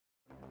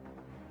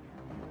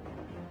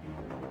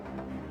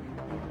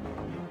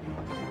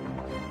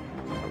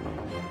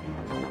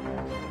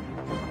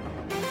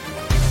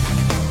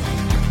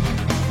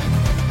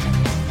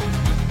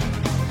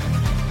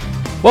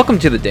Welcome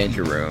to the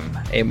Danger Room,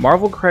 a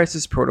Marvel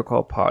Crisis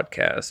Protocol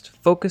podcast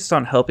focused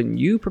on helping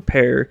you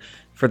prepare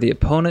for the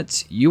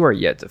opponents you are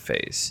yet to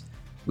face.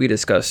 We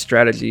discuss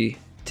strategy,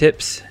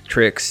 tips,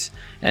 tricks,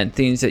 and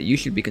things that you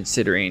should be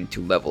considering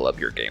to level up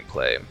your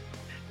gameplay.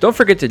 Don't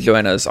forget to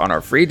join us on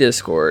our free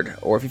Discord,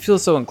 or if you feel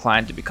so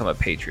inclined to become a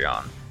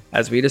Patreon,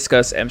 as we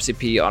discuss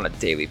MCP on a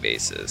daily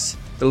basis.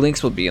 The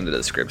links will be in the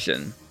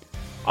description.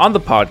 On the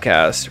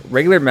podcast,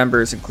 regular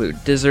members include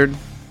Dizzard,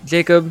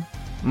 Jacob,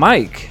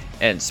 Mike,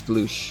 and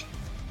Sploosh.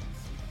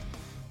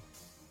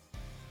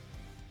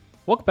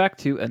 Welcome back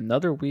to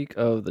another week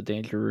of the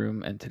Danger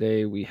Room, and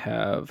today we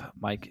have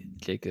Mike,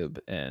 Jacob,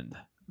 and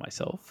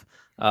myself.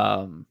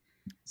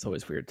 It's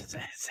always weird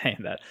to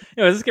saying that.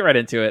 Anyways, let's get right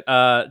into it.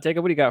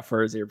 Jacob, what do you got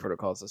for Zero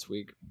Protocols this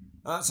week?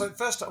 So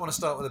first, I want to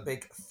start with a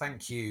big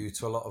thank you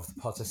to a lot of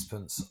the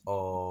participants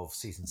of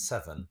Season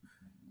 7.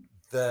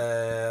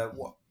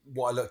 What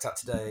I looked at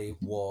today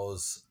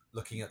was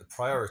looking at the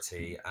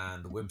priority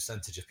and the win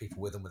percentage of people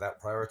with and without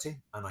priority.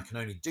 And I can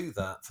only do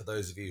that for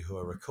those of you who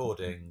are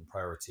recording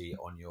priority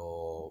on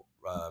your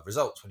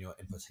results when you're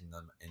inputting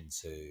them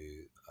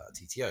into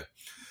TTO.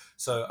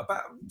 So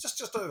about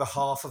just over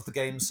half of the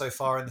games so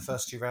far in the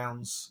first two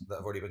rounds that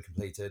have already been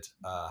completed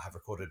have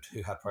recorded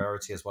who had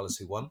priority as well as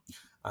who won.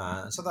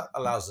 So that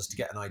allows us to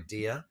get an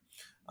idea.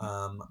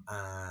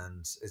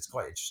 And it's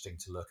quite interesting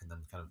to look and then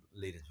kind of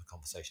lead into a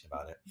conversation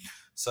about it.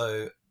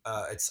 So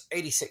it's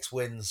 86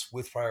 wins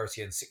with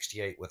priority and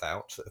 68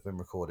 without that have been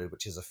recorded,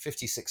 which is a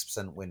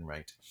 56% win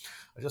rate.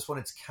 I just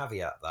wanted to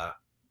caveat that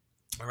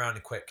around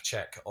a quick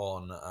check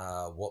on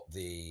what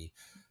the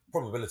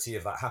probability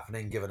of that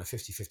happening given a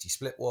 50-50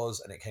 split was,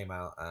 and it came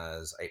out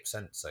as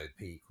 8%, so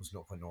P equals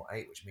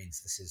 0.08, which means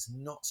this is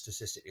not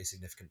statistically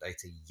significant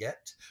data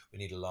yet. We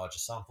need a larger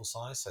sample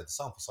size, so the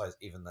sample size,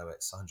 even though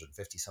it's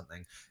 150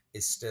 something,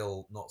 is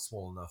still not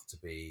small enough to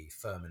be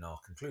firm in our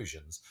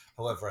conclusions.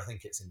 However, I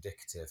think it's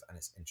indicative and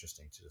it's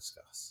interesting to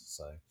discuss.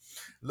 So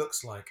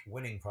looks like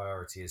winning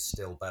priority is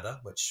still better,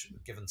 which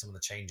given some of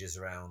the changes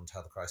around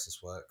how the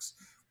crisis works,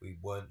 we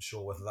weren't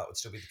sure whether that would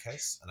still be the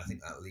case, and I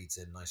think that leads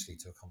in nicely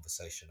to a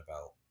conversation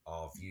about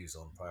our views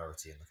on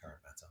priority in the current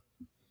meta.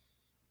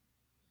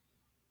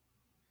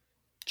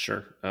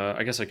 Sure.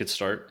 I guess I could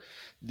start.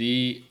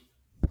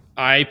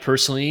 I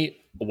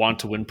personally want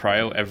to win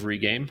prio every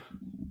game.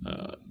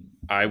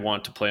 I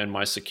want to play on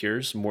my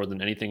secures more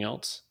than anything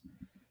else.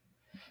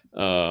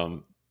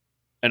 And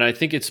I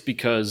think it's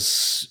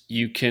because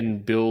you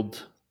can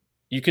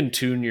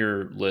tune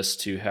your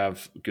list to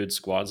have good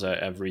squads at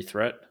every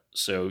threat.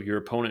 So your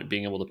opponent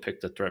being able to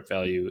pick the threat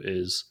value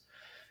is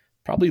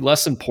probably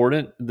less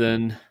important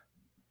than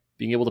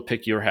being able to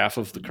pick your half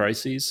of the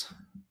crises,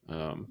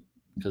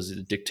 because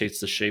it dictates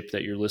the shape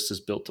that your list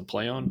is built to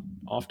play on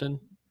often.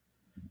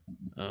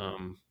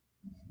 And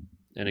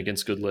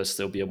against good lists,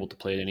 they'll be able to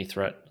play at any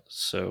threat.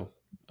 So,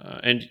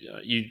 and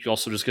you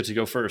also just get to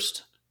go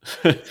first.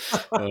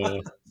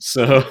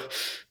 So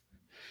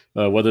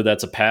whether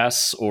that's a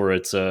pass or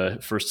it's a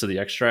first to the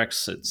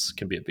extracts, it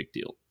can be a big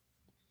deal.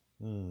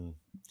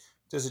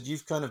 Does it?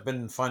 You've kind of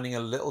been finding a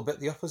little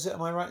bit the opposite.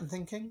 Am I right in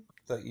thinking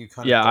that you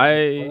kind Yeah,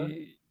 of?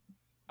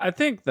 I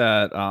think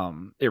that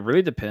it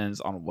really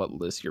depends on what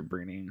list you're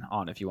bringing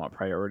on, if you want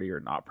priority or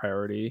not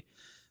priority.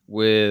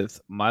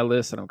 With my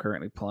list that I'm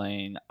currently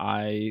playing,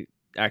 I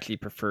actually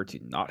prefer to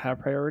not have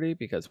priority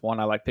because, one,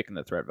 I like picking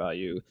the threat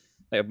value.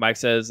 Like Mike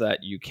says that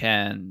you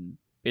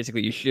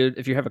should,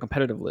 if you have a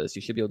competitive list,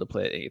 you should be able to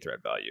play at any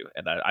threat value,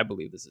 and I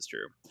believe this is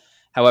true.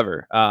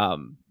 However,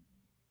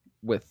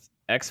 with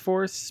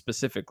X-Force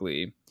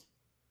specifically,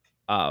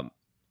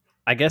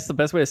 I guess the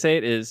best way to say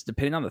it is,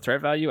 depending on the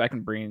threat value, I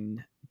can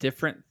bring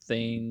different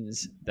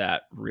things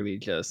that really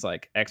just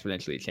like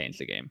exponentially change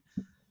the game.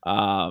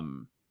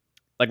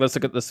 Like let's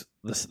look at this.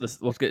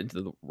 Let's get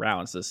into the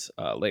rounds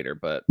later.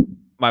 But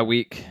my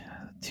week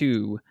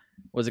 2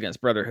 was against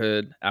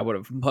Brotherhood. I would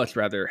have much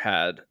rather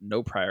had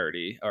no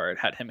priority, or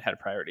had him had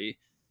priority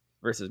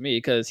versus me,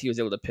 because he was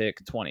able to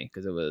pick 20,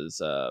 because it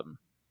was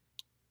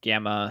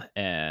Gamma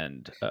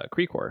and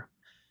Creekor.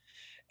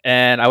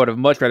 And I would have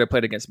much rather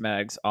played against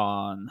Mags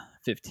on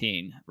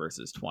 15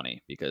 versus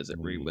 20, because it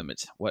really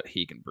limits what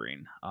he can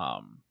bring.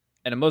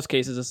 And in most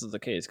cases, this is the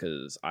case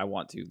because I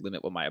want to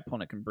limit what my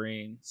opponent can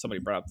bring. Somebody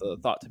brought up the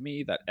thought to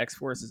me that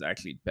X-Force is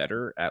actually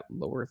better at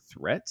lower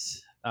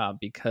threats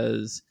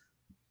because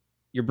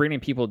you're bringing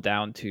people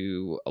down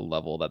to a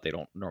level that they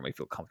don't normally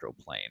feel comfortable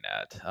playing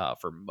at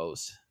for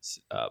most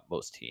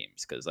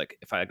teams. Because like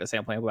if I say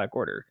I'm playing Black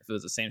Order, if it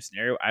was the same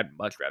scenario, I'd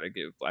much rather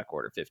give Black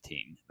Order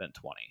 15 than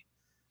 20.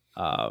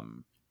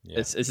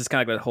 It's just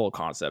kind of like the whole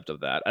concept of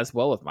that. As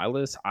well with my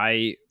list,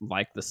 I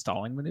like the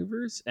stalling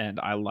maneuvers, and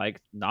I like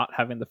not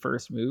having the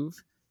first move.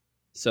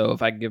 So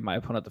if I can give my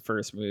opponent the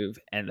first move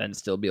and then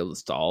still be able to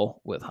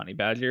stall with Honey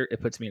Badger,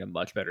 it puts me in a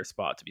much better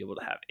spot to be able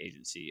to have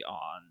agency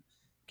on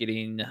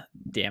getting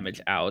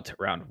damage out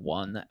round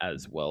 1,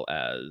 as well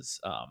as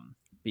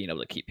being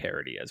able to keep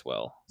parity as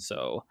well.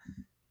 So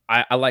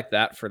I like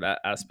that for that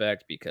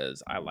aspect,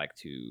 because I like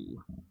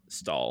to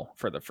stall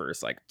for the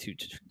first like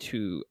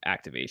two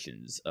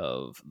activations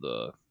of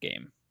the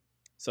game.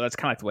 So that's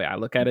kind of like the way I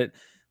look at it.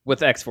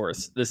 With X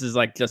Force, this is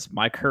like just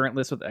my current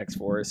list with X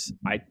Force.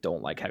 I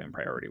don't like having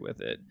priority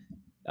with it.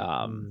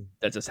 Mm.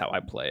 That's just how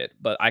I play it.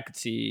 But I could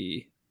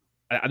see,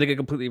 I think it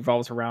completely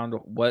revolves around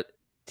what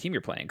team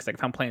you're playing. Because like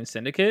if I'm playing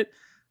Syndicate,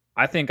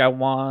 I think I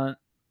want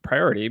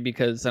priority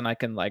because then I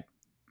can like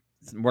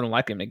more than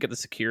likely I'm gonna get the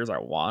secures I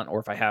want. Or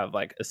if I have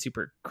like a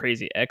super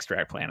crazy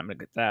extract plan, I'm gonna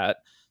get that.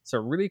 So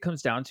it really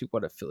comes down to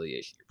what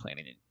affiliation you're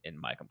playing in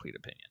my complete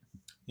opinion.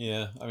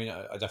 Yeah, I mean,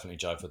 I definitely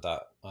jive with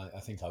that. I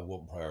think I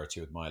want priority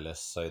with my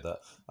list so that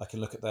I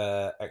can look at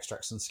their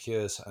extracts and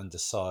secures and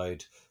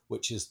decide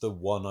which is the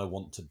one I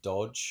want to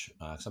dodge.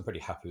 Because I'm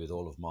pretty happy with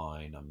all of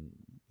mine. I'm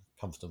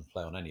comfortable to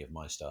play on any of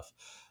my stuff.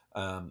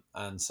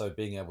 And so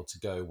being able to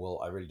go,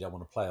 well, I really don't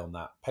want to play on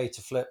that pay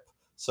to flip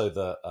so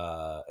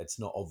that it's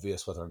not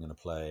obvious whether I'm going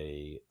to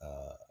play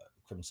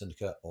Criminal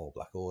Syndicate or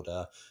Black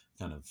Order,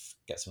 kind of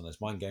get some of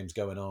those mind games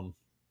going on.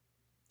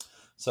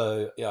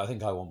 So yeah, I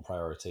think I want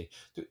priority.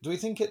 Do we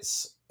think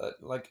it's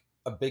like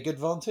a big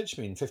advantage?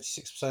 I mean,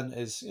 56%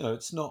 is,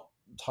 it's not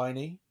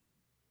tiny.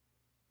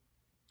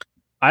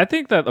 I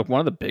think that like one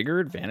of the bigger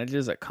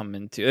advantages that come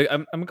into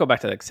I'm gonna go back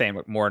to like saying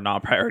like, more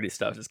non-priority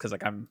stuff just because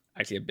like I'm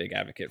actually a big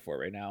advocate for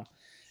it right now.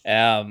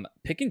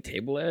 Picking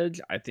table edge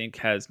I think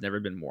has never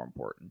been more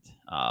important.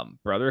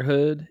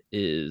 Brotherhood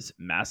is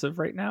massive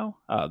right now.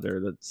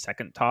 They're the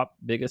second top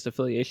biggest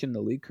affiliation in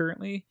the league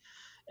currently,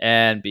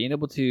 and being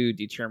able to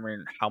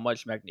determine how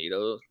much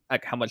Magneto,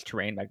 like how much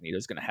terrain Magneto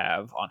is going to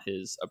have on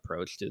his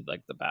approach to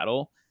like the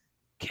battle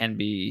can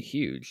be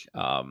huge.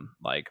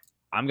 Like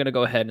I'm gonna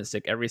go ahead and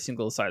stick every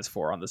single size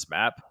 4 on this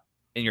map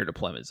in your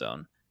deployment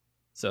zone.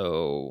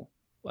 So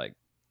like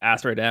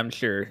Asteroid M,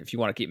 sure, if you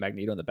want to keep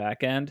Magneto in the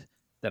back end,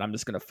 then I'm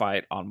just gonna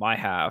fight on my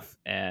half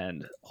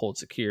and hold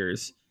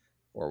secures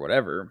or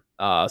whatever.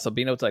 So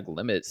being able to like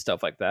limit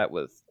stuff like that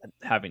with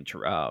having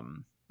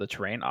the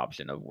terrain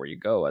option of where you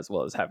go, as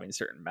well as having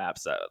certain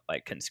maps that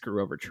like can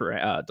screw over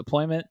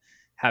deployment,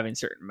 having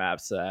certain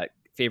maps that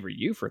favor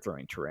you for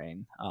throwing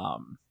terrain.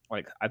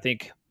 Like I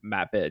think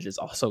map edge is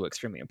also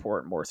extremely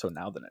important, more so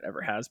now than it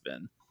ever has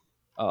been.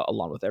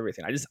 Along with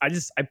everything,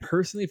 I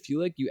personally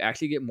feel like you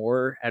actually get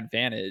more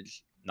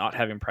advantage not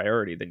having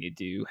priority than you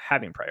do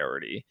having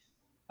priority.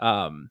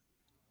 Um,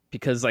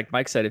 because like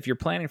Mike said, if you're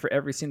planning for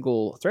every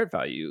single threat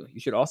value, you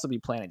should also be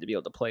planning to be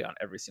able to play on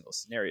every single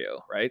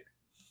scenario, right?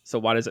 So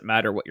why does it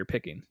matter what you're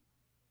picking?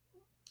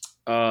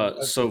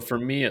 So for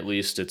me, at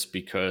least, it's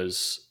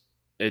because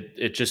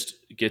it just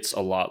gets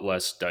a lot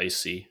less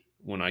dicey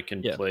when I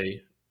can Yeah.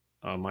 play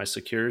my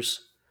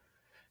secures.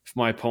 If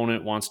my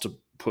opponent wants to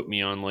put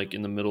me on like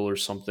in the middle or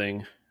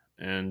something,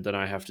 and then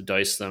I have to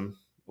dice them,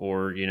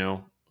 or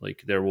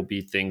like there will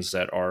be things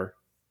that are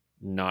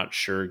not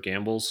sure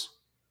gambles,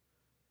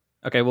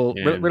 Okay. Well,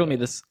 and riddle me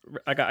this.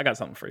 I got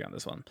something for you on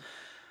this one.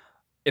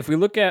 If we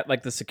look at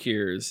like the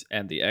secures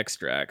and the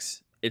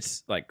extracts,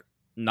 it's like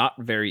not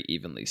very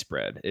evenly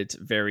spread. It's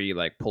very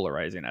like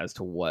polarizing as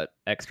to what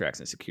extracts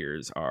and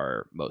secures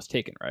are most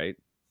taken, right?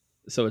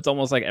 So it's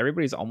almost like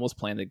everybody's almost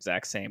playing the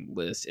exact same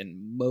list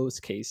in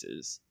most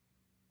cases.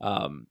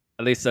 At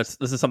least this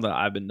is something that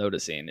I've been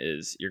noticing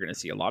is you're going to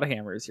see a lot of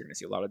hammers, you're going to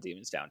see a lot of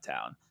demons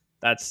downtown.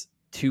 That's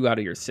 2 out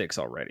of your 6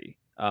 already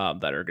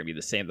that are going to be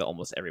the same that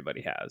almost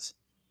everybody has.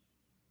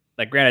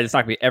 Like, granted, it's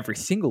not going to be every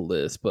single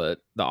list, but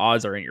the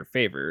odds are in your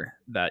favor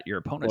that your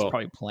opponent's well,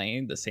 probably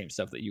playing the same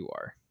stuff that you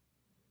are.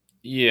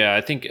 yeah,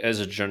 I think as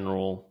a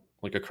general,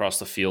 like across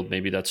the field,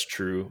 maybe that's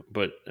true.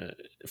 But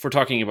if we're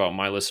talking about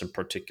my list in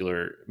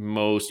particular,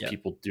 most Yeah.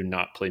 people do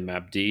not play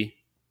Map D.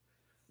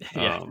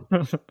 Yeah. Um,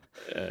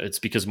 it's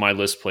because my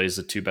list plays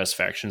the two best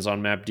factions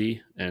on Map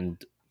D,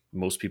 and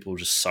most people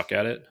just suck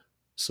at it.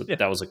 So Yeah.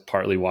 that was like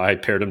partly why I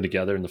paired them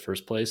together in the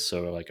first place.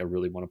 So like I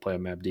really want to play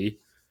on Map D.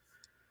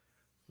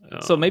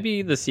 So Um,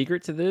 maybe the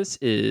secret to this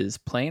is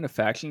playing a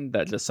faction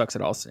that just sucks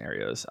at all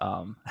scenarios.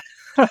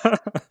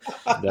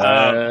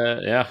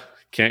 yeah,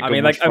 can't I go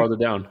mean, much like, farther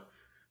down.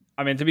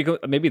 I mean, to be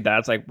maybe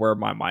that's like where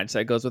my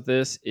mindset goes with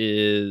this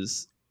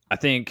is I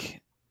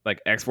think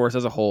like X Force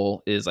as a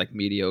whole is like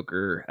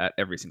mediocre at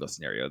every single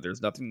scenario.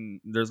 There's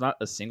not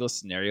a single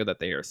scenario that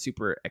they are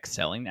super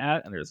excelling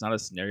at, and there's not a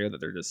scenario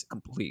that they're just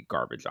complete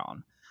garbage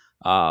on.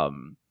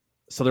 Um,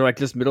 so they're like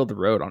just middle of the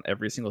road on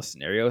every single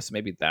scenario. So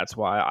maybe that's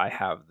why I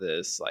have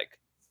this like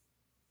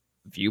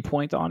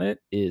viewpoint on it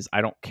is I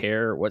don't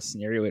care what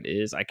scenario it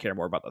is. I care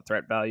more about the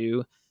threat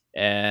value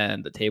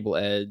and the table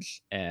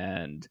edge.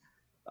 And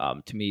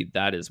to me,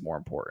 that is more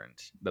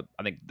important. But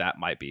I think that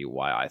might be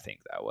why I think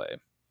that way.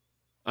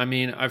 I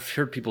mean, I've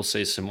heard people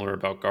say similar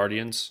about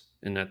Guardians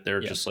in that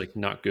they're Yeah. just like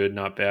not good,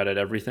 not bad at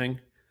everything.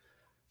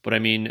 But I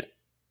mean,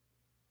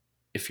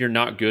 if you're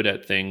not good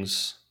at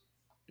things,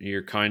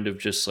 you're kind of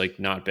just like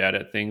not bad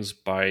at things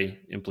by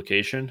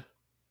implication.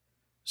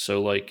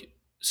 So, like,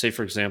 say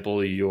for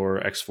example,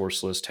 your X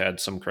Force list had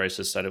some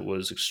crisis that it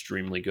was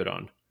extremely good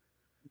on.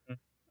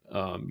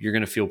 You're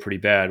going to feel pretty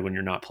bad when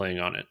you're not playing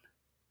on it.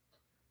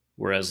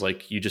 Whereas,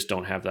 like, you just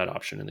don't have that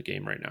option in the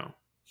game right now.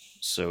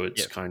 so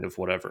it's Yeah. kind of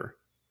whatever,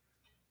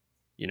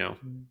 you know.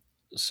 Mm.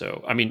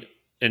 So I mean,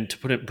 and to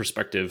put it in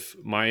perspective,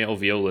 my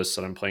LVO list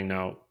that I'm playing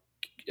now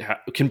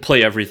can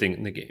play everything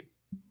in the game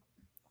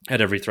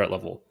at every threat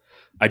level.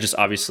 I just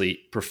obviously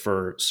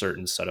prefer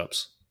certain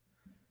setups,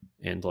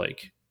 and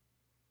like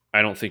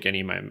I don't think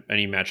any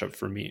matchup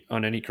for me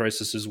on any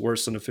crisis is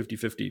worse than a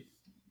 50-50.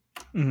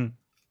 Mhm.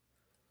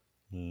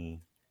 Hmm.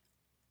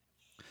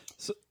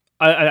 So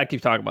I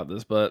keep talking about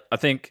this, but I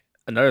think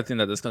another thing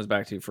that this comes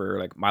back to for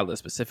like my list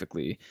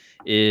specifically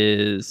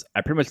is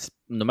I pretty much,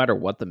 no matter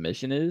what the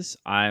mission is,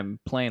 I'm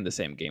playing the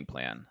same game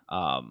plan.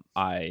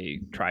 I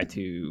try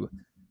to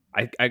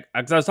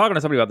because I was talking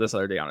to somebody about this the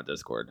other day on a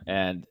Discord,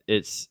 and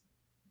it's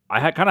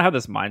kind of have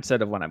this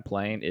mindset of when I'm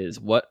playing is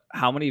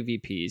how many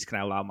VPs can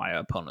I allow my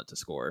opponent to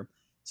score.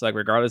 So like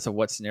regardless of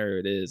what scenario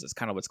it is, it's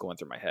kind of what's going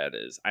through my head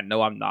is I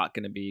know I'm not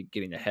going to be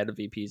getting ahead of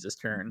VPs this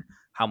turn.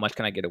 How much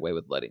can I get away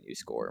with letting you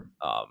score?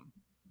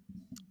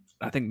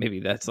 I think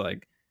maybe that's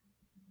like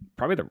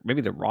probably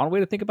maybe the wrong way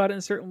to think about it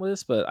in certain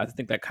lists, but I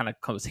think that kind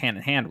of comes hand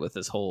in hand with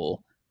this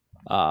whole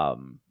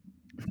um,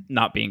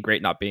 not being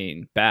great, not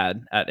being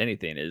bad at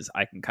anything. Is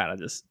I can kind of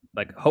just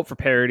like hope for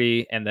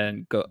parity and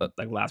then go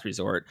like last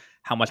resort.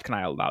 How much can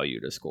I allow you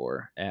to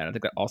score? And I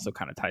think that also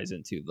kind of ties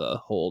into the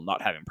whole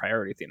not having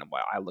priority thing. And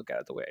why I look at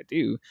it the way I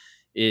do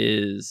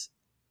is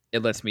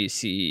it lets me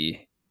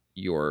see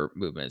your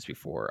movements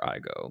before I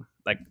go.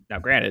 Like now,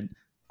 granted,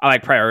 I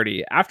like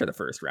priority after the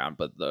first round,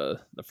 but the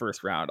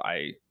first round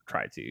I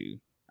try to.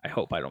 I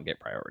hope I don't get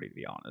priority, to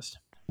be honest.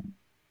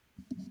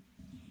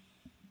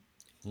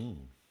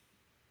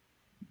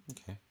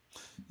 Okay.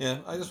 Yeah,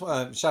 I just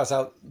want to shout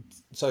out.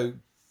 So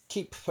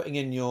keep putting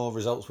in your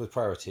results with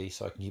priority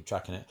so I can keep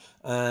tracking it.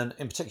 And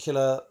in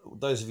particular,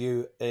 those of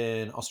you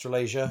in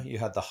Australasia, you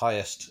had the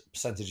highest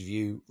percentage of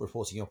you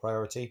reporting your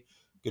priority.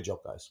 Good job,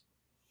 guys.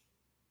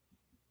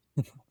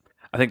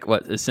 I think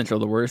what is Central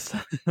the worst.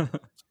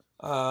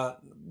 Uh,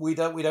 we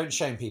don't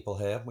shame people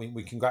here.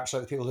 We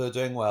congratulate the people who are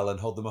doing well and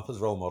hold them up as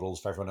role models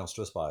for everyone else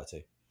to aspire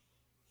to.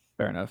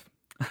 Fair enough.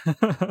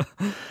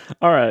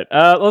 All right.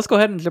 Let's go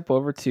ahead and jump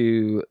over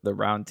to the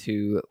round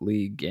 2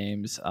 league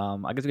games. I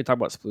guess we can talk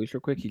about Sploosh real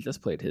quick. He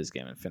just played his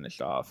game and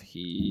finished off.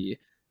 He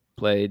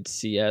played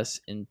CS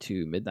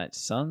into Midnight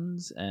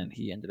Suns and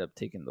he ended up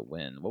taking the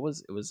win. What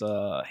was it? Was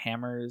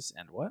Hammers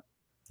and what?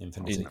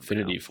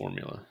 Infinity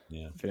Formula.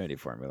 Yeah. Infinity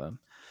Formula.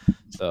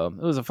 So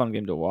it was a fun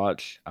game to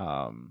watch.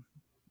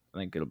 I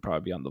think it'll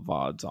probably be on the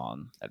VODs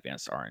on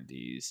Advanced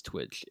R&D's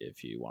Twitch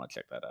if you want to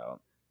check that out.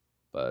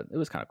 But it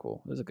was kind of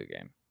cool. It was a good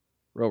game.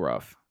 Real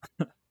rough.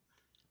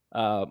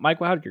 Mike,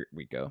 how did your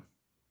week go?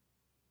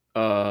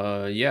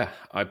 Yeah,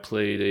 I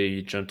played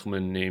a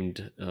gentleman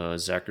named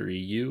Zachary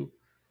Yu.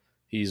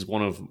 He's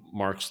one of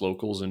Mark's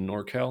locals in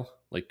NorCal,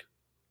 like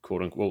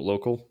quote unquote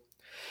local.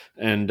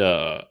 And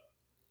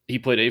he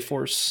played A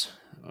Force,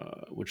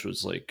 which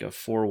was like a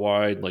 4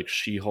 wide, like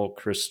She Hulk,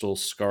 Crystal,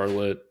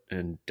 Scarlet,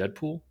 and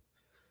Deadpool.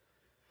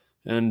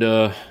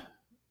 And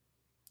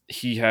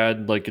he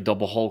had like a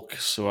double Hulk,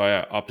 so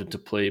I opted to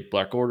play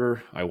Black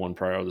Order. I won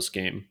prior to this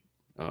game.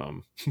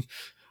 Um,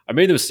 I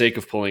made the mistake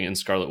of pulling in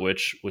Scarlet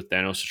Witch with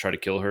Thanos to try to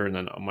kill her, and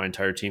then my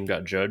entire team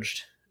got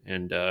judged,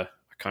 and I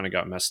kind of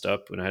got messed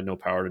up, and I had no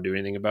power to do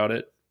anything about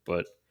it.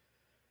 But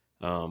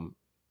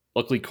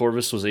luckily,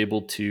 Corvus was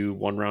able to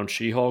 1 round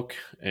She-Hulk,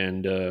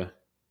 and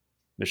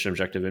mission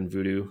objective in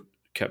Voodoo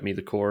kept me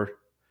the core,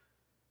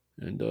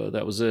 and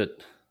that was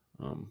it.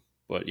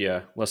 But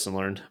yeah, lesson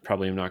learned.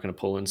 Probably am not going to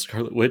pull in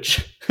Scarlet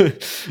Witch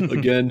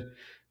again.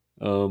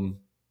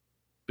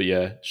 But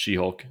yeah,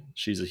 She-Hulk.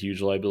 She's a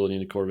huge liability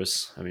into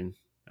Corvus. I mean,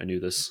 I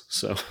knew this,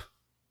 so.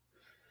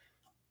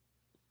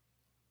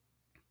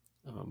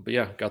 But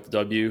yeah, got the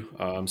W.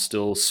 I'm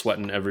still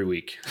sweating every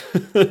week.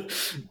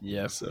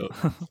 Yeah. So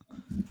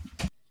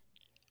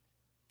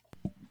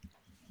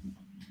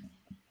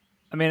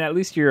I mean, at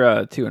least you're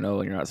 2-0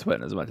 and you're not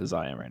sweating as much as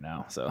I am right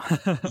now. So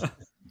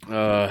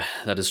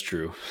that is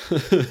true.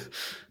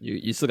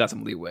 you still got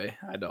some leeway.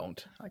 I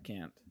don't. I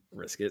can't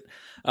risk it.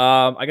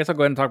 I guess I'll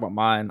go ahead and talk about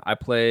mine. I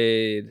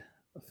played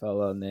a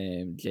fella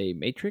named Jay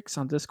Matrix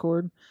on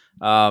Discord.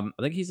 I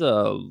think he's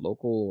a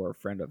local or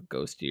friend of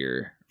Ghost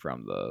Ear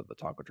from the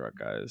Taco Truck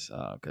guys.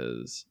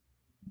 Because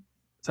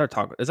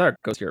it's our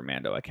Ghost Ear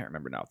Mando. I can't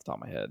remember now off the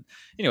top of my head.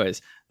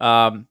 Anyways,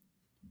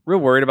 real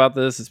worried about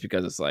this is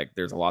because it's like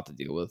there's a lot to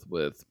deal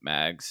with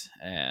Mags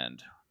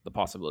and the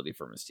possibility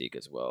for Mystique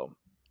as well.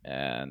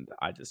 And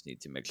I just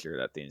need to make sure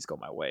that things go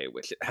my way,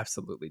 which it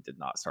absolutely did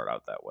not start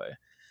out that way.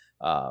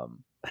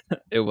 Um,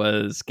 it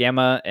was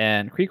Gamma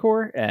and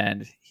Krekor,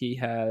 and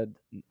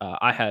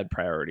I had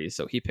priority,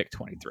 so he picked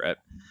 20 threat,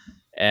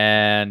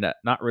 and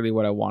not really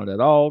what I wanted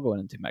at all going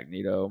into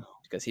Magneto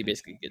because he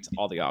basically gets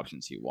all the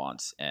options he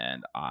wants,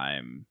 and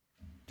I'm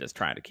just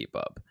trying to keep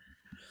up.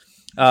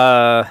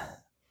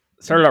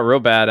 Started out real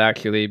bad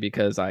actually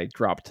because I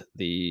dropped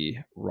the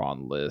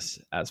wrong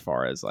list as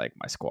far as like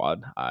my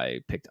squad. I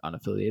picked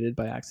unaffiliated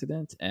by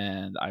accident,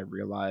 and I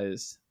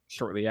realized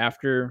shortly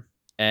after.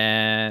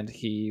 And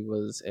he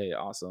was a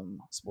awesome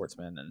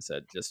sportsman and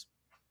said, "Just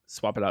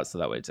swap it out so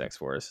that way it's X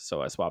Force.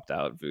 So I swapped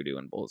out Voodoo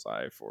and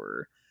Bullseye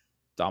for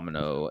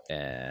Domino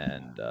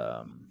and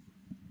I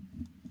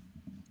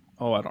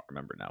don't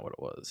remember now what it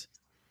was.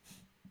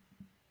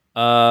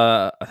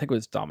 I think it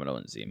was Domino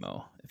and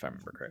Zemo, if I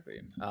remember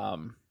correctly.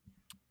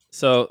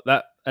 So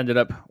that ended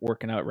up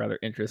working out rather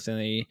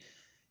interestingly.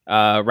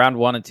 Round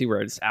 1 and 2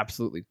 were just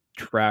absolutely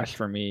trash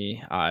for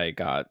me. I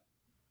got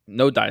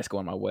no dice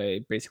going my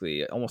way.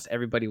 Basically, almost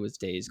everybody was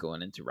days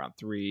going into round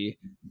 3,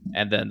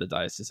 and then the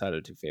dice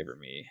decided to favor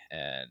me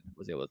and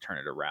was able to turn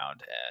it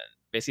around and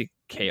basically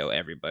KO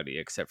everybody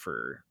except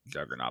for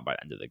Juggernaut by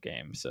the end of the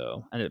game.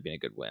 So ended up being a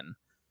good win.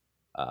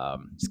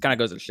 Just kind of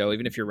goes to show,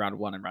 even if your round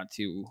 1 and round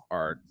 2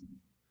 are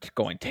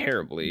going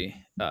terribly,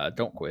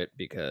 don't quit,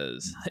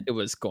 because it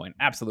was going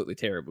absolutely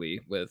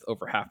terribly with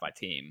over half my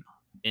team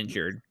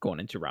injured going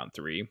into round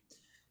 3,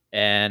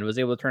 and was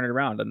able to turn it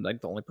around. And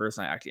like the only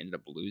person I actually ended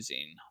up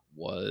losing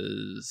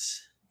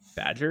was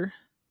Badger.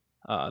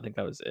 I think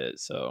that was it.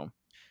 So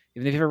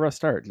even if you have a rough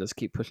start, just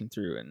keep pushing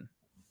through and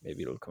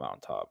maybe it'll come out on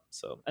top.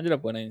 So ended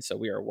up winning. So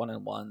we are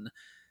 1-1.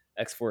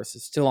 X Force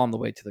is still on the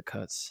way to the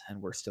cuts,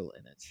 and we're still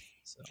in it.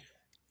 So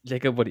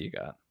Jacob, what do you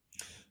got?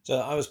 So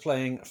I was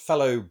playing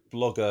fellow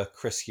blogger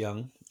Chris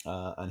Young,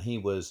 and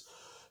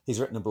he's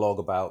written a blog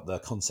about the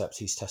concept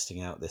he's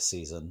testing out this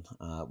season,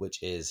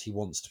 which is he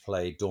wants to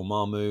play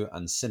Dormammu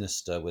and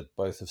Sinister with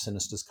both of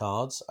Sinister's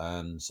cards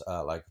and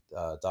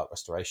Dark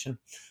Restoration.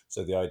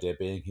 So the idea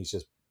being he's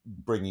just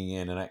bringing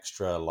in an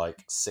extra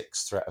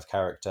 6 threat of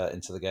character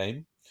into the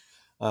game,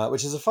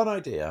 which is a fun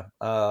idea.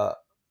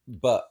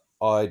 But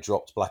I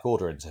dropped Black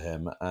Order into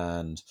him,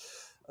 and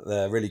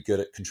they're really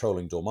good at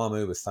controlling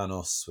Dormammu with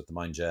Thanos, with the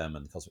Mind Gem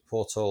and the Cosmic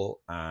Portal,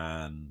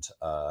 and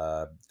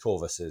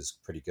Corvus is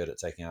pretty good at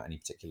taking out any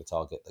particular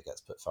target that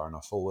gets put far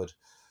enough forward.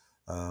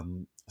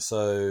 It was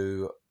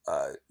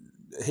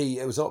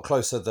a lot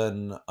closer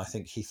than I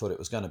think he thought it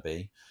was going to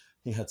be.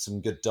 He had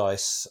some good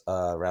dice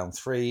round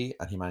 3,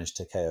 and he managed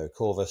to KO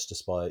Corvus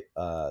despite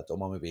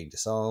Dormammu being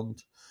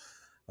disarmed.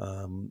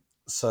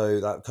 So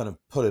that kind of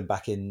put him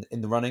back in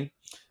the running.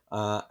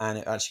 And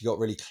it actually got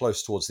really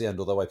close towards the end,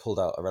 although I pulled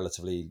out a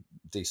relatively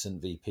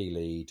decent VP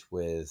lead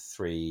with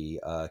 3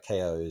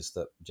 KOs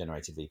that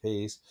generated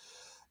VPs.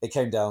 It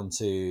came down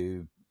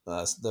to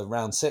the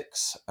round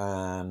 6,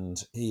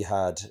 and he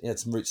had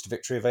some routes to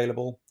victory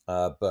available,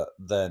 but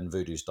then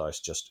Voodoo's dice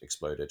just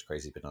exploded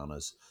crazy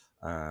bananas,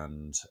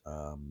 and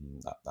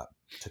that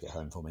took it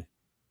home for me.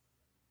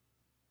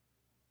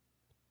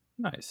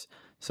 Nice.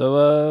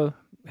 So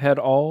had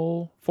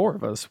all 4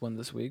 of us win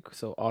this week.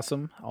 So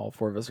awesome. All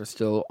 4 of us are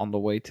still on the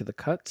way to the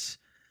cuts,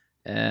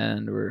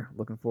 and we're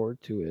looking forward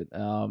to it.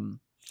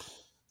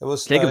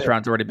 Jacob's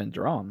round's already been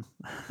drawn.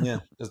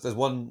 Yeah, there's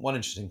one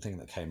interesting thing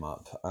that came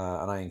up,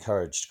 and I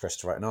encouraged Chris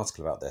to write an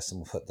article about this,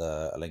 and we'll put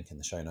a link in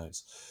the show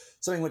notes.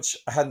 Something which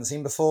I hadn't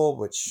seen before,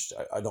 which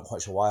I'm not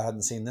quite sure why I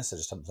hadn't seen this. I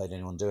just haven't played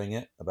anyone doing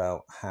it,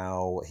 about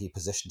how he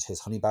positioned his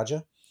Honey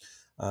Badger.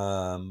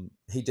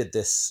 He did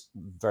this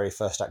very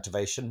first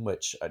activation,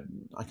 which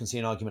I can see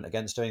an argument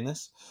against doing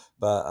this,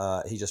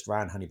 but he just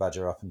ran Honey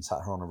Badger up and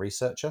sat her on a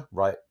researcher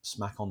right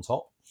smack on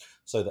top,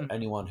 so that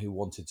anyone who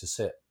wanted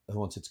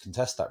to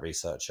contest that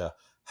researcher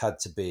had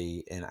to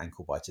be in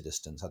ankle biter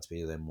distance, had to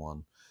be within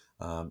 1.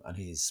 And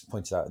he's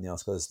pointed out in the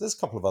article there's a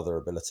couple of other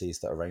abilities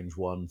that are range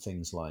 1,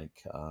 things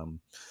like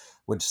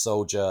Winter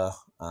Soldier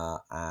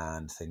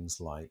and things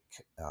like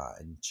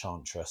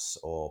Enchantress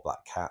or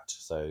Black Cat.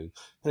 So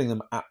putting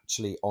them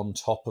actually on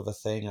top of a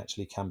thing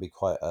actually can be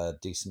quite a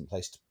decent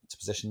place to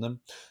position them.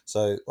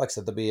 So like I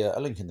said, there'll be a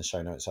link in the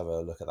show notes to have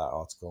a look at that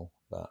article.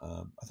 But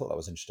I thought that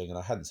was interesting, and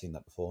I hadn't seen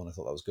that before, and I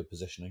thought that was good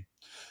positioning.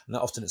 And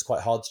often it's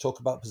quite hard to talk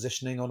about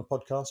positioning on a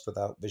podcast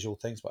without visual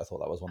things, but I thought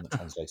that was one that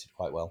translated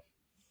quite well.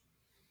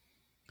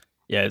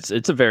 Yeah,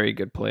 it's a very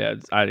good play.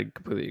 I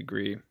completely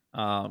agree.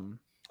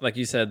 Like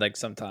you said, like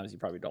sometimes you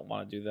probably don't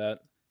want to do that.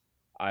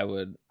 I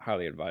would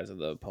highly advise if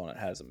the opponent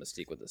has a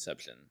Mystique with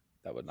Deception.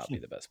 That would not be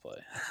the best play.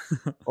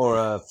 Or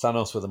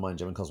Thanos with a Mind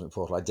Gem and Cosmic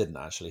Portal. I didn't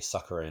actually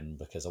sucker in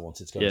because I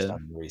wanted to go and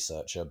stand the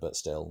researcher, but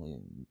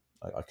still,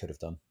 I could have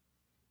done.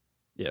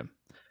 Yeah,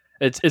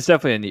 it's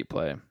definitely a neat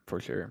play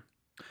for sure.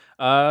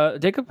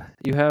 Jacob,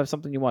 you have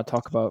something you want to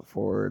talk about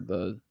for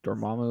the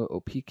Dormammu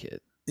OP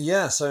kit?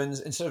 Yeah, so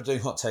instead of doing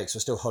hot takes, we're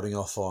still holding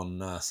off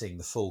on seeing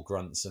the full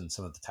grunts and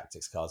some of the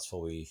tactics cards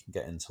before we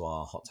get into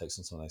our hot takes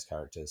on some of those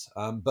characters.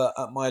 But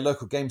at my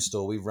local game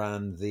store, we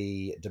ran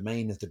the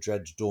Domain of the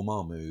Dread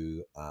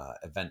Dormammu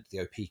event, the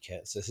OP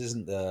kit. So this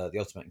isn't the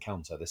Ultimate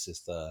Encounter. This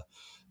is the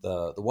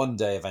 1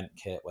 day event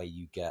kit where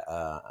you get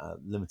a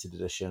limited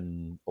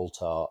edition alt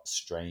art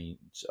Strange,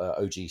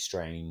 OG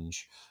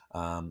Strange,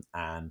 and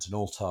an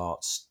alt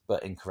art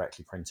but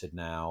incorrectly printed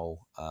now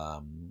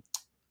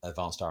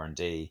Advanced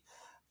R&D.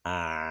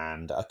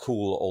 And a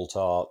cool alt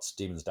art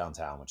Demons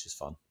Downtown, which is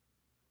fun.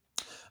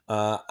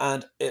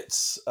 And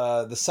it's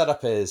the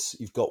setup is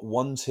you've got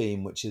one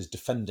team which is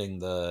defending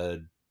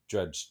the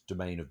Dread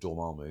Domain of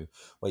Dormammu,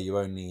 where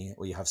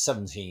you have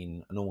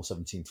 17, a normal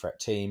 17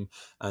 threat team,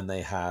 and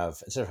they have,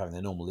 instead of having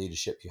their normal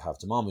leadership, you have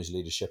Dormammu's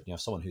leadership, and you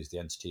have someone who's the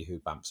entity who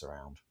bamps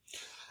around.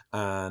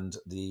 and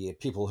the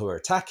people who are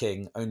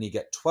attacking only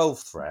get 12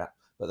 threat,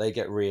 but they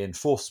get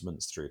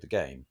reinforcements through the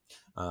game.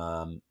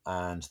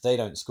 And they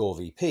don't score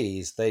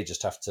VPs, they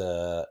just have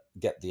to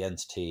get the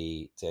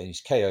entity to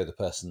KO the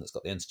person that's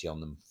got the entity on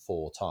them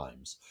 4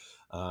 times.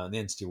 And the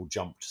entity will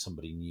jump to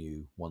somebody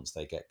new once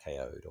they get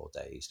KO'd or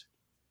dazed.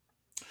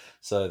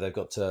 So they've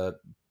got to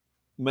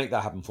make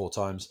that happen 4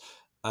 times.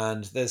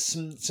 And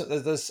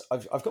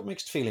I've got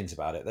mixed feelings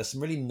about it. There's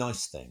some really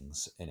nice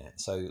things in it.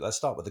 So let's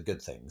start with the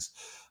good things.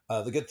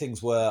 The good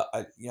things were,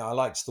 I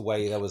liked the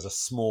way there was a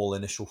small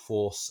initial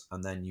force,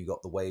 and then you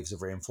got the waves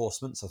of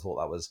reinforcements. I thought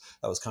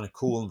that was kind of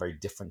cool and very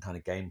different kind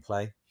of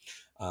gameplay.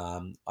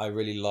 I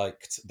really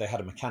liked they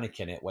had a mechanic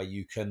in it where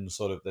you can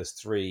there's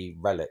 3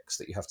 relics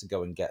that you have to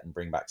go and get and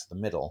bring back to the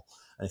middle,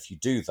 and if you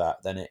do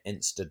that, then it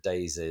insta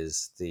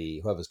dazes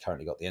whoever's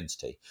currently got the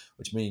entity,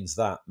 which means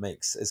that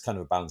it's kind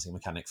of a balancing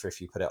mechanic for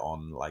if you put it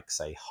on, like,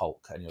 say,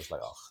 Hulk, and you're just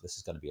like, oh, this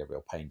is going to be a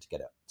real pain to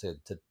get it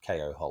to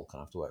KO Hulk, and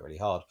I have to work really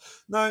hard.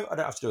 No, I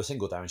don't have to do a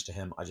single damage to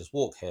him. I just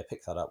walk here,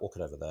 pick that up, walk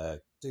it over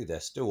there, do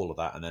this, do all of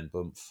that, and then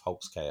boom,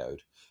 Hulk's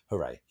KO'd.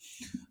 Hooray.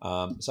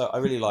 So I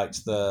really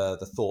liked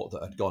the thought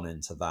that had gone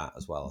into that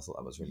as well. I thought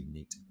that was really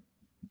neat.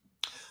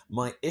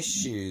 My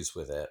issues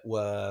with it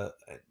were,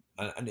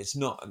 and it's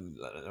not,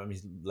 let me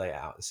lay it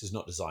out, this is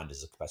not designed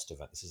as a competitive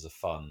event. This is a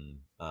fun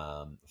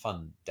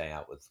day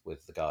out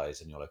with the guys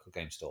in your local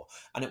game store.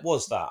 And it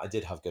was that. I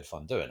did have good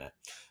fun doing it.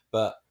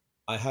 But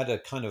I had a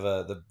kind of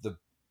the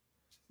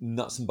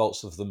nuts and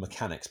bolts of the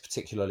mechanics,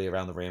 particularly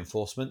around the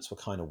reinforcements, were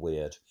kind of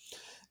weird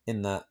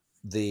in that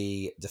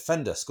the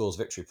defender scores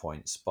victory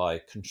points by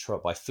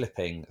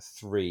flipping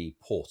 3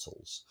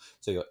 portals.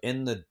 So you're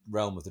in the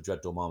realm of the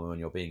Dread Dormammu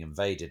and you're being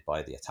invaded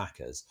by the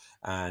attackers,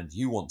 and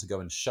you want to go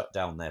and shut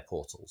down their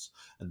portals.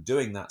 And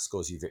doing that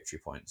scores you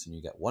victory points, and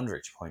you get 1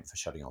 victory point for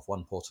shutting off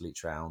 1 portal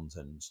each round,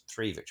 and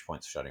 3 victory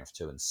points for shutting off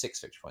 2, and 6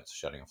 victory points for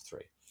shutting off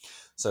 3.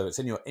 So it's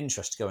in your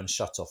interest to go and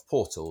shut off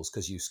portals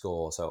because you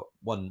score. So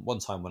one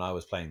time when I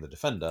was playing the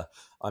defender,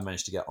 I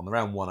managed to get on the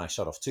round 1, I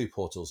shut off 2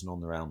 portals, and on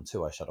the round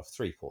 2, I shut off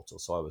 3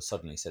 portals. So I was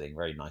suddenly sitting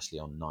very nicely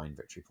on 9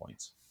 victory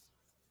points.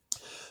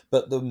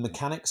 But the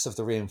mechanics of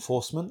the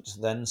reinforcement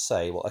then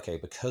say, well, okay,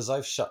 because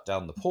I've shut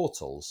down the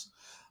portals,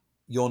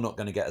 you're not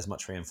going to get as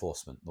much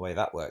reinforcement. The way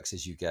that works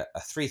is you get a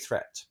 3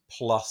 threat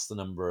plus the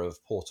number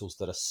of portals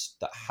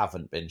that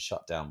haven't been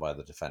shut down by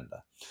the defender.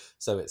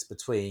 So it's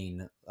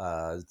between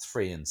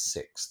 3 and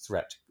 6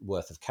 threat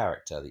worth of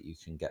character that you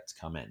can get to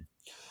come in.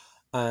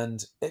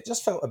 And it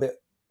just felt a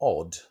bit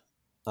odd.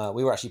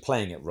 We were actually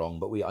playing it wrong,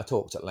 but I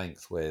talked at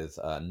length with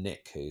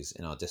Nick, who's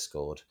in our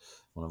Discord,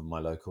 one of my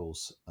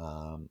locals,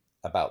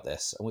 about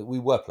this. And we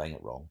were playing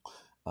it wrong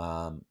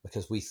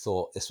because we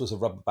thought this was a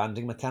rubber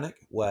banding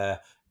mechanic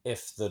where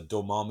if the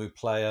Dormammu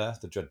player,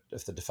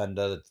 if the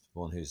defender, the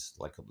one who's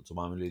like the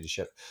Dormammu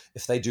leadership,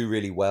 if they do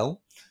really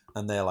well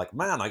and they're like,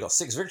 man, I got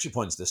 6 victory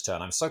points this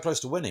turn, I'm so close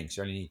to winning,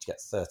 so you only need to get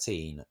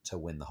 13 to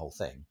win the whole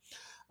thing.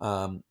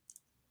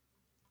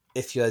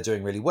 If you're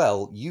doing really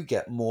well, you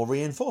get more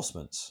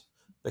reinforcements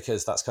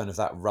because that's kind of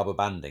that rubber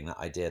banding, that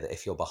idea that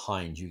if you're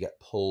behind, you get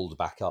pulled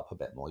back up a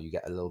bit more, you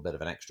get a little bit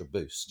of an extra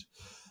boost.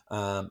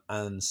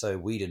 And so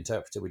we'd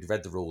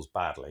read the rules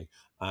badly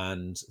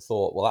and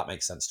thought, well, that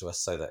makes sense to us,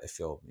 so that if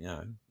you're,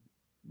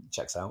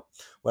 checks out.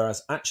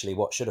 Whereas actually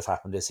what should have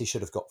happened is he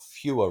should have got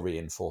fewer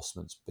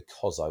reinforcements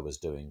because I was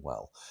doing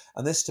well.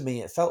 And this, to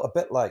me, it felt a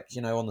bit like,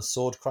 on the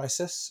Sword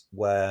Crisis,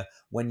 where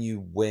when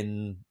you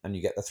win and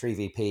you get the 3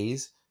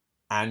 VPs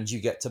and you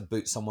get to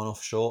boot someone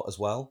offshore as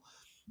well,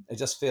 it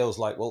just feels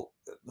like, well,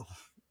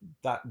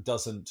 that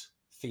doesn't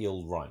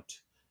feel right.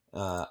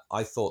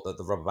 I thought that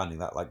the rubber banding,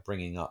 that like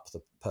bringing up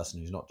the person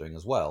who's not doing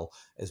as well,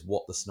 is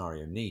what the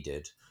scenario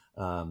needed.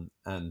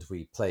 And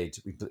we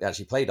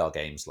actually played our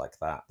games like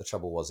that. The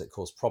trouble was it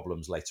caused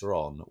problems later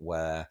on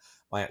where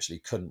I actually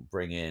couldn't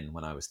bring in,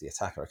 when I was the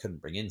attacker, I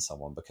couldn't bring in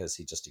someone because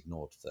he just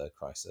ignored the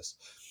crisis.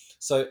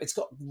 So it's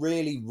got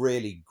really,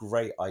 really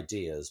great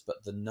ideas,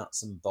 but the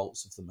nuts and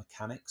bolts of the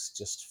mechanics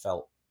just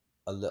felt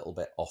a little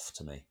bit off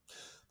to me.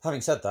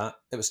 Having said that,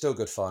 it was still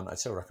good fun. I'd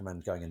still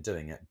recommend going and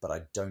doing it, but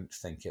I don't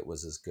think it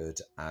was as good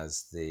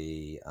as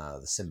the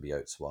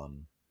Symbiotes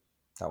one.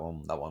 That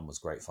one was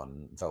great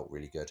fun and felt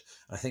really good.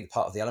 And I think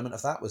part of the element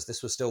of that was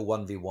this was still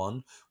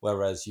 1v1,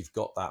 whereas you've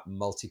got that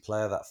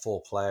multiplayer, that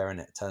 4-player, and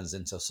it turns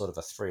into sort of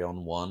a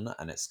 3-on-1,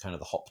 and it's kind of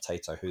the hot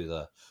potato who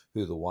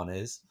the one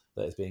is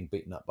that is being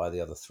beaten up by the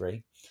other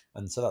 3.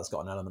 And so that's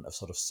got an element of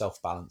sort of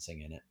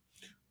self-balancing in it.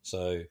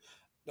 So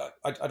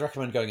I'd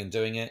recommend going and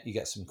doing it. You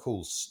get some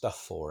cool stuff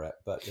for it,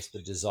 but just the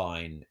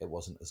design, it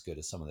wasn't as good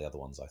as some of the other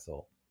ones, I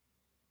thought.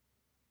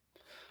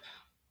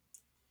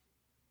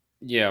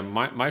 Yeah,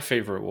 my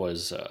favorite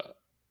was,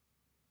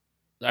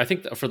 I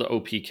think for the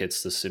OP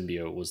kits, the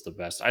Symbiote was the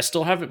best. I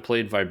still haven't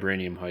played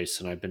Vibranium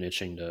Heist, and I've been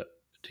itching to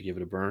give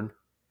it a burn.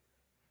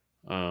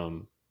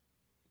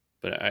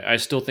 But I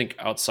still think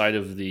outside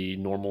of the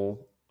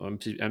normal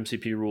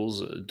MCP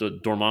rules,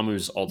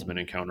 Dormammu's ultimate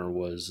encounter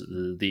was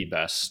the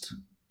best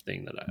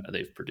thing that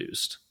they've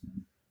produced.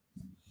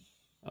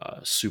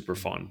 Super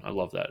fun. I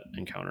love that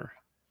encounter.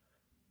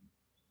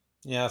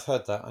 Yeah, I've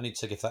heard that. I need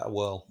to give that a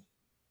whirl.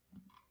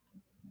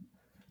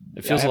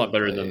 It Yeah, I feels a lot haven't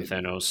better than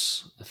played.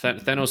 Thanos.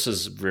 Thanos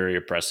is very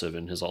oppressive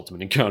in his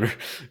ultimate encounter.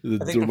 The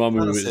I think with Dormammu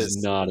Thanos is is,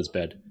 not as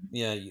bad.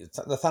 yeah,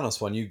 the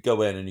Thanos one, you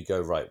go in and you go,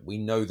 right, we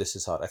know this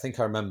is hard. I think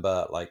I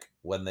remember like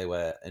when they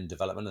were in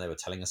development and they were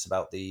telling us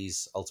about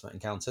these ultimate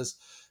encounters,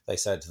 they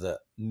said that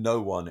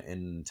no one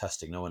in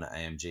testing, no one at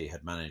AMG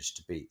had managed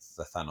to beat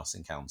the Thanos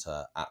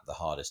encounter at the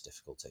hardest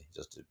difficulty.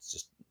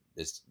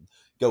 It's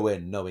go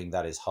in knowing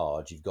that is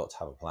hard. You've got to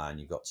have a plan.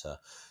 You've got to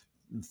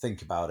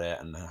think about it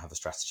and have a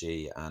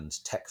strategy and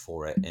tech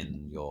for it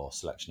in your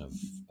selection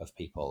of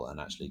people, and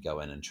actually go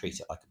in and treat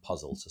it like a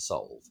puzzle to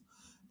solve,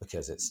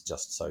 because it's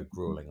just so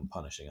grueling and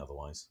punishing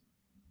otherwise.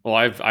 Well,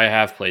 I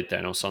have played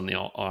Thanos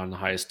on the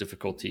highest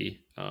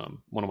difficulty.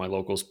 One of my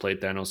locals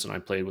played Thanos, and I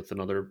played with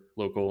another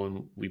local,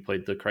 and we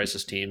played the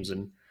Crisis teams,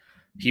 and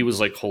he was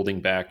like holding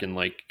back and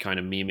like kind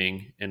of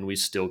memeing, and we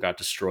still got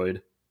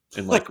destroyed.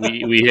 And like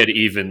we had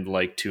even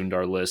like tuned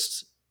our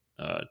lists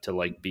to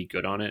like be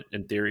good on it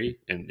in theory,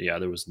 and yeah,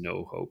 there was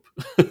no hope.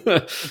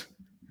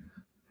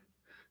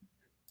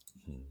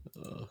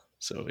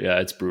 So yeah,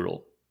 it's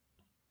brutal.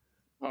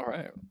 All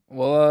right.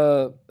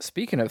 Well,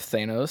 speaking of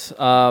Thanos,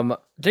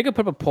 Jacob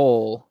put up a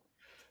poll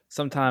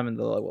sometime in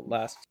the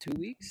last 2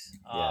 weeks,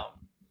 Yeah.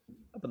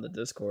 up in the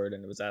Discord,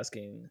 and it was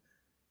asking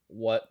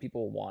what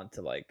people want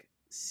to like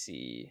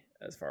see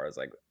as far as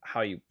like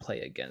how you play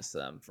against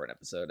them for an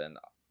episode, and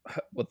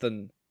with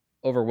an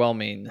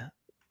overwhelming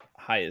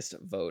highest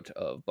vote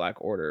of Black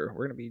Order,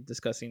 we're going to be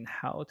discussing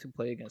how to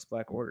play against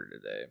Black Order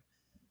today.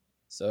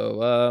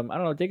 So, I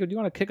don't know, Jacob, do you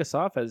want to kick us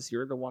off as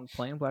you're the one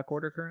playing Black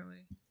Order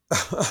currently?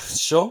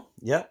 Sure.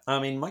 Yeah. I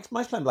mean, Mike's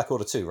playing Black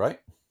Order too, right?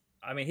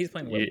 I mean, he's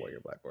playing Web Warrior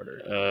Black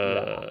Order.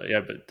 Yeah,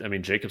 but I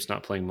mean, Jacob's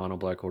not playing Mono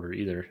Black Order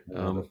either. But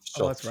Oh,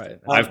 sure. that's right.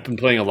 I've been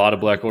playing a lot of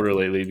Black Order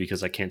lately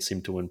because I can't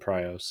seem to win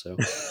Prio. So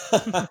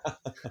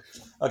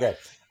Okay.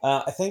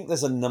 I think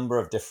there's a number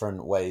of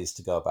different ways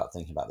to go about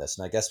thinking about this.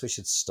 And I guess we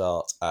should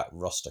start at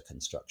roster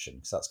construction,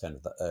 because that's kind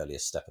of the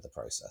earliest step of the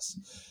process.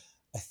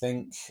 I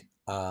think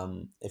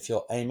if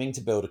you're aiming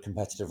to build a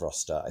competitive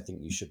roster, I think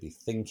you should be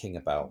thinking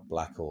about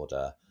Black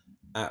Order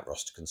at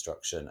roster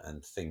construction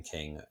and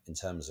thinking in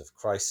terms of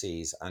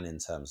crises and in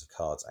terms of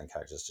cards and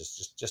characters,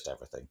 just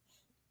everything.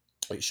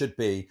 It should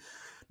be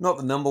not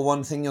the number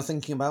one thing you're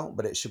thinking about,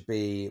 but it should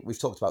be. We've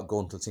talked about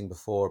gauntleting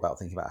before, about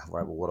thinking about,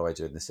 right, well, what do I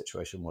do in this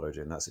situation? What do I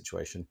do in that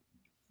situation?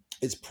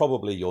 It's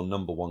probably your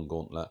number one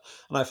gauntlet.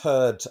 And I've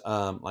heard,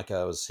 like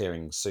I was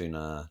hearing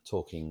Sooner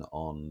talking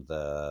on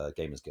the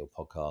Gamers Guild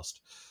podcast,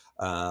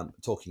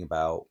 talking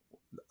about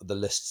the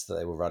lists that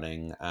they were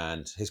running.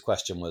 And his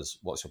question was,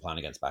 what's your plan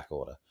against back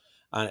order?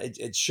 And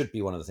it should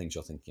be one of the things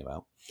you're thinking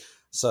about.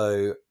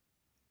 So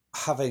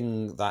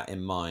having that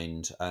in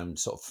mind and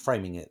sort of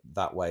framing it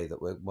that way, that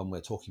when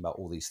we're talking about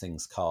all these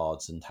things,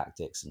 cards and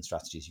tactics and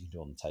strategies you can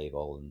do on the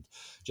table and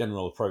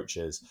general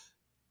approaches,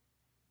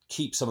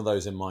 keep some of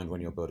those in mind when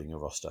you're building your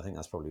roster. I think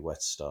that's probably where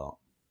to start.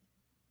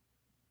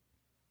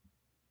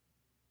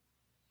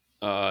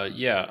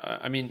 yeah,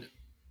 I mean,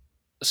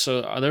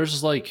 so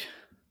there's like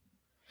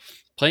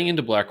playing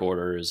into Black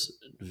Order is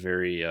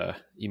very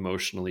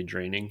emotionally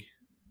draining,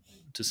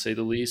 to say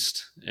the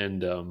least,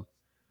 and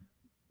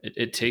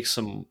it takes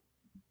some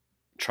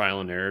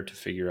trial and error to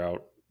figure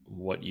out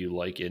what you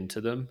like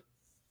into them,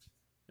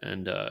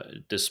 and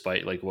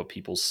despite like what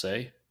people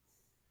say,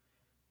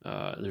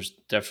 there's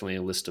definitely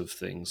a list of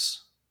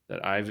things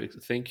that I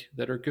think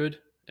that are good,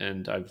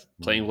 and I've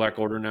playing Black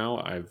Order now.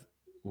 I've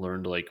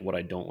learned like what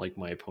I don't like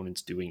my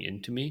opponents doing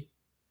into me.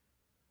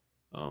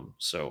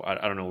 So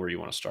I don't know where you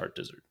want to start,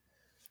 Dizzard.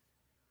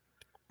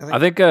 I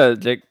think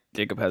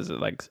Jacob has it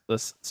like,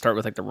 let's start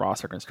with like the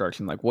roster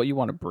construction, like what you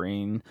want to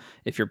bring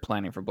if you're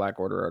planning for Black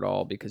Order at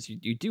all, because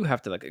you do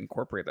have to like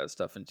incorporate that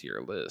stuff into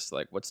your list,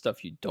 like what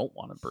stuff you don't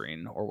want to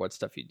bring or what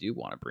stuff you do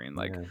want to bring.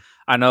 Like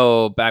I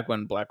know back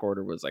when Black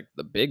Order was like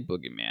the big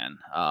boogeyman,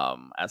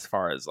 as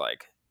far as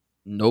like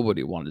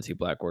nobody wanted to see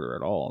Black Order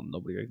at all.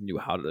 Nobody knew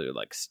how to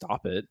like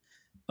stop it.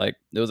 Like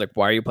it was like,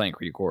 why are you playing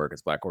Kree Core?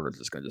 Because Black Order is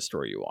just going to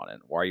destroy you on it.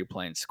 Why are you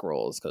playing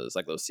Scrolls? Because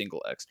like those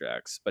single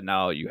extracts. But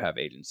now you have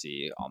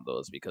agency on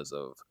those because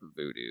of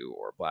Voodoo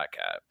or Black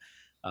Cat.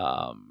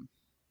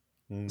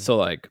 So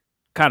like,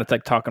 kind of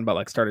like talking about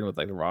like starting with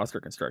like the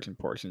roster construction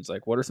portions.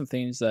 Like, what are some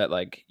things that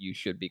like you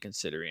should be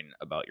considering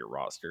about your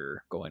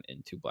roster going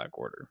into Black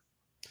Order?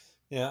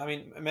 Yeah, I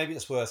mean, maybe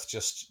it's worth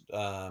just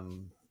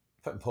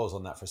putting pause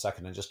on that for a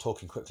second and just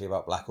talking quickly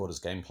about Black Order's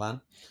game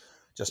plan,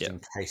 just in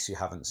case you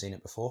haven't seen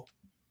it before.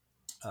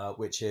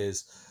 Which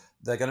is,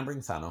 they're going to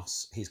bring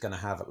Thanos. He's going to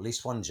have at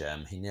least one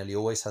gem. He nearly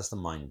always has the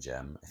Mind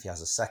Gem. If he has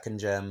a second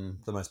gem,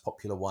 the most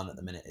popular one at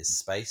the minute is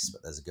Space,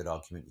 but there's a good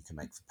argument you can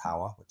make for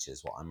Power, which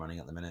is what I'm running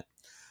at the minute.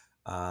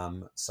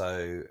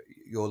 So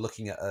you're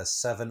looking at a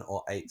 7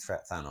 or 8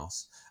 threat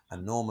Thanos,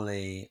 and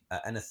normally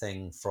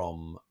anything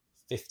from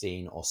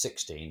 15 or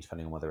 16,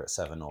 depending on whether it's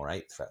 7 or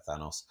 8 threat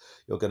Thanos,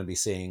 you're going to be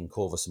seeing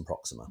Corvus and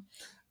Proxima.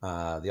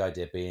 The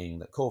idea being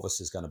that Corvus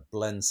is going to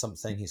blend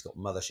something. He's got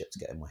Mothership to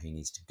get him where he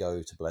needs to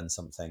go to blend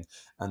something.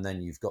 And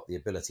then you've got the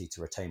ability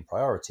to retain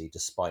priority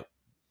despite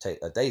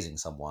dazing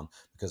someone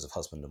because of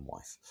husband and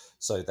wife.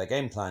 So their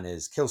game plan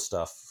is kill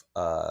stuff.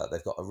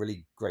 They've got a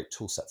really great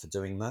tool set for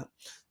doing that.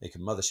 You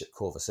can Mothership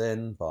Corvus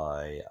in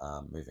by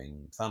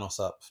moving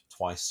Thanos up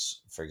twice,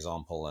 for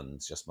example,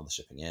 and just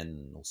Mothershipping in,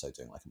 and also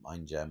doing like a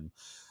Mind Gem.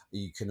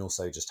 You can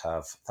also just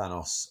have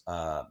Thanos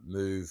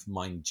move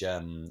Mind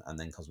Gem and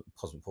then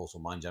Cosmic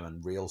Portal Mind Gem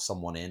and reel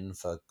someone in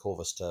for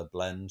Corvus to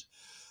blend.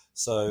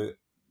 So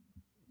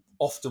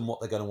often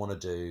what they're going to want to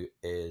do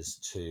is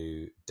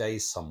to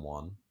daze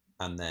someone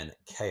and then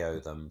KO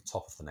them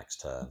top of the next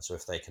turn. So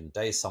if they can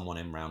daze someone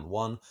in round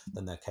 1,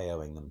 then they're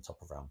KOing them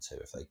top of round 2.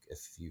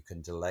 If you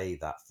can delay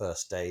that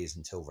first daze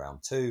until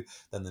round 2,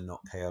 then they're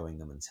not KOing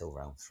them until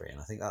round 3.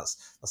 And I think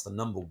that's the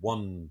number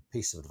one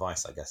piece of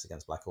advice, I guess,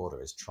 against Black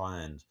Order is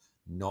try and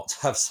not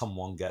have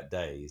someone get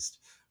dazed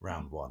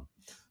round 1.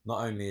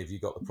 Not only have you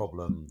got the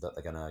problem that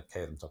they're going to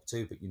KO them top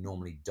 2, but you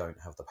normally don't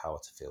have the power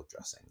to field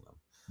dressing them.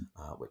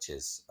 Which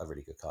is a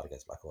really good card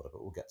against Black Order,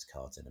 but we'll get to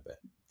cards in a bit.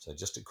 So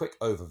just a quick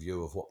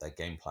overview of what their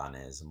game plan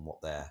is and what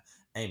they're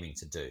aiming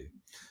to do.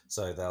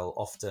 So they'll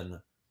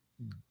often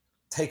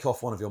take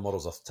off one of your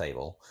models off the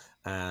table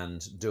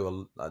and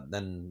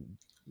then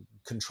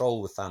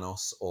control with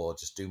Thanos or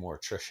just do more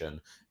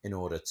attrition in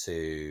order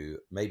to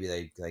maybe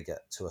they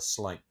get to a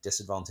slight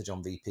disadvantage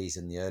on VPs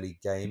in the early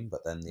game,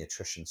 but then the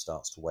attrition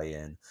starts to weigh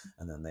in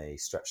and then they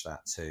stretch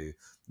that to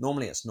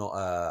normally it's not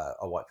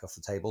a wipe off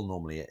the table.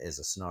 Normally it is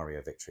a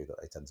scenario victory that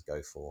they tend to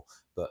go for,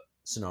 but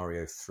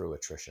scenario through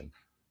attrition.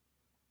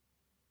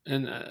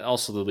 And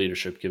also the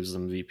leadership gives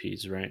them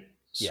VPs, right?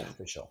 So. Yeah,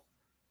 for sure.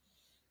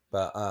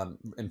 But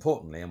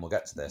importantly, and we'll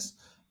get to this,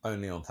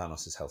 only on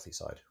Thanos' healthy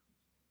side.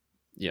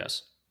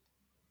 Yes.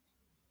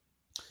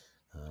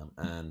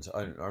 And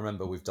I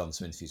remember we've done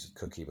some interviews with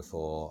Cookie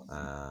before,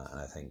 and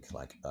I think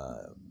like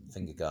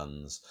Finger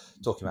Guns,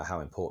 talking about how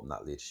important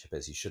that leadership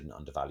is. You shouldn't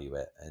undervalue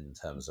it in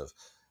terms of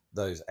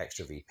those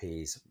extra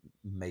VPs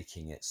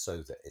making it so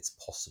that it's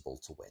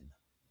possible to win.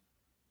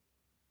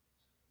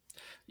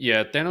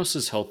 Yeah,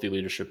 Thanos' healthy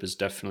leadership is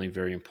definitely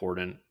very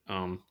important.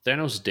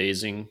 Thanos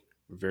dazing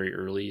very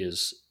early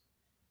is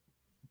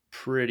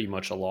pretty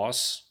much a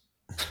loss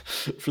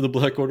for the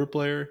Black Order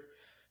player.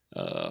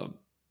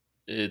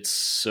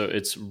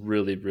 It's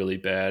really, really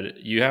bad.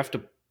 You have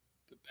to,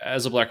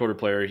 as a Black Order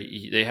player,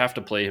 they have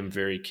to play him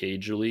very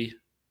cagely,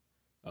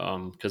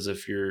 because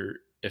if you're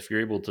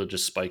able to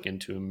just spike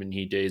into him and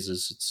he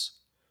dazes, it's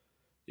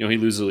he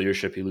loses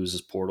leadership, he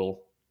loses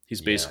portal.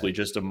 He's basically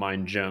just a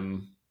Mind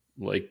Gem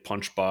like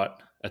punch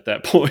bot at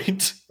that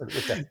point.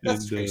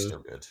 That's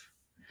still good.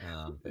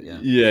 But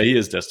yeah, he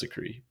is Death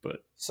Decree.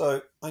 But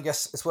so I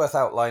guess it's worth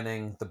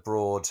outlining the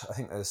broad. I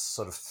think there's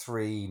sort of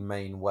 3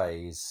 main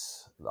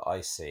ways that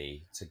I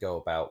see to go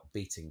about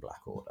beating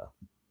Black Order.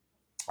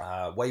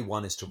 Way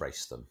 1 is to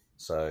race them.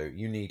 So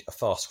you need a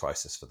fast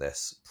crisis for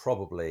this.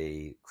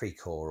 Probably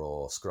Krekor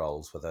or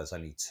Skrulls, where there's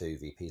only 2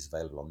 VPs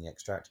available on the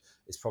extract,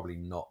 is probably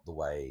not the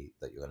way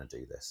that you're going to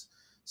do this.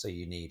 So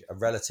you need a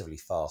relatively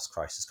fast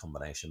crisis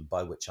combination,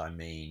 by which I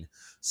mean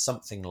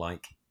something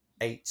like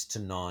 8 to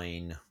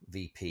 9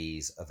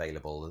 VPs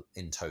available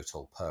in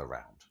total per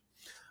round.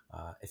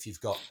 If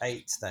you've got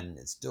 8, then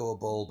it's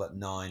doable, but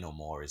 9 or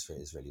more is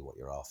really what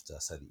you're after,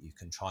 so that you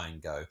can try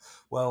and go,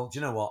 well, do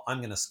you know what? I'm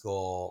going to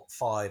score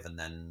 5 and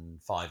then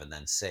 5 and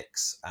then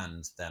 6,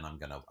 and then I'm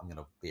going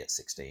to be at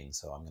 16,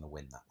 so I'm going to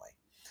win that way.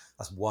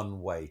 That's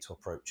one way to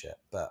approach it,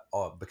 but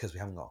because we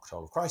haven't got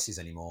control of crises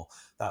anymore,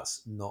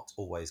 that's not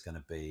always going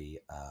to be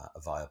a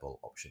viable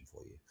option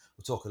for you.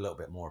 We'll talk a little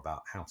bit more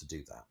about how to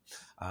do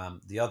that.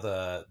 The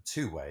other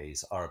 2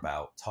 ways are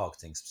about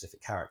targeting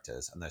specific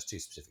characters, and those 2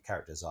 specific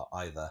characters are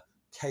either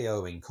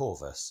KOing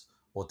Corvus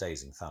or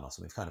dazing Thanos,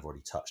 and we've kind of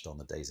already touched on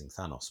the dazing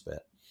Thanos bit,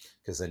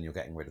 because then you're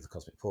getting rid of the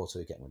Cosmic Portal,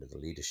 you're getting rid of the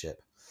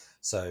leadership.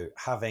 So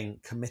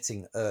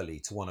committing early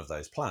to one of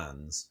those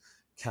plans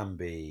can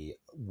be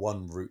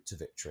one route to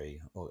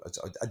victory, or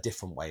a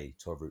different way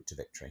to a route to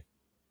victory.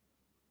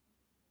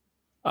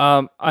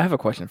 I have a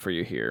question for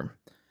you here.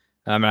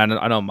 I mean,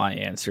 I know my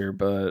answer,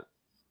 but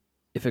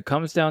if it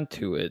comes down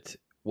to it,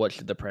 what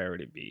should the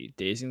priority be?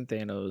 Dazing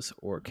Thanos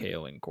or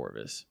KOing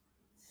Corvus?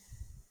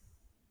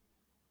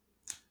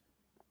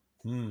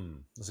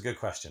 That's a good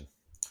question.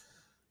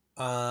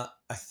 I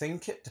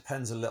think it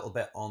depends a little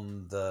bit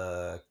on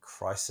the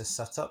crisis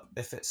setup.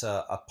 If it's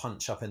a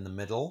punch up in the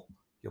middle,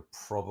 you're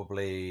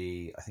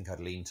probably, I think I'd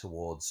lean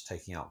towards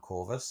taking out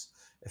Corvus.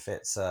 If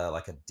it's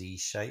like a D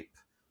shape,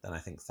 then I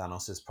think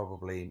Thanos's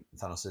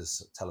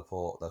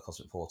teleport, the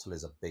Cosmic Portal,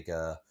 is a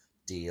bigger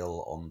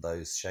deal on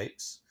those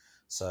shapes.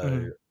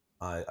 So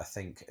I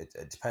think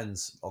it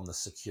depends on the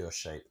secure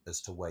shape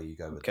as to where you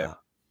go with that.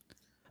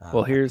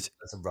 Well, that's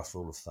a rough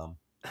rule of thumb.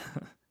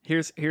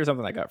 Here's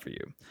something I got for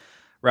you.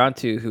 Round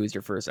 2, who is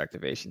your first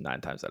activation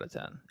 9 times out of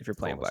 10 if you're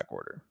playing Corvus. Black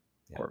Order?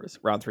 Yeah. Corvus.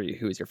 Round 3,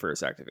 who is your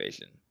first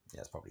activation? Yeah,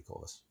 it's probably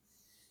Corvus.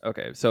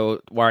 Okay,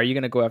 so why are you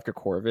going to go after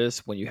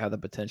Corvus when you have the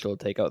potential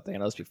to take out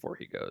Thanos before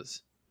he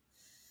goes?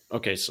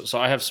 Okay, so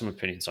I have some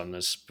opinions on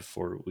this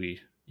before we,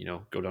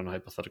 go down a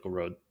hypothetical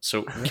road.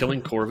 So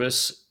killing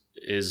Corvus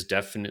is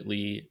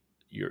definitely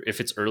if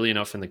it's early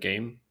enough in the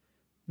game,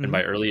 and Hmm.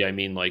 by early I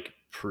mean like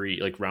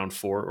like round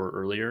 4 or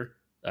earlier,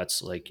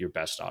 that's like your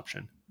best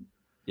option.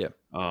 Yeah.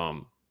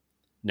 Um,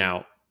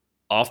 Now,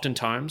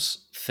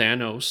 oftentimes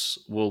Thanos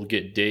will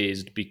get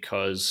dazed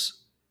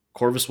because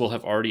Corvus will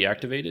have already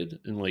activated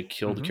and like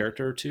killed a Hmm.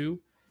 character or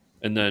two,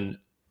 and then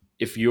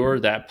if you're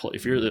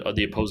if you're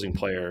the opposing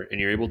player and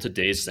you're able to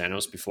daze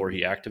Thanos before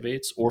he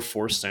activates or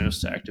force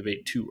Thanos to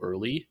activate too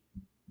early,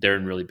 they're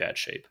in really bad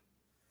shape.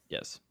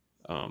 Yes.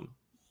 Um,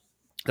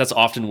 that's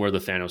often where the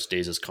Thanos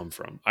dazes come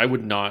from. I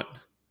would not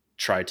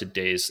try to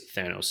daze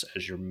Thanos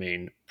as your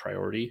main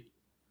priority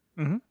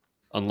Hmm.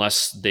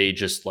 unless they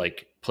just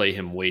like play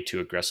him way too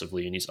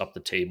aggressively and he's up the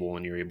table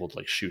and you're able to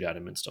like shoot at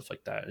him and stuff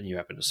like that and you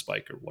happen to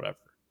spike or whatever.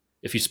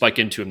 If you spike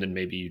into him, then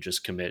maybe you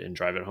just commit and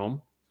drive it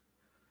home.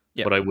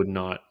 Yeah. But I would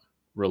not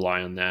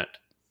rely on that.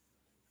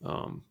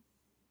 Um,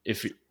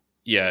 if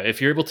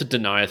if you're able to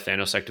deny a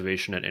Thanos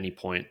activation at any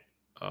point,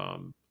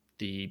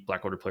 the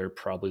Black Order player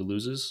probably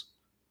loses.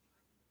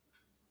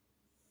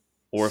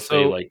 Or if they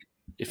So like,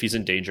 if he's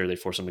in danger, they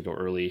force him to go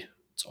early.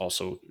 It's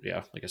also,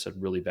 like I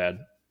said, really bad.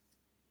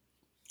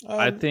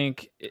 I Um,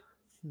 think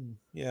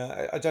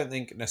yeah, I don't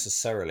think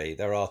necessarily.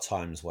 There are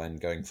times when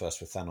going first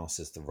with Thanos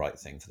is the right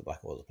thing for the Black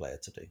Order player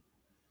to do.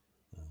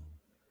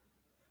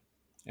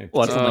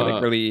 well, that's only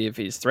like Uh, really if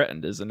he's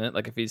threatened, isn't it?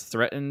 Like if he's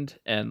threatened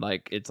and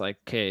like it's like,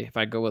 okay, if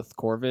I go with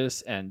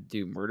Corvus and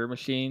do Murder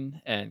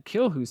Machine and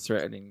kill who's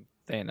threatening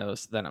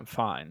Thanos, then I'm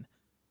fine.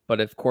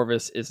 But if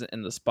Corvus isn't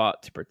in the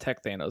spot to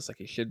protect Thanos like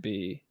he should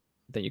be,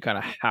 then you kind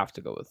of have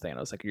to go with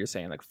Thanos. Like you're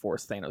saying, like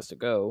force Thanos to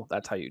go.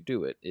 That's how you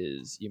do it.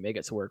 Is you make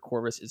it so where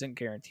Corvus isn't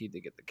guaranteed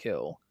to get the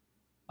kill.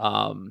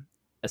 And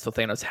so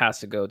Thanos has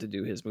to go to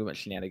do his movement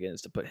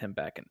shenanigans to put him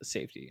back into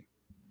safety.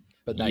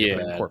 But now you're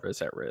putting yeah,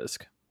 Corvus at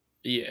risk.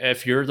 yeah,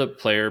 if you're the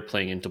player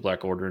playing into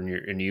Black Order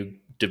and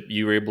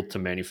you're able to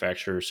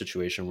manufacture a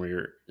situation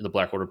where the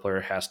Black Order player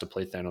has to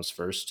play Thanos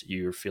first,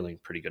 you're feeling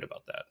pretty good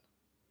about that.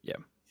 Yeah.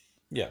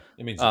 Yeah,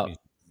 it means Uh,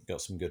 you've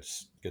got some good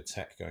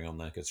tech going on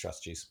there, good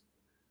strategies.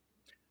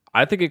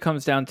 I think it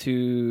comes down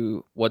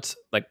to what's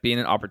like being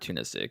an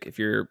opportunistic. If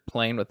you're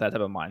playing with that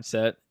type of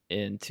mindset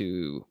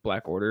into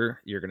Black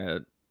Order, you're gonna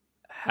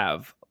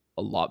have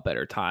a lot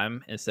better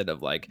time instead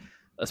of like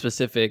a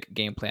specific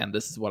game plan.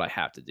 This is what I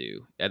have to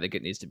do. I think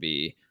it needs to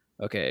be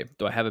okay.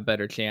 Do I have a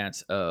better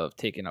chance of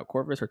taking out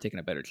Corvus or taking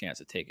a better chance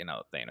of taking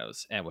out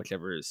Thanos? And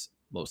whichever is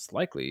most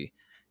likely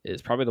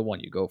is probably the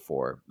one you go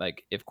for.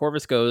 Like if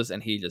Corvus goes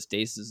and he just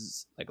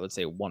dazes, like let's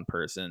say one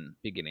person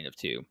beginning of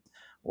two,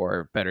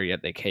 or better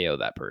yet, they KO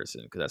that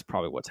person because that's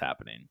probably what's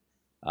happening.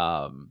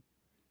 Um,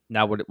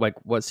 Now,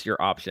 what's your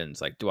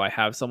options? Like, do I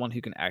have someone who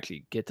can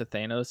actually get to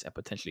Thanos and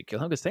potentially kill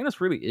him? Because Thanos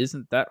really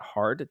isn't that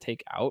hard to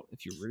take out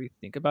if you really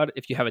think about it.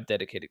 If you have a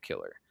dedicated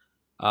killer,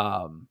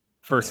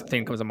 first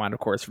thing comes to mind, of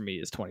course, for me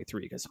is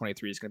 23 because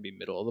 23 is going to be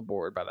middle of the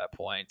board by that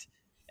point,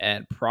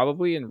 and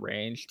probably in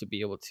range to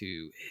be able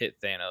to hit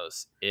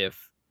Thanos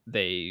if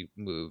they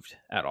moved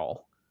at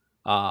all.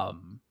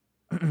 Um,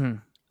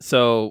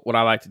 so what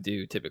I like to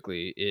do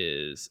typically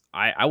is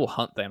I will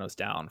hunt Thanos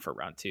down for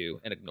round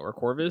 2 and ignore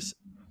Corvus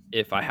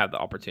if I have the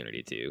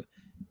opportunity to.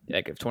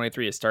 Like if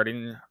 23 is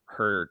starting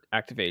her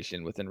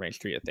activation within range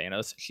 3 of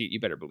Thanos, you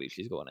better believe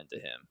she's going into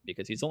him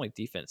because he's only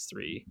defense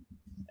 3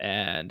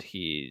 and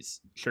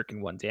he's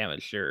shirking 1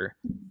 damage, sure.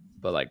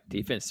 But like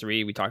defense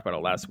 3, we talked about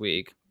it last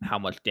week. How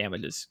much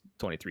damage is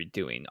 23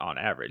 doing on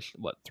average?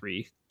 What,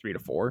 3 to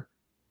 4?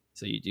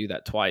 So you do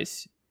that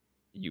twice,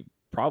 you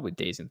probably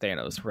dazing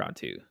Thanos round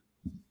 2.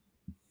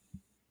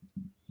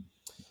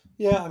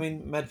 Yeah, I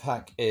mean,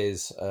 Medpack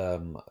is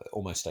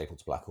almost staple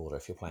to Black Order.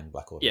 If you're playing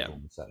Black Order, Yeah. you've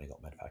almost certainly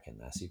got Medpack in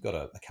there. So you've got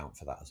to account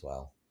for that as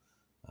well,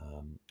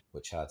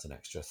 which adds an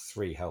extra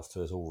 3 health to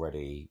his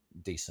already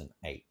decent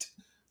 8.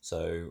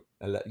 So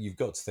you've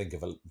got to think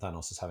of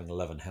Thanos as having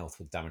 11 health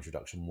with damage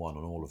reduction 1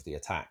 on all of the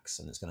attacks,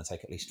 and it's going to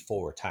take at least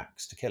 4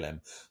 attacks to kill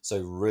him.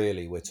 So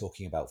really, we're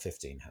talking about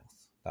 15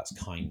 health. That's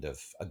kind of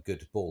a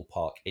good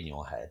ballpark in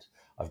your head.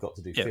 I've got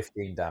to do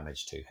 15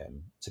 damage to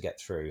him to get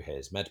through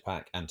his med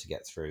pack and to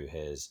get through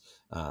his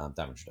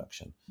damage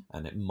reduction.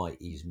 And it might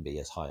even be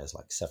as high as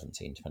like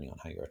 17, depending on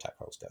how your attack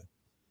rolls go.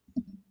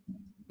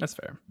 That's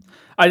fair.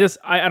 I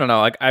don't know.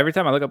 Like every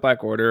time I look at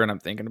Black Order and I'm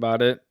thinking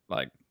about it,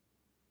 like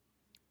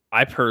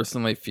I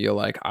personally feel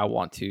like I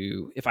want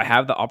to, if I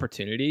have the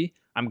opportunity,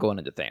 I'm going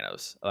into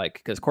Thanos. Like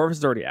because Corvus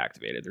is already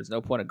activated. There's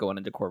no point of going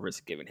into Corvus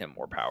and giving him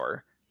more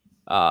power.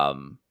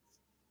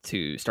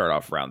 To start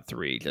off round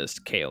 3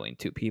 just KOing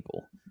 2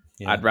 people.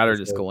 Yeah, I'd rather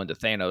just go into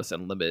Thanos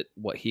and limit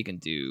what he can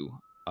do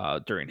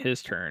during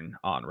his turn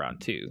on round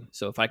 2.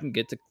 So if I can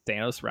get to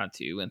Thanos round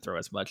 2 and throw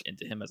as much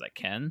into him as I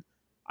can,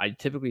 I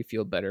typically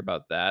feel better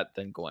about that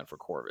than going for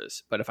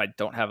Corvus. But if I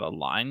don't have a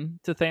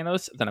line to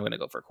Thanos, then I'm going to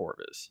go for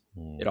Corvus.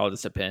 It all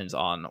just depends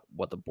on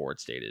what the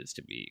board state is,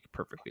 to be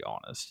perfectly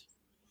honest.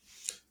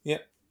 Yeah.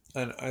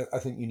 And I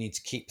think you need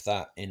to keep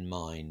that in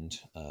mind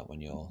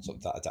when you're sort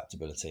of that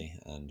adaptability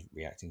and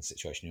reacting to the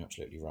situation. You're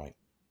absolutely right.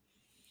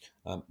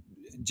 Um,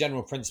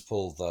 General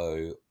principle,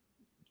 though,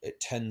 it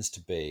tends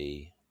to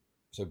be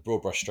so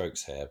broad brush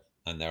strokes here,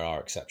 and there are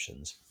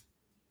exceptions.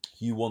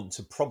 You want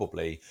to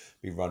probably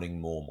be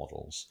running more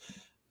models.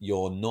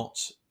 You're not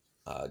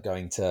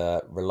going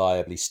to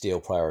reliably steal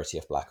priority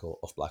off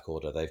Black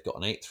Order. They've got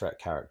an 8 threat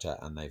character,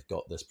 and they've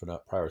got this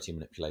priority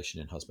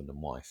manipulation in husband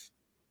and wife.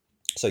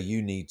 So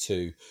you need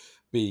to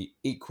be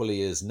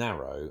equally as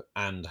narrow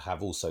and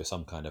have also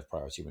some kind of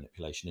priority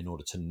manipulation in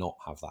order to not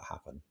have that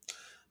happen.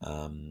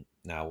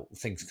 Now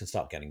things can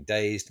start getting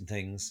dazed and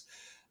things.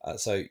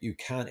 So you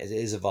can, it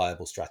is a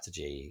viable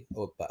strategy,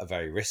 but a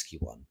very risky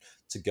one,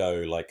 to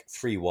go like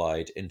 3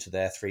 wide into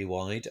their 3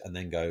 wide and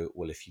then go,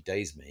 well, if you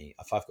daze me,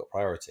 if I've got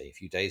priority,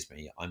 if you daze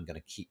me, I'm going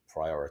to keep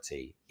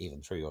priority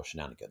even through your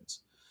shenanigans.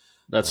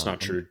 That's not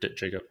true,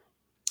 Jacob.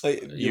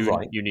 You're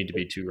right. You need to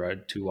be too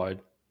wide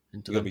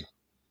into them. Be,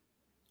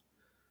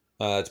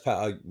 it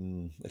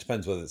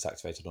depends whether it's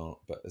activated or not,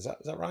 but is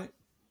that right?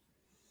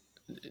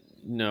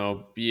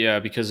 No, yeah,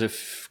 because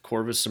if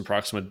Corvus and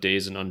Proxima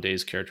daze an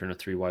undazed character in a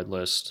 3 wide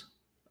list,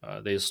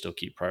 they still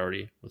keep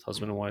priority with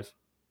husband and wife.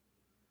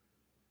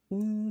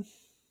 No.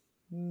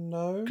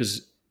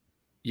 Because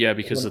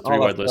the 3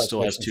 wide list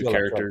still has 2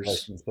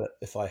 characters. But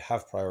if I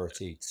have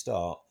priority to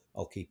start,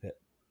 I'll keep it.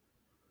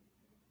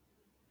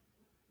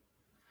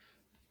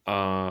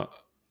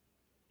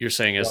 You're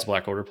saying as the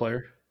Black Order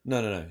player?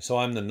 No. So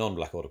I'm the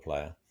non-Black Order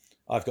player.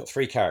 I've got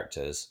 3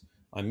 characters.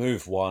 I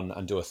move one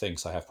and do a thing,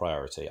 so I have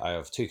priority. I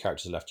have 2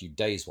 characters left. You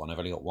daze one. I've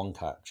only got 1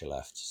 character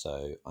left,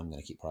 so I'm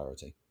going to keep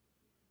priority.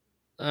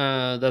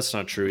 That's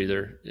not true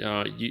either.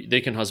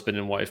 They can husband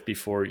and wife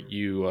before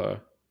you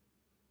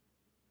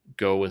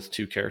go with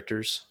 2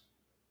 characters.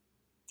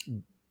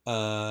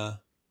 They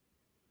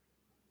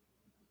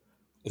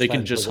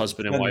can just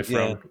husband and wife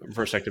from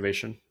first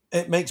activation.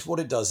 It makes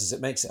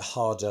it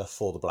harder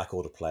for the Black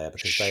Order player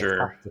because they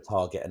have to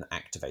target an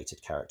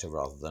activated character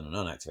rather than an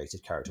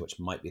unactivated character, which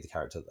might be the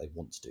character that they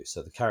want to do.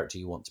 So the character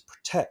you want to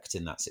protect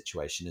in that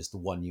situation is the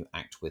one you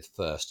act with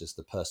first, as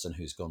the person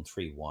who's gone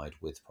 3 wide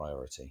with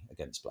priority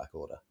against Black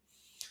Order.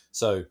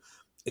 So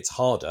it's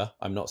harder.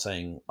 I'm not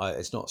saying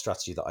it's not a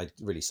strategy that I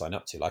really sign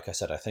up to. Like I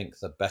said, I think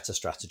the better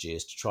strategy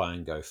is to try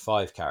and go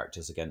 5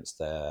 characters against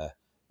their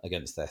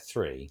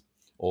 3,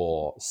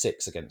 or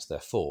 6 against their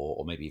 4,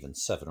 or maybe even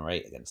 7 or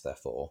 8 against their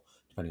 4,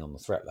 depending on the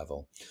threat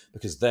level.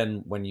 Because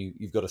then when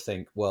you've got to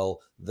think, well,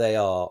 they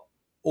are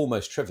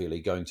almost trivially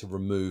going to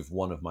remove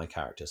one of my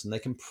characters, and they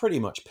can pretty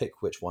much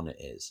pick which one it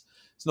is.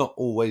 It's not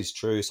always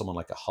true. Someone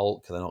like a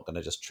Hulk, they're not going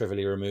to just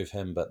trivially remove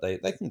him, but they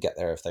can get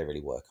there if they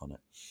really work on it.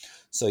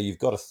 So you've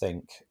got to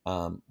think,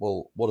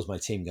 well, what is my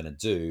team going to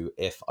do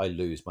if I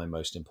lose my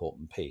most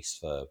important piece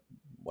for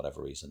whatever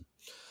reason?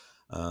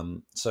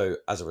 So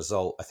as a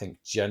result, I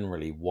think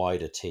generally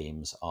wider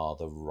teams are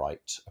the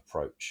right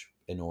approach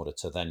in order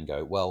to then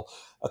go, well,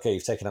 okay,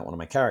 you've taken out one of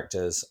my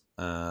characters.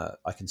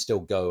 I can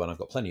still go, and I've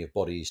got plenty of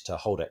bodies to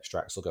hold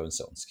extracts or go and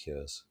sit on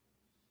secures.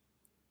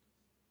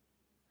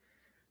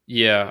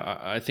 Yeah,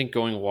 I think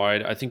going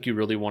wide, I think you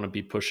really want to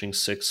be pushing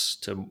 6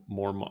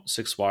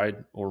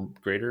 wide or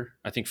greater.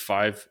 I think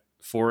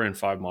 4 and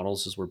 5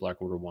 models is where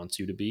Black Order wants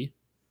you to be.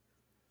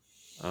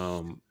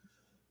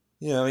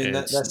 Yeah, I mean,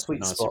 that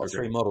sweet spot of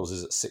 3 models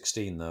is at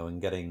 16, though, and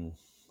getting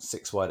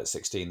 6 wide at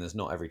 16, there's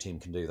not every team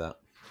can do that.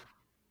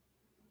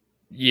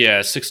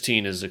 Yeah,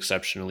 16 is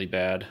exceptionally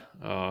bad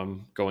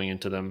going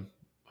into them.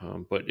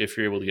 But if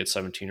you're able to get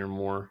 17 or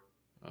more,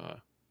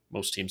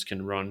 most teams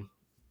can run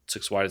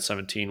 6 wide at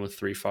 17 with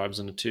 3 5s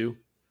and a 2.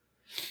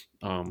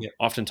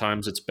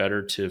 Oftentimes, it's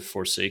better to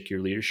forsake your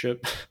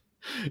leadership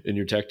in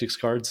your tactics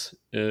cards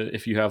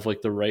if you have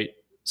like the right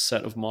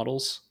set of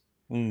models.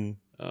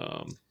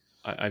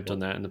 I've done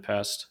that in the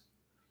past.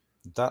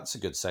 That's a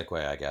good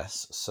segue, I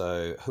guess.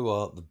 So, who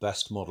are the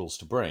best models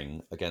to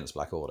bring against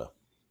Black Order?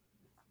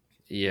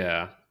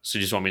 Yeah. So,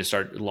 you just want me to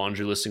start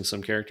laundry listing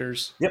some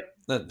characters? Yep.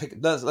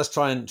 Let's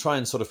try and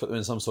sort of put them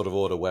in some sort of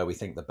order where we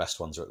think the best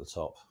ones are at the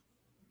top.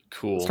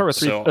 Cool. Let's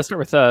start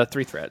with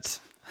 3 threads.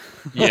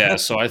 Yeah.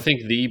 So, I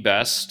think the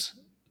best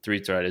 3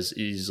 thread is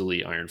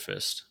easily Iron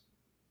Fist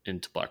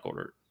into Black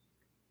Order.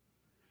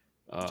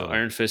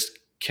 Iron Fist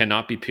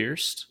cannot be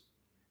pierced.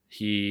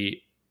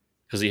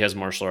 Because he has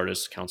martial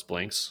artist, counts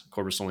blanks.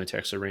 Corvus only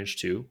attacks at range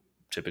 2,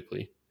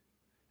 typically.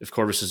 If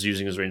Corvus is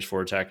using his range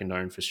 4 attack into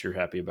Iron Fist, you're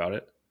happy about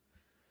it.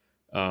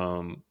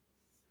 Iron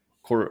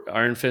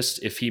Fist,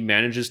 if he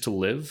manages to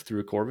live through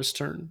a Corvus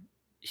turn,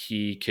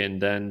 he can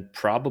then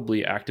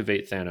probably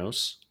activate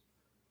Thanos.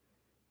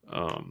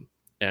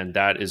 And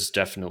that is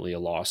definitely a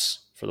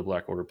loss for the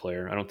Black Order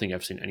player. I don't think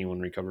I've seen anyone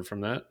recover from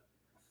that.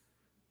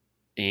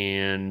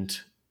 And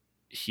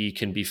he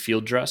can be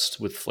field dressed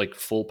with like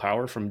full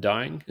power from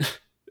dying.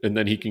 And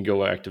then he can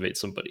go activate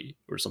somebody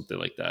or something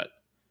like that.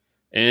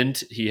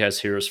 And he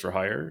has Heroes for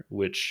Hire,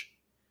 which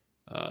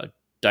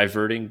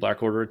diverting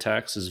Black Order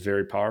attacks is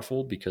very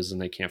powerful because then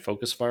they can't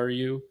focus fire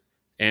you.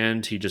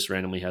 And he just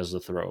randomly has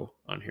the throw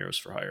on Heroes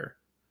for Hire.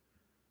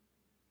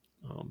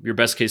 Your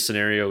best case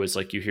scenario is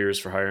like you Heroes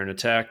for Hire an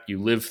attack,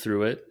 you live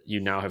through it, you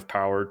now have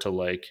power to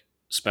like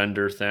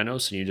Spender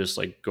Thanos, and you just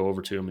like go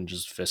over to him and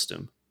just fist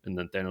him, and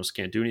then Thanos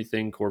can't do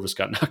anything. Corvus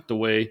got knocked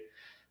away.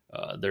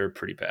 They're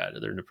pretty bad.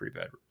 They're in a pretty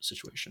bad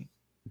situation.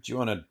 Do you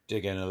want to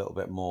dig in a little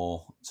bit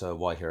more to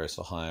why Heroes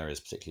for Hire is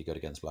particularly good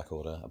against Black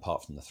Order,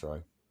 apart from the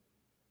throw?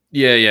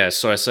 Yeah.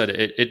 So I said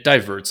it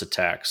diverts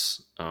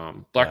attacks.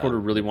 Black Order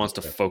really wants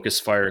to Yeah. focus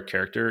fire a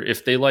character.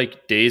 If they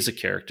like daze a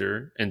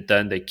character and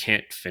then they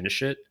can't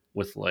finish it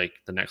with like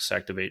the next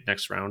activate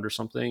next round or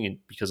something, and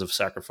because of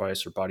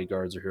sacrifice or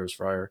bodyguards or Heroes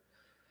for Hire,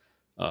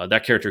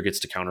 that character gets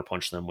to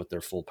counterpunch them with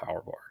their full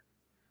power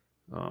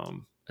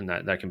bar, and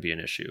that can be an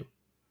issue.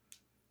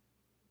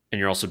 And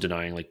you're also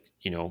denying like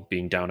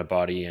being down a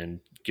body and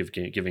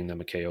giving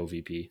them a KO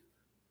VP.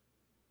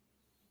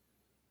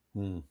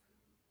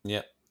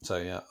 Yeah. So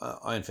yeah,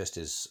 Iron Fist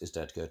is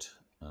dead good,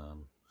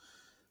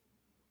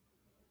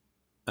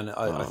 and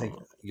I think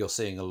you're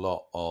seeing a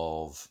lot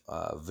of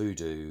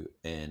voodoo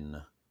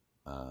in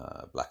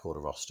Black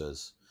Order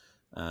rosters,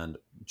 and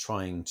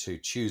trying to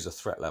choose a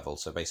threat level.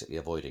 So basically,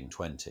 avoiding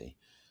 20,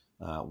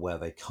 where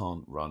they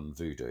can't run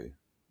voodoo.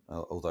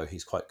 Although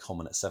he's quite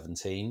common at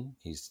 17,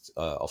 he's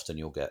often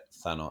you'll get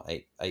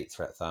Thanos eight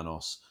threat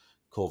Thanos,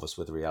 Corvus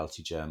with a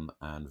reality gem,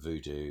 and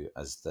voodoo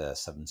as their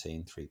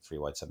 17 three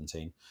wide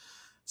 17.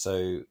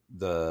 So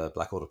the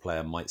Black Order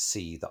player might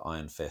see the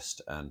Iron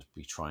Fist and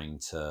be trying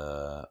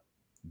to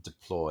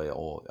deploy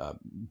or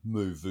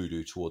move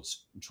voodoo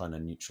towards trying to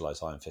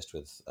neutralize Iron Fist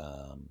with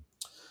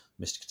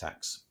mystic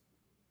attacks.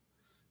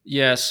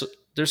 Yes,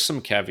 there's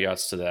some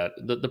caveats to that.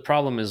 The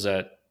problem is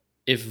that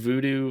if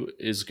voodoo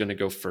is going to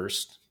go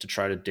first to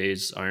try to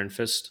daze Iron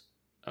Fist,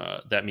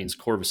 that means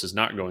Corvus is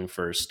not going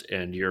first,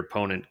 and your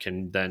opponent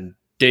can then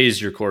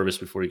daze your Corvus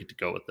before you get to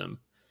go with them.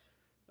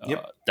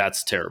 Yep.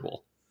 That's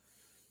terrible.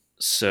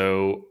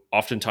 So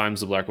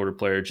oftentimes the Black Order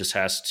player just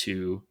has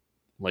to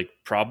like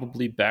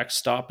probably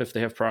backstop if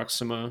they have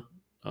Proxima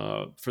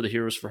for the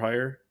Heroes for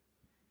Hire,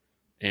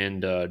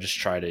 and just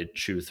try to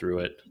chew through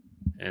it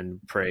and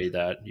pray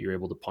that you're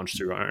able to punch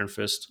through Iron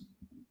Fist.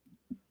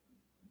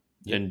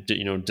 Yep.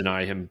 And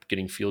deny him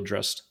getting field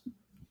dressed.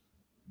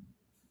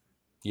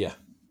 Yeah.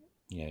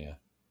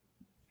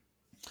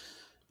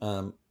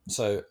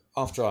 So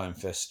after Iron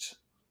Fist,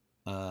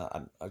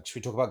 should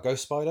we talk about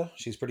Ghost Spider?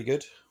 She's pretty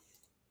good.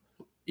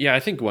 Yeah, I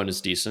think Gwen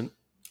is decent.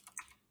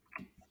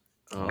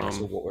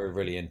 So what we're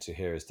really into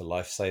here is the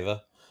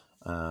lifesaver,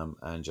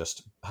 and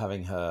just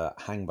having her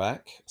hang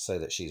back so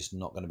that she's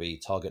not going to be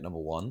target number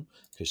one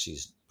because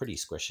she's pretty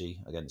squishy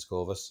against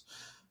Corvus.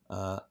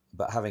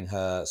 But having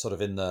her sort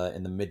of in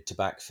the mid to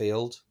back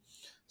field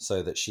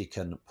so that she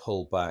can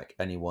pull back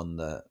anyone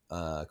that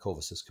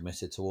Corvus is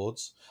committed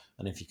towards.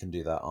 And if you can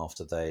do that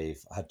after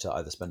they've had to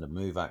either spend a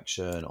move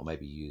action or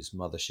maybe use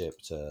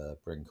Mothership to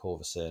bring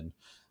Corvus in,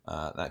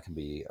 that can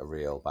be a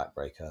real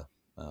backbreaker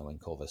when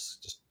Corvus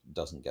just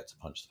doesn't get to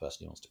punch the person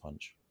he wants to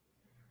punch.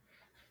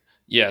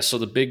 Yeah, so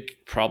the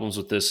big problems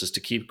with this is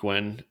to keep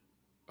Gwen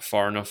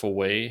far enough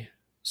away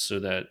so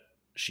that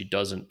she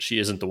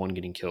isn't the one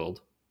getting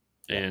killed.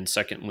 Yeah. And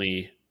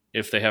secondly,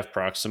 if they have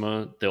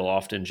Proxima, they'll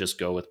often just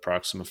go with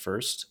Proxima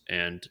first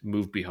and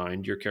move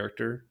behind your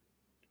character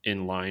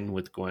in line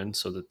with Gwen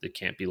so that they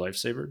can't be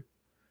lifesavered.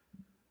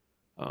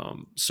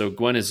 So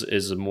Gwen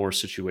is a more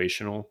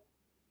situational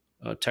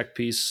tech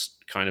piece,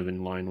 kind of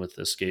in line with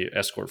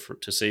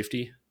escort to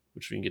safety,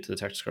 which we can get to the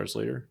text cards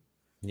later.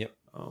 Yep.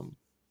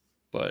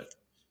 But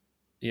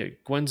yeah,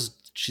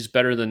 she's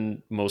better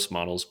than most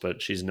models,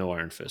 but she's no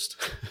Iron Fist.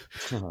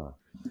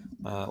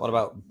 What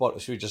about,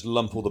 should we just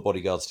lump all the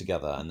bodyguards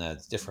together? And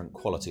there's different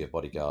quality of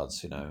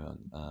bodyguards,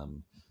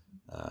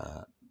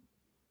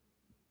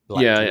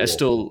 I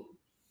still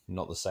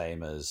not the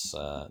same as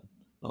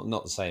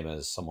not the same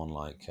as someone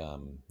like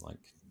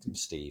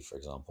Steve, for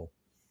example.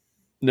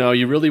 No,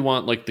 you really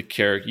want like the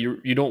character.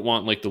 You don't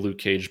want like the Luke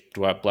Cage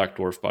Black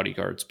Dwarf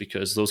bodyguards,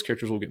 because those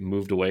characters will get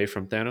moved away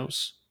from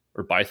Thanos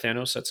or by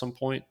Thanos at some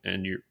point,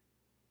 and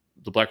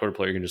the Black Order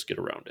player can just get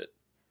around it.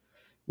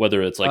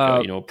 Whether it's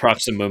like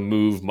Proxima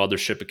move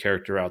Mothership a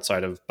character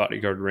outside of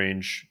bodyguard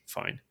range,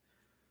 fine.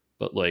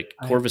 But like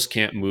Corvus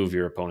can't move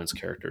your opponent's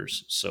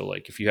characters. So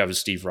like if you have a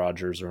Steve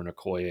Rogers or an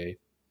Okoye,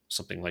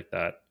 something like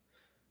that,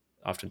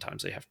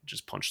 oftentimes they have to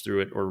just punch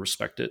through it or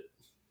respect it.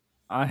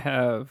 I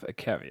have a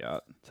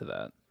caveat to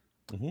that.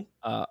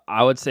 Mm-hmm.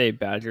 I would say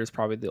Badger is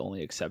probably the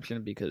only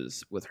exception,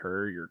 because with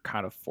her, you're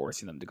kind of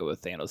forcing them to go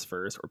with Thanos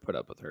first or put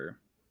up with her.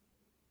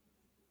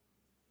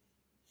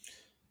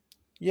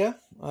 Yeah,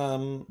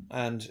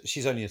 and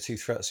she's only a 2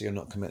 threat, so you're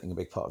not committing a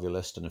big part of your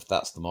list. And if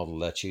that's the model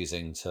they're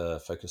choosing to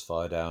focus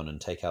fire down and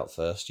take out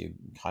first, you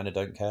kind of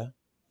don't care.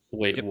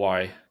 Wait,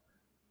 why?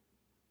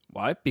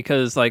 Why?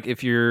 Because like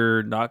if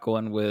you're not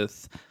going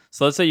with,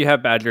 so let's say you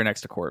have Badger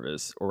next to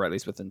Corvus, or at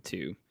least within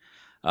 2,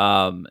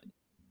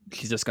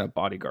 she's just going to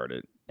bodyguard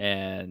it,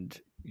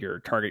 and your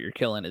target you're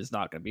killing is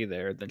not going to be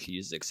there. Then she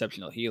uses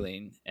exceptional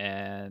healing,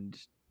 and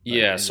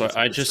so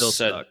I just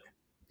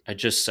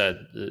said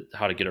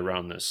how to get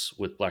around this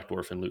with Black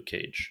Dwarf and Luke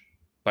Cage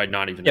by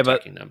not even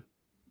attacking them.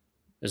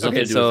 It's nothing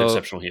Okay, to do with so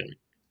exceptional healing.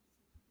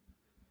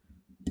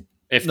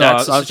 If no,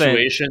 that's the I was saying,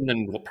 situation,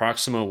 then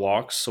Proxima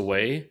walks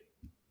away,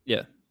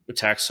 yeah,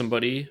 attacks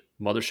somebody,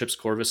 motherships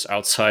Corvus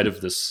outside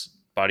of this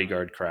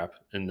bodyguard crap,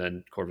 and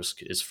then Corvus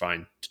is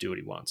fine to do what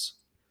he wants.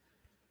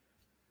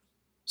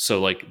 So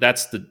like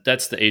that's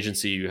the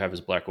agency you have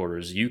as Black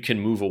Orders. You can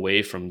move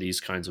away from these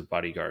kinds of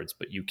bodyguards,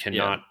 but you yeah.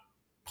 cannot.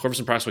 Corvus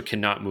and Proxima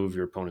cannot move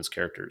your opponent's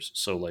characters.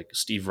 So like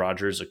Steve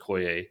Rogers,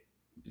 Okoye,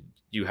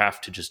 you have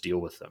to just deal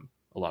with them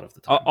a lot of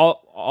the All, time.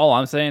 all, all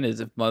I'm saying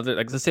is if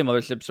let's say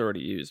mothership's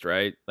already used,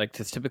 right? Like,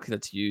 'cause typically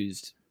that's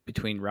used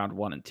between round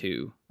 1 and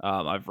 2.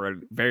 I've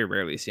very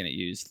rarely seen it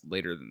used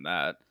later than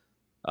that.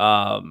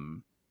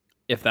 Um,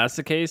 if that's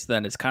the case,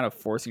 then it's kind of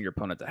forcing your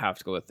opponent to have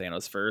to go with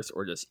Thanos first,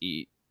 or just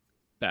eat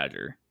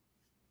Badger.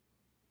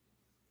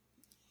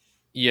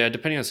 Yeah,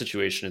 depending on the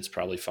situation, it's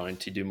probably fine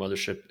to do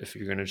Mothership if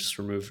you're going to just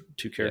remove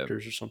two Yeah,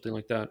 characters or something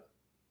like that.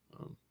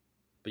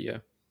 But yeah,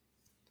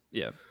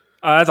 yeah.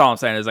 That's all I'm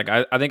saying is like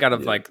I think out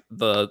of yeah. like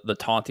the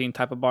taunting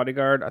type of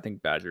bodyguard, I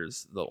think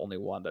Badger's the only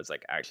one that's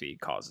like actually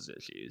causes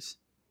issues.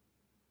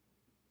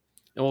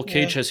 And well, Yeah.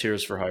 Cage has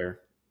Heroes for Hire,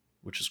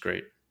 which is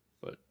great,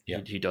 but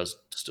Yeah. he does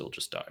still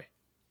just die.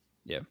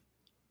 Yeah.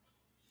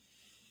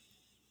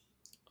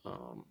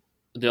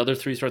 The other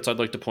three threats I'd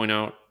like to point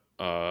out: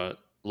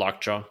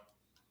 Lockjaw.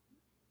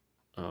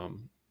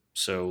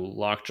 So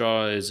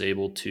Lockjaw is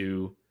able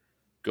to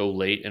go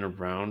late in a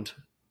round,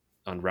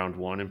 on round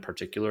one in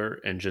particular,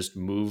 and just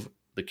move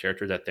the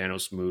character that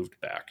Thanos moved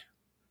back,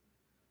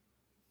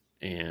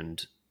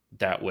 and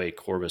that way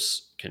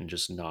Corvus can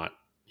just not.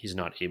 He's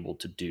not able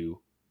to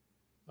do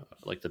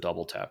like the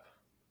double tap.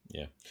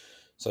 Yeah.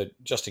 So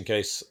just in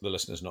case the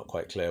listener's not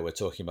quite clear, we're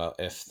talking about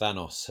if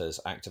Thanos has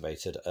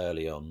activated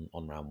early on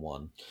round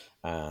one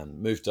and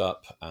moved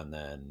up, and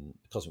then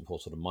Cosmic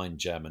Portal to Mind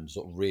Gem and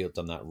sort of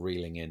done that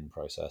reeling in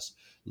process,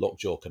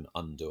 Lockjaw can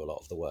undo a lot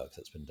of the work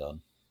that's been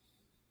done.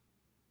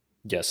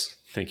 Yes,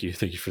 thank you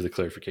for the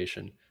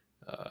clarification.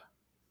 Uh,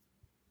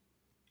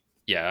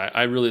 yeah,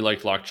 I really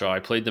liked Lockjaw. I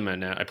played them at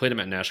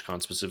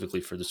NashCon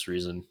specifically for this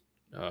reason.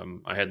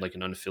 I had like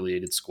an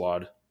unaffiliated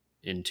squad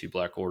into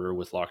Black Order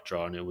with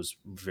Lockjaw, and it was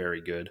very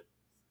good.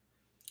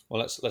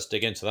 Well, let's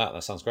dig into that.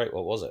 That sounds great.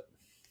 What was it?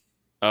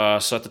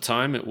 So at the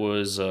time, it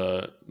was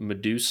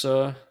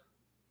Medusa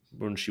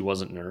when she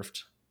wasn't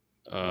nerfed,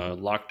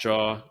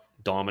 Lockjaw,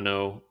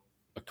 Domino,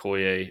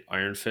 Okoye,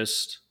 Iron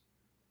Fist,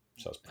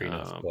 So it's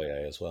pre-nerf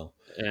Koye as well,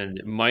 and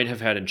it might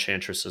have had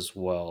Enchantress as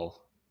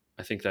well.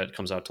 I think that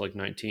comes out to like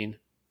 19.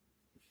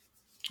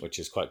 which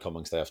is quite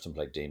common because they often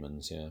play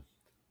demons. Yeah.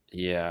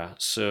 Yeah.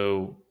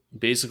 So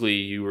basically,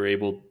 you were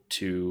able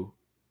to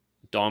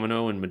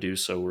Domino and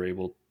Medusa were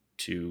able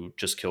to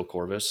just kill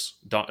Corvus.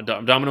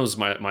 Domino is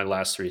my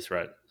last three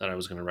threat that I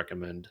was going to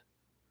recommend.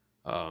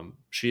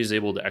 She is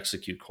able to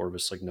execute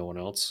Corvus like no one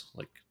else.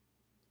 Like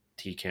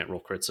he can't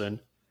roll crits in,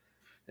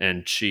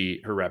 and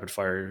her rapid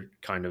fire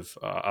kind of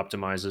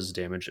optimizes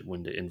damage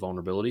when the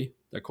invulnerability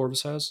that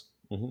Corvus has.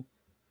 Mm-hmm.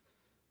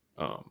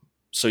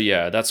 So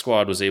yeah, that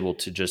squad was able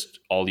to just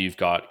all you've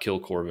got kill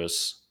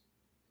Corvus,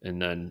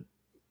 and then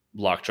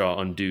Lockjaw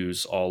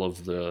undoes all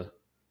of the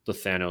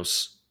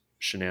Thanos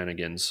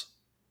shenanigans,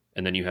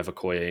 and then you have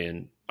Okoye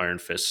and Iron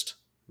Fist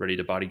ready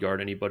to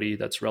bodyguard anybody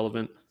that's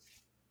relevant.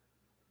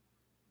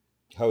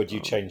 How would you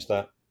change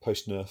that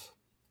post nerf?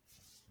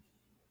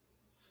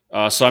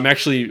 So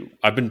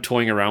I've been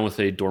toying around with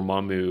a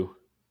Dormammu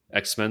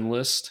X-Men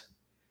list,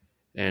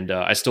 and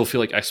I still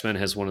feel like X-Men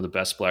has one of the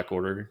best Black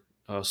Order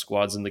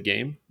squads in the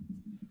game.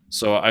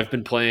 So I've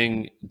been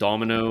playing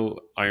Domino,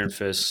 Iron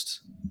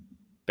Fist,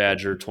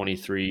 Badger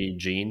 23,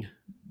 Jean,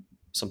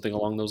 something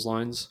along those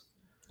lines.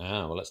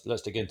 Well,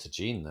 let's dig into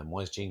Jean then.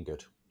 Why is Jean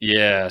good?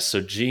 Yeah,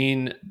 so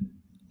Jean,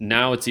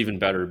 now it's even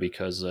better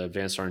because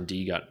Advanced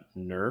R&D got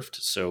nerfed.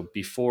 So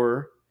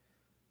before,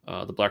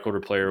 the Black Order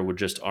player would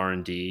just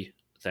R&D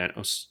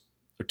Thanos,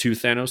 or two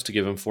Thanos to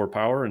give him 4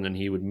 power, and then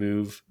he would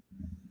move.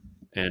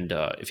 And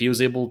if he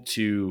was able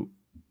to,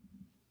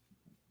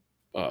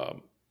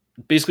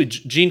 basically,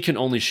 Jean can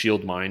only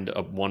shield mind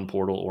a 1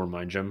 portal or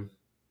mind gem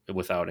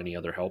without any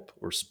other help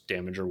or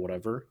damage or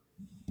whatever.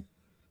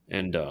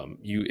 And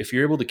if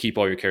you're able to keep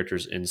all your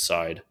characters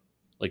inside,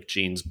 like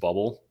Jean's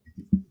bubble,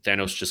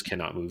 Thanos just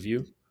cannot move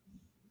you.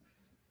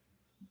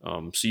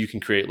 So you can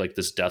create like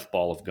this death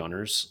ball of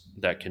gunners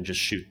that can just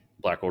shoot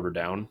Black Order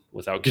down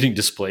without getting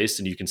displaced,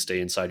 and you can stay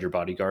inside your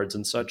bodyguards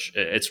and such.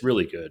 It's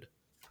really good.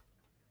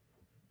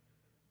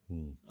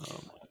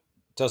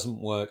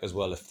 Doesn't work as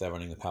well if they're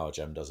running the power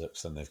gem, does it?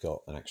 Because then they've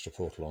got an extra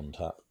portal on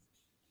tap.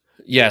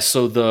 Yeah.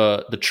 So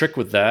the trick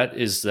with that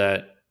is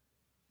that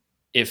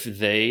if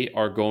they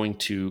are going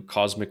to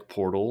cosmic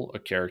portal a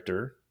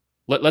character,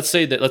 let's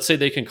say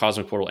they can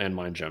cosmic portal and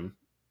mind gem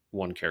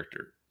one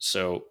character.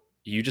 So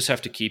you just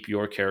have to keep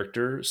your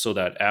character so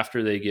that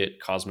after they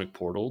get cosmic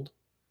portaled,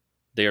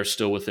 they are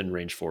still within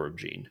range 4 of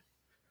Jean.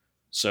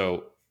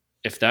 So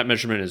if that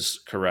measurement is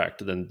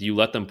correct, then you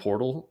let them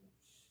portal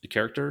the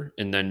character,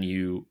 and then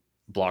you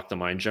block the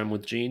mind gem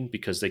with Jean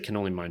because they can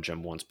only mind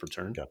gem once per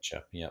turn.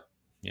 Gotcha. Yeah,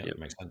 Yep.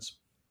 makes sense.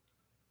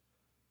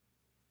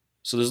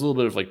 So there's a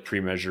little bit of like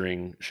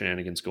pre-measuring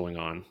shenanigans going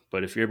on,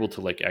 but if you're able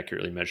to like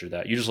accurately measure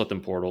that, you just let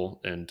them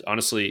portal. And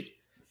honestly,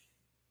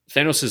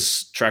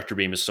 Thanos' tractor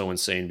beam is so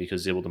insane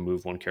because he's able to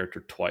move one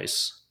character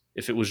twice.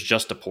 If it was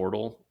just a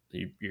portal,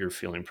 you're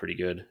feeling pretty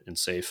good and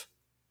safe.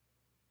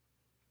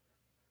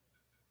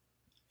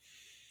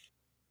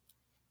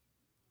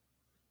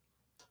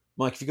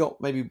 Mike, have you got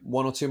maybe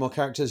one or two more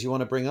characters you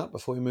want to bring up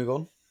before we move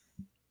on?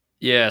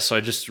 Yeah, so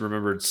I just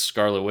remembered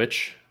Scarlet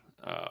Witch.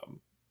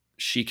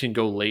 She can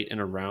go late in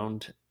a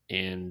round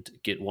and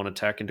get one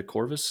attack into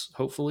Corvus,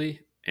 hopefully.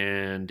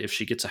 And if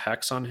she gets a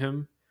hex on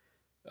him,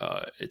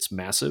 it's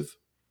massive.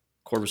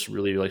 Corvus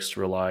really likes to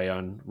rely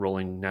on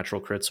rolling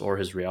natural crits or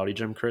his reality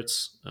gem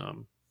crits.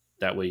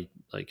 That way,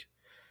 like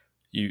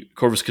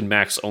Corvus can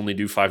max only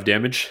do 5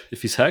 damage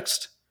if he's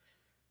hexed,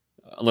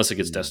 unless it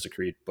gets Death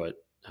Decreed. But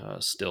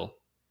still,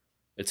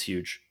 it's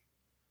huge.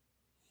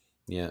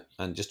 Yeah,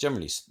 and just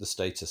generally the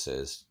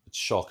statuses.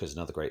 Shock is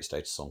another great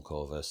status on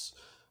Corvus.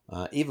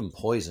 Even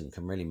poison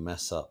can really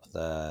mess up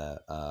their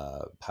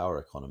power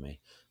economy,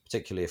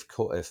 particularly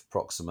if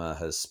Proxima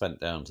has spent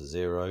down to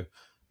 0,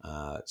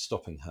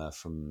 stopping her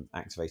from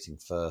activating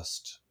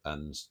first,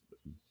 and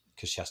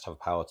because she has to have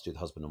power to do the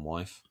husband and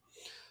wife.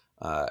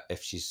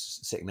 If she's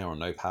sitting there on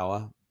no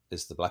power,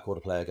 is the Black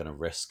Order player going to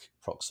risk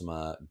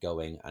Proxima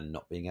going and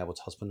not being able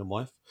to husband and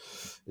wife?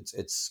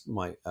 It's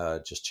might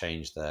just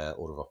change their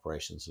order of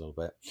operations a little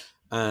bit.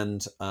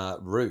 And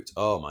Root,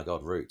 oh my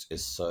god, Root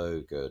is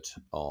so good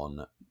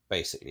on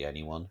basically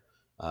anyone.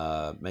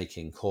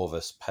 Making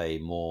Corvus pay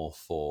more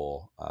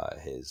for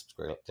his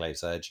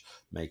Glaive's Edge,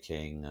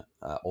 making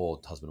or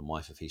husband and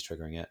wife if he's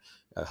triggering it,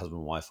 husband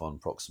and wife on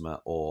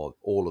Proxima, or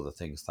all of the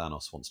things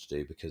Thanos wants to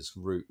do, because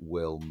Root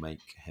will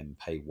make him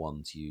pay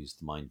 1 to use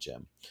the Mind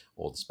Gem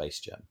or the Space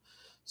Gem.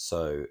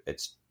 So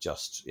it's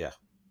just, yeah,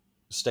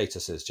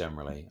 statuses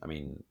generally. I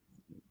mean,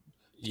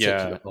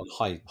 particularly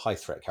on high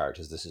threat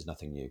characters, this is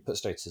nothing new. Put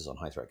statuses on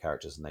high threat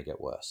characters and they get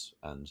worse,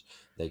 and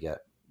they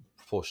get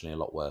proportionally a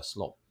lot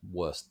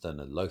worse than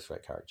a low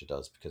threat character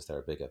does, because they're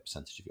a bigger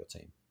percentage of your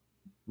team.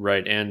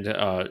 Right, and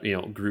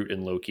Groot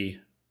and Loki,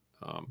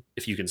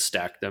 if you can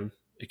stack them,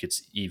 it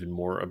gets even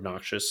more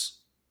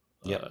obnoxious.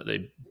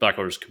 Black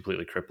Order's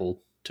completely crippled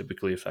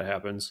typically if that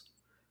happens.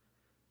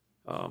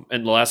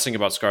 And the last thing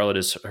about Scarlet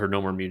is her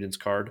No More Mutants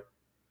card.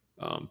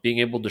 Being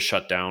able to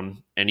shut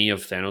down any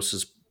of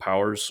Thanos'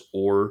 powers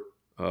or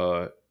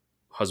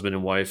husband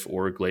and wife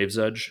or Glaive's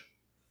Edge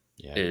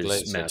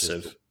is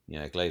massive.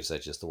 Glaive's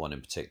Edge is the one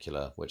in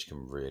particular which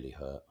can really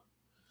hurt.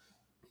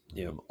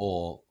 Yeah.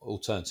 Or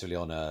alternatively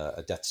on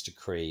a Death's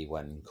Decree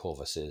when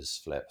Corvus is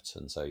flipped,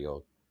 and so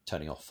you're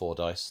turning off 4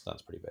 dice,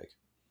 that's pretty big.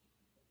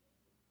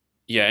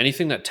 Yeah,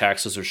 anything that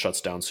taxes or shuts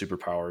down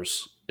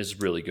superpowers is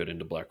really good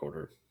into Black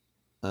Order.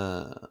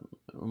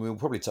 We'll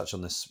probably touch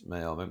on this,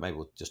 maybe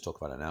we'll just talk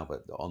about it now,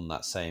 but on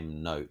that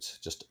same note,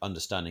 just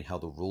understanding how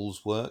the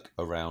rules work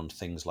around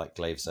things like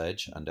Glaive's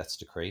Edge and Death's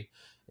Decree.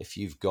 If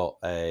you've got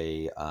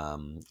a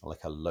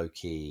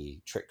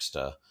Loki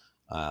trickster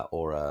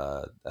or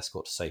a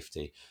escort to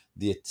safety,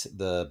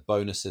 the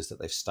bonuses that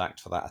they've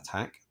stacked for that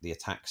attack, the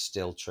attack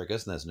still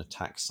triggers, and there's an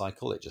attack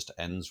cycle. It just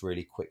ends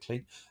really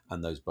quickly,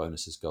 and those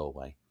bonuses go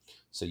away.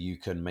 So you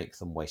can make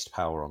them waste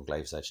power on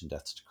Glaive's Edge and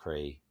Death's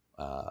Decree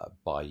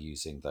by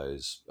using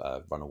those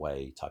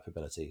runaway type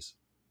abilities.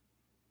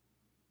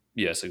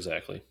 Yes,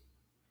 exactly.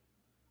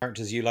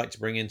 Characters you like to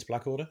bring into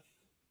Black Order?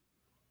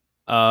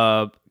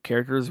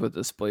 Characters with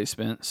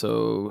displacement.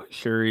 So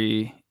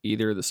Shuri,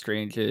 either the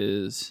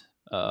Stranges,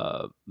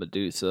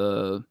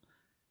 Medusa,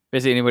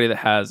 basically anybody that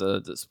has a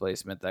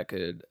displacement that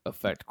could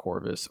affect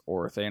Corvus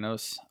or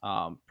Thanos,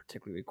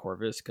 particularly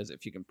Corvus, because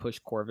if you can push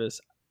Corvus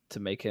to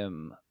make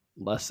him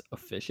less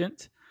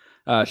efficient,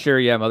 sure,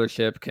 yeah,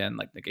 Mothership can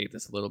like negate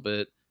this a little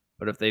bit,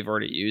 but if they've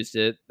already used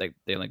it, like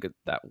they only get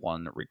that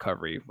one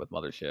recovery with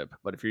Mothership.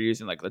 But if you're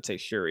using, like, let's say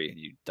Shuri, and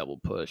you double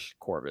push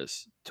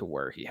Corvus to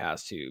where he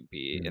has to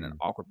be in an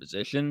awkward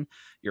position,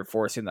 you're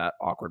forcing that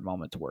awkward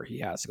moment to where he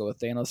has to go with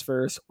Thanos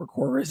first, or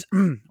Corvus,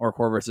 or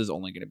Corvus is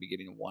only going to be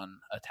getting one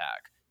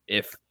attack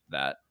if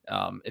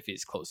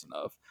he's close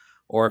enough.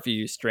 Or if you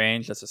use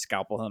Strange, just to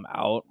scalpel him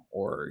out,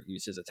 or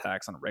use his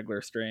attacks on a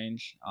regular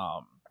Strange.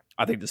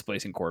 I think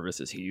displacing Corvus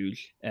is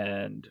huge,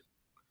 and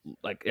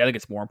like I think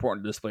it's more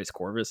important to displace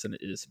Corvus than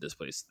it is to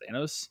displace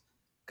Thanos,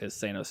 because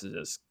Thanos is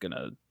just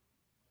gonna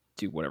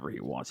do whatever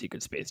he wants. He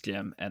could Space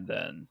Gem and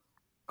then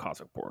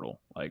Cosmic Portal.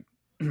 Like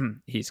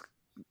he's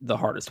the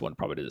hardest one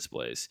probably to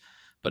displace.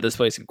 But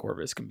displacing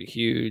Corvus can be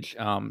huge.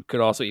 Could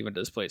also even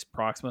displace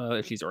Proxima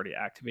if she's already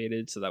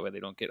activated, so that way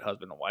they don't get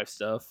husband and wife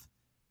stuff.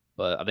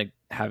 But I think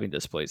having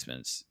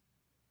displacements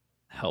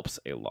helps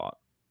a lot.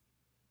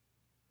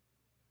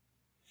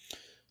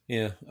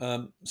 Yeah,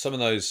 some of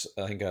those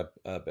I think are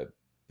a bit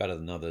better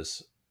than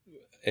others.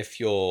 If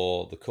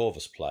you're the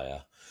Corvus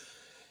player,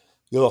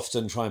 you'll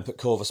often try and put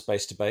Corvus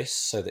base to base,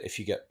 so that if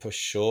you get pushed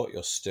short,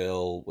 you're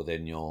still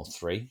within your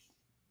 3.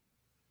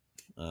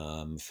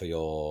 for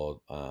your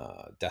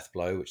death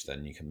blow, which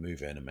then you can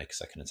move in and make a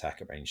second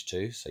attack at range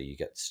 2. So you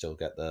still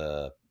get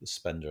the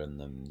spender and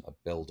then a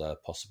builder,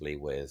 possibly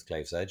with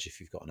Glaive's Edge if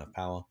you've got enough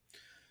power.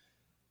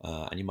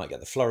 And you might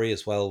get the flurry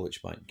as well,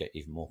 which might get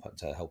even more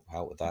to help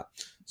out with that.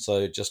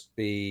 So just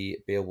be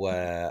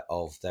aware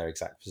of their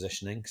exact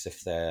positioning, because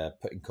if they're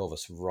putting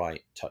Corvus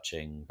right,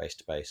 touching base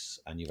to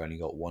base, and you've only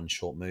got one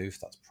short move,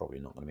 that's probably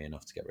not going to be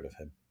enough to get rid of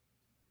him.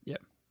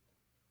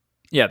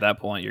 Yeah, at that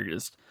point,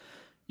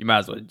 you might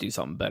as well do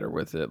something better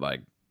with it.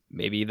 Like,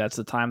 maybe that's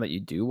the time that you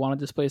do want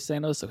to displace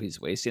Thanos, so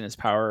he's wasting his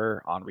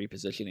power on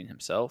repositioning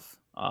himself.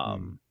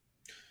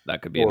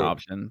 That could be an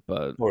option,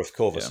 but or if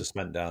Corvus is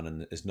spent down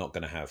and is not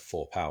going to have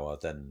 4 power,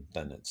 then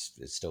it's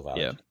still valid.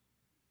 Yeah,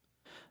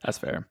 that's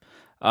fair.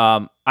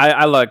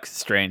 I like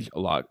Strange a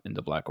lot in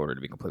the Black Order,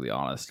 to be completely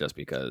honest, just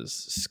because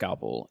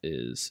Scalpel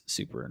is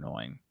super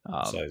annoying.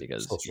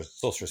 Because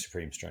Sorcerer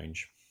Supreme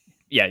Strange.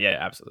 Yeah,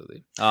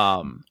 absolutely.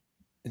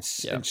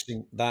 It's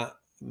interesting that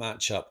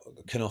matchup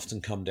can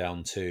often come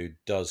down to,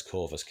 does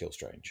Corvus kill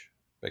Strange?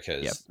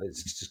 Because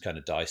it's just kind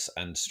of dice,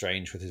 and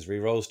Strange with his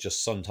rerolls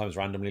just sometimes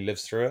randomly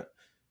lives through it.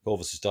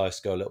 Corvus's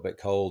dice go a little bit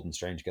cold, and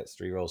Strange gets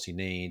the rerolls he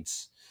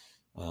needs.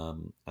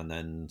 And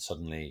then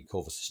suddenly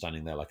Corvus is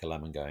standing there like a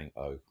lemon going,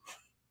 oh,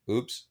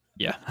 oops.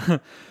 Yeah.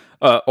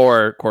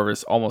 Or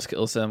Corvus almost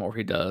kills him, or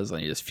he does,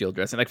 and you just field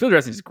dressing. Like, field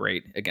dressing is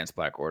great against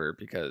Black Order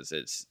because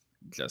it's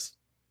just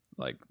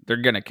like, they're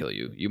going to kill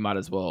you. You might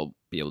as well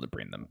be able to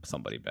bring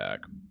somebody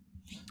back.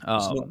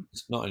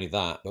 It's not only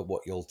that, but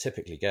what you'll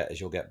typically get is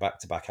you'll get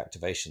back-to-back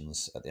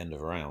activations at the end of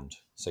a round.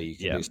 So you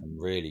can do some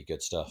really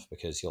good stuff,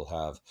 because you'll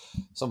have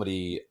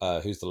somebody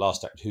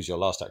who's your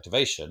last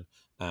activation,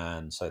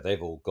 and so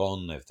they've all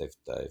gone.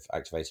 They've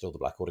activated all the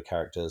Black Order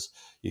characters.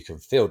 You can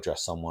field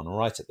dress someone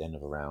right at the end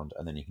of a round,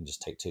 and then you can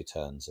just take 2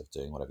 turns of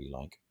doing whatever you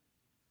like.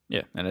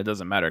 Yeah, and it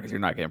doesn't matter because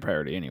you're not getting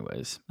priority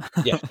anyways.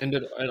 Yeah, and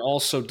it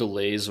also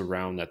delays a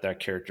round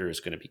that character is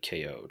going to be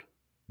KO'd.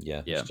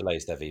 Yeah, which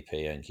delays their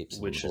VP and keeps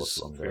them which on board is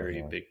for longer. A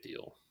very big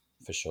deal.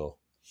 For sure.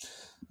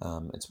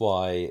 It's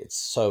why it's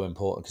so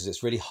important, because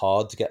it's really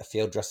hard to get a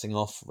field dressing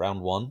off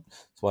round 1.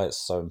 That's why it's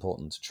so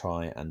important to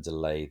try and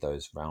delay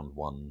those round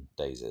 1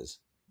 daisies.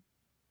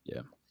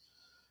 Yeah.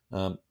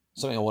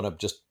 Something I want to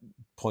just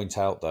point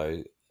out,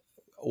 though,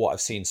 what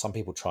I've seen some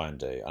people try and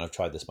do, and I've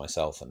tried this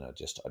myself, and I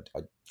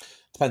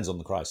depends on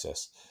the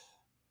crisis,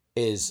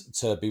 is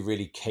to be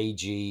really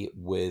cagey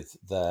with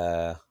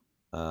their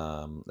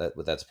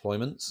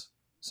deployments.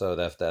 So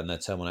their turn 1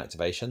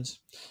 activations,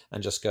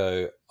 and just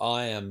go,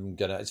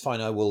 it's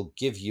fine, I will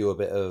give you a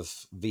bit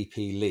of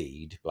VP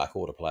lead, Black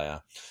Order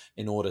player,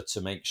 in order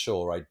to make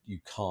sure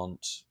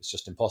it's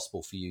just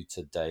impossible for you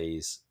to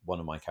daze one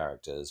of my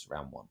characters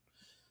round 1.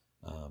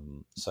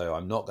 So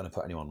I'm not going to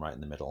put anyone right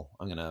in the middle.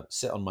 I'm going to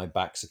sit on my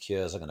back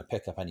secures. I'm going to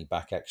pick up any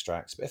back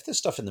extracts, but if there's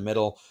stuff in the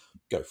middle,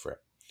 go for it.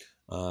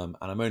 And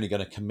I'm only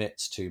going to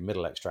commit to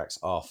middle extracts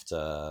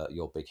after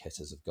your big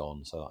hitters have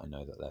gone, so that I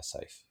know that they're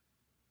safe.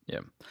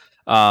 Yeah.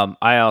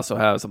 I also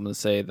have something to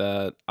say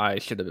that I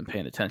should have been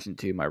paying attention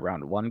to my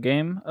round 1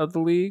 game of the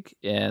league,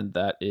 and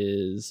that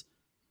is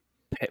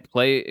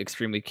play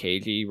extremely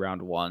cagey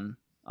round 1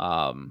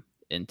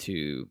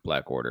 into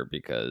Black Order,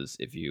 because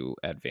if you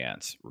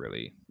advance,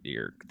 really,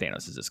 your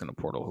Thanos is just going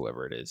to portal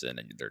whoever it is in,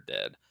 and they're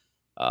dead.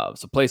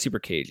 So play super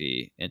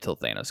cagey until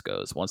Thanos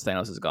goes. Once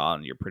Thanos is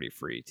gone, you're pretty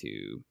free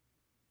to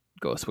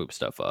go swoop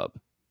stuff up.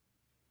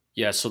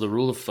 Yeah, so the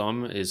rule of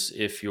thumb is,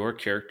 if your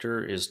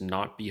character is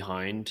not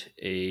behind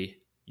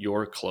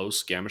your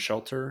close gamma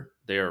shelter,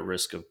 they are at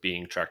risk of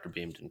being tractor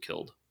beamed and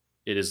killed.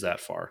 It is that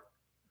far.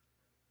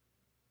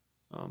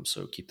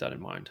 So keep that in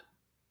mind.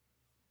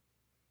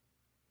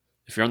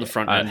 If you're on the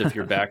front end, if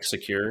you're back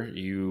secure,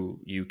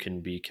 you can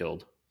be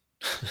killed.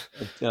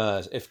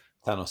 If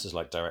Thanos is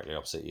like directly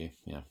opposite you,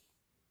 yeah.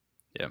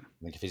 I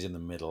think if he's in the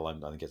middle, I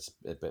think it's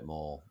a bit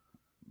more.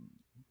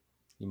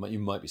 You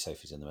might be safe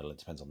if he's in the middle. It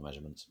depends on the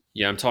measurements.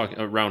 Yeah, I'm talking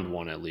round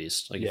 1 at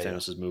least. Like, if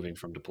Thanos is moving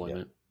from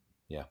deployment.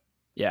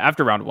 Yeah,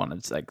 after round 1,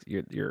 it's like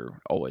you're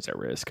always at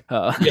risk.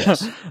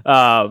 Yes.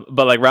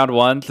 But like round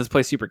 1, just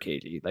play super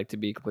cagey. Like, to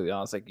be completely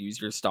honest, like, use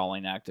your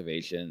stalling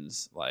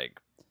activations. Like,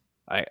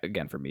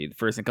 for me, the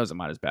first thing comes to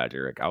mind is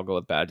Badger. Like, I'll go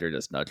with Badger,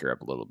 just nudge her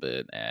up a little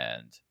bit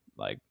and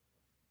like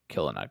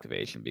kill an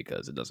activation,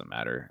 because it doesn't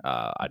matter.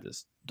 I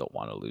just don't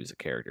want to lose a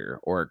character,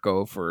 or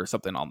go for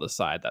something on the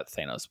side that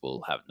Thanos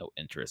will have no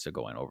interest in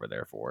going over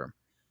there for.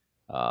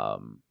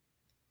 Not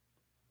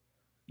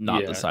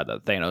the side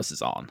that Thanos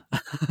is on.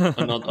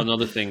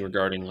 Another thing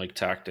regarding like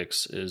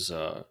tactics is,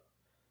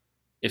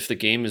 if the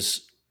game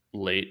is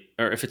late,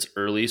 or if it's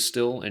early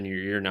still, and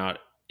you're not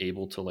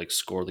able to like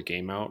score the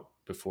game out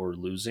before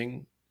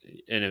losing,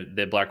 and if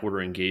the Black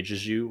Order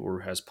engages you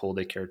or has pulled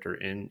a character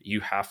in, you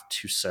have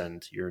to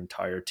send your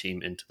entire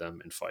team into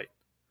them and fight.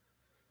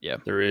 Yeah,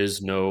 there is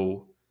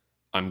no,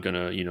 I'm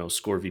gonna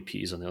score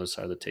VPs on the other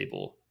side of the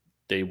table.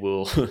 They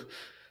will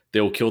they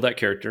will kill that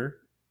character,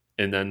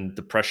 and then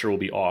the pressure will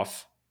be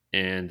off.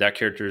 And that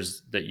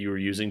characters that you were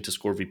using to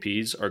score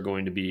VPs are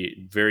going to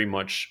be very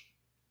much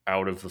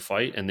out of the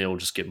fight, and they'll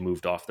just get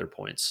moved off their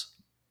points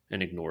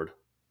and ignored.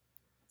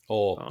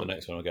 Or the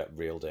next one will get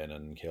reeled in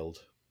and killed.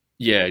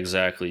 Yeah,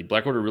 exactly.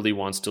 Black Order really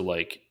wants to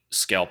like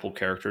scalpel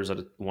characters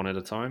one at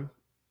a time,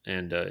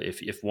 and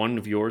if one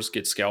of yours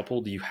gets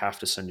scalpeled, you have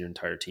to send your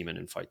entire team in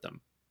and fight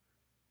them.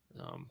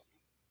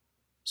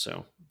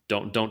 So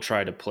don't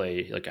try to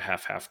play like a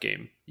half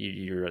game.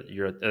 You're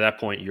at that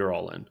point, you're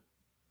all in.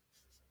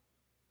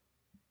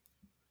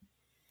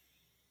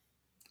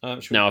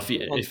 Now,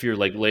 if you're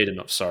like late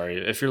enough,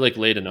 if you're like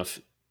late enough,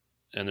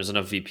 and there's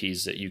enough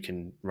VPs that you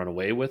can run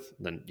away with,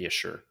 then yeah,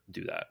 sure,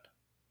 do that.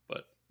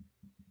 But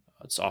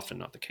it's often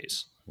not the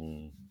case.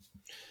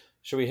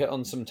 Shall we hit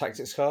on some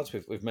tactics cards?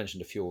 We've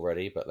mentioned a few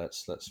already, but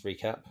let's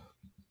recap.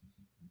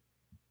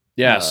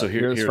 Yeah, so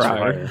here's for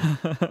hire.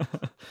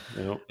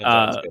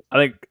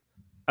 I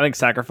think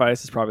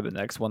sacrifice is probably the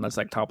next one that's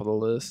like top of the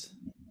list.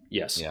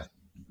 Yes. Yeah.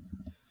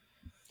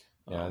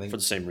 I think for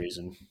the same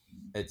reason.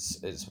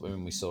 It's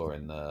when we saw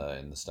in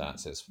the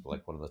stats, it's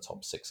like one of the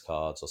top 6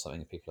 cards or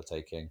something people are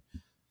taking.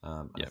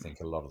 I think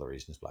a lot of the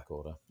reason is Black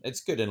Order.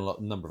 It's good in a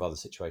number of other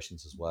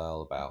situations as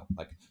well, about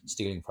like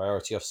stealing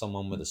priority off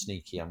someone with a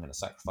sneaky, I'm going to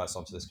sacrifice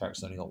onto this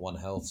character who's only got 1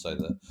 health so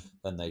that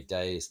then they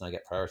daze and I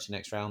get priority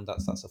next round.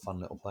 That's a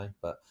fun little play,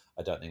 but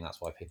I don't think that's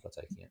why people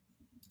are taking it.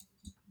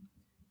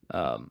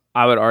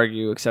 I would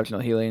argue exceptional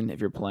healing, if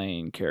you're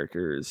playing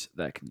characters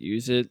that can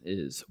use it,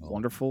 is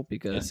wonderful,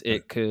 because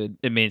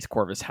it means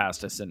Corvus has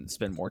to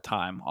spend more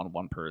time on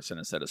one person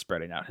instead of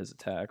spreading out his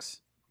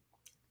attacks.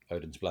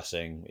 Odin's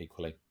Blessing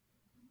equally.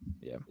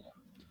 Yeah.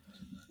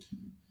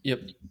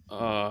 Yep.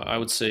 I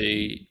would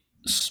say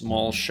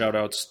small shout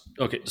outs.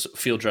 Okay, so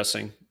field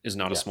dressing is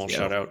not a small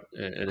shout out.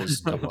 It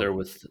is up there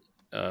with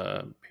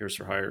Heroes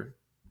for Hire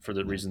for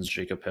the reasons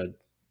Jacob had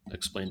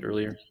explained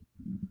earlier.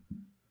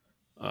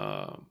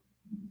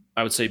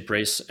 I would say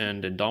Brace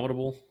and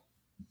Indomitable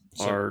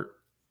are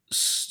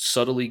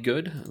subtly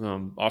good.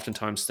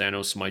 Oftentimes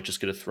Thanos might just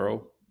get a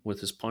throw with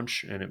his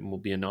punch and it will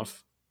be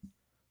enough.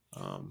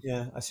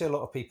 I see a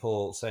lot of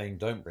people saying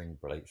don't bring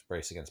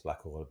Brace against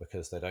Black Order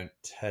because they don't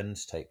tend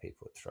to take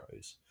people with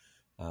throws.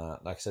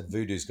 Like I said,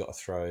 Voodoo's got a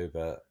throw,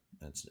 but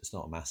it's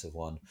not a massive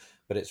one.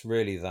 But it's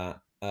really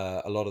that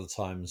a lot of the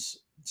times,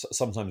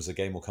 sometimes the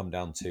game will come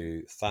down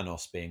to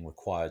Thanos being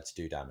required to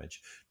do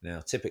damage.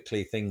 Now,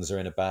 typically things are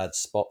in a bad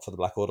spot for the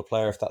Black Order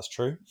player if that's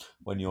true.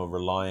 When you're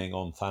relying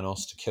on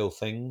Thanos to kill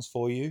things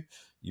for you,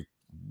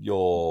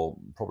 you're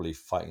probably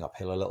fighting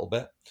uphill a little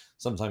bit.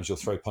 Sometimes you'll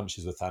throw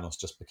punches with Thanos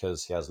just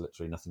because he has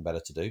literally nothing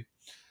better to do.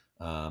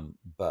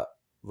 But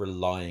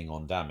relying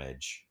on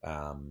damage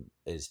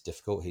is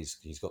difficult.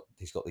 He's got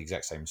the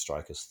exact same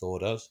strike as Thor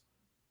does,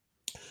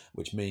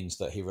 which means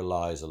that he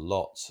relies a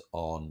lot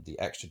on the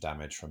extra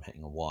damage from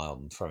hitting a wild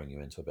and throwing you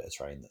into a bit of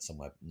terrain that's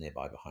somewhere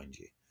nearby behind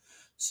you.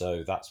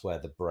 So that's where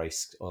the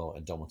Brace or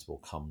Indomitable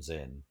comes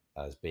in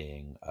as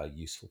being a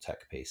useful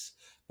tech piece,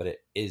 but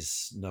it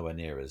is nowhere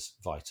near as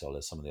vital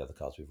as some of the other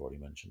cards we've already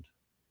mentioned.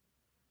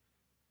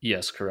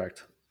 Yes,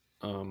 correct.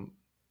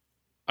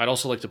 I'd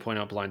also like to point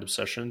out Blind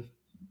Obsession.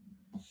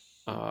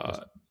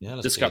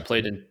 This got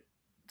played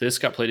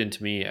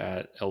into me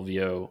at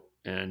LVO,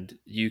 and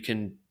you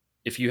can,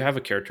 if you have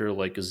a character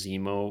like a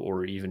Zemo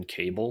or even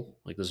Cable,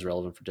 like this is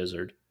relevant for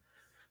Dizzard,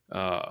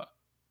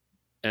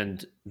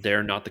 and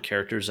they're not the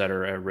characters that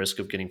are at risk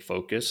of getting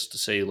focused,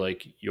 say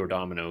like your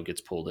Domino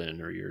gets pulled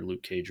in or your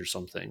Luke Cage or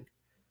something,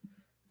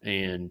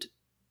 and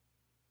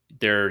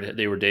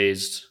they were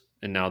dazed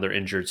and now they're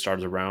injured,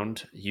 started the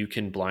round, you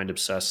can blind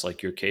obsess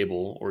like your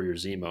Cable or your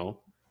Zemo.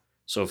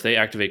 So if they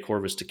activate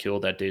Corvus to kill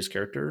that dazed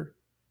character,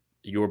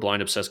 your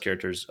blind obsess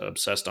character's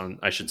obsessed on,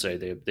 I should say,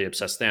 they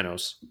obsess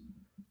Thanos,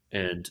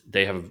 and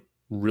they have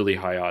really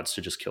high odds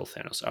to just kill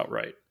Thanos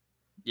outright.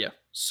 Yeah.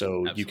 So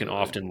absolutely. You can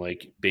often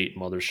like bait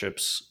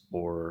motherships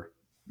or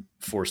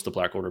force the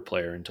Black Order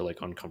player into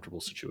like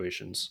uncomfortable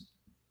situations.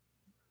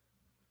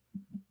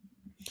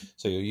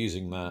 So you're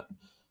using that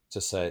to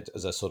say it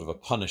as a sort of a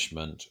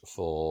punishment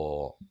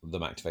for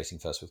them activating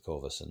first with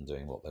Corvus and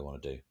doing what they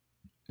want to do.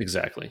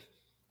 Exactly.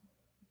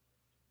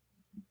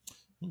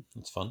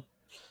 That's fun.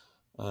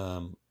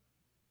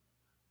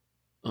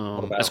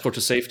 Escort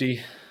to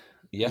Safety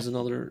is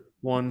another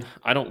one.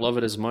 I don't love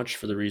it as much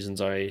for the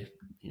reasons I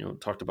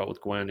talked about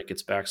with Gwen. It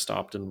gets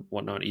backstopped and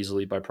whatnot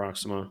easily by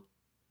Proxima.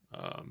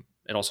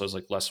 It also has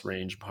like less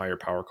range, higher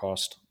power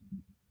cost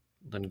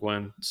than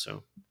Gwen,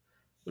 so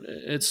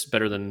it's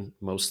better than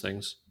most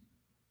things.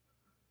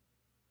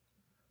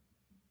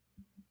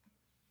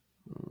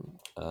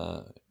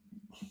 I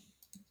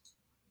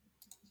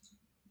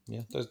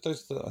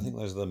think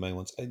those are the main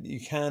ones. You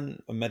can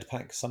a med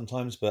pack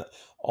sometimes, but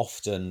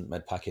often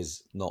med pack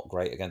is not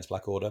great against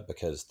Black Order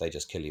because they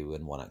just kill you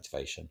in one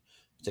activation.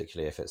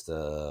 Particularly if it's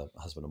the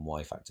husband and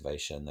wife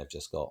activation, they've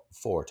just got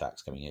 4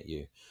 attacks coming at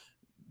you.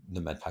 The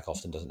med pack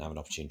often doesn't have an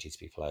opportunity to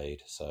be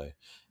played. So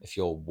if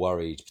you're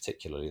worried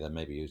particularly, then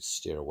maybe you'd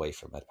steer away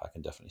from med pack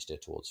and definitely steer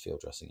towards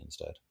field dressing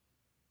instead.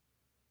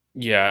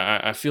 Yeah,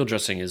 I field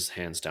dressing is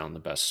hands down the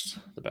best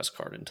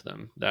card into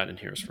them. That and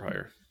Heroes for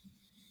Hire.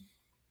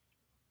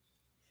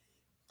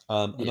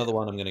 Yeah. Another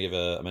one I'm going to give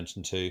a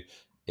mention to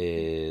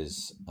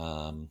is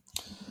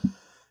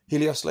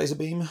Helios laser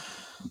beam.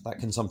 That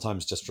can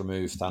sometimes just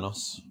remove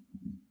Thanos.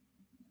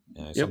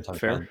 Yep, Sometimes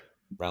fair.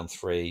 round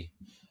 3.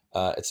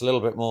 It's a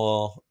little bit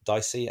more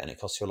dicey and it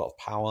costs you a lot of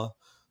power.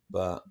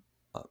 But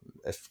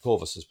if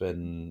Corvus has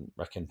been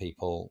wrecking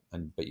people,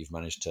 but you've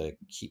managed to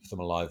keep them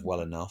alive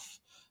well enough,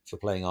 if you're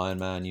playing Iron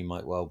Man, you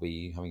might well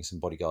be having some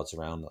bodyguards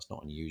around. That's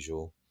not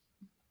unusual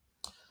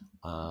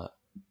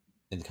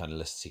in the kind of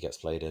lists he gets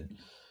played in.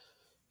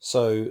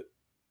 So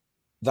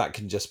that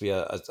can just be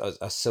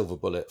a silver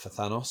bullet for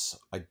Thanos.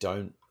 I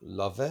don't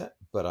love it,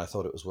 but I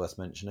thought it was worth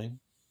mentioning.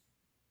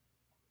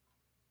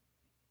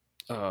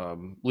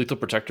 Lethal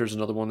Protector is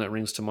another one that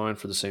rings to mind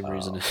for the same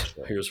reason. For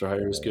sure. Heroes for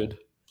Hire is good.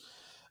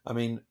 I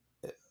mean,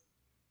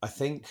 I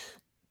think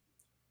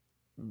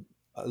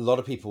a lot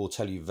of people will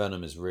tell you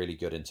Venom is really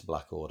good into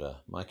Black Order.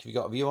 Mike, have you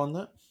got a view on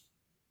that?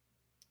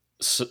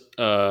 So,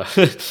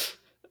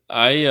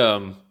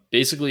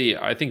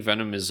 I think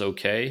Venom is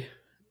okay.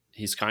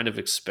 He's kind of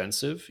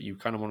expensive. You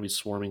kind of want to be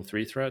swarming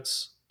 3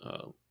 threats,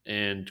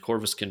 and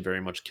Corvus can very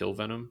much kill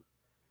Venom.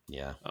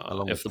 Yeah,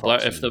 along If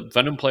with the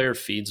Venom player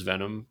feeds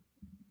Venom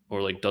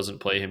or like doesn't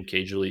play him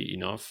cagely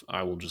enough,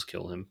 I will just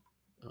kill him.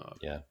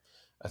 Yeah,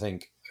 I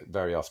think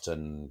very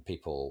often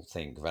people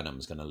think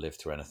Venom's going to live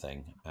through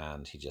anything,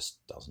 and he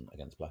just doesn't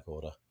against Black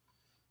Order.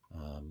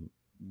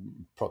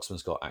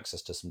 Proxima's got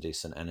access to some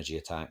decent energy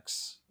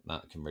attacks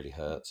that can really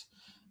hurt.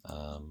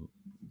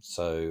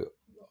 So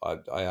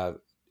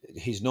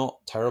he's not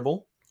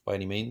terrible by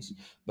any means,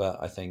 but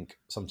I think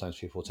sometimes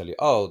people will tell you,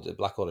 "Oh, the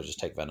Black Order just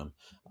take Venom."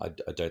 I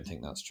don't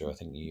think that's true. I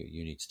think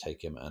you need to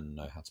take him and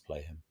know how to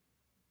play him.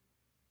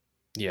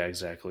 Yeah,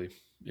 exactly.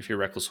 If you're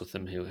reckless with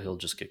him, he'll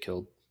just get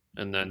killed,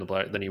 and then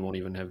you won't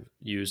even have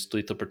used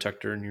Lethal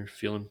Protector, and you're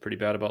feeling pretty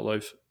bad about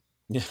life.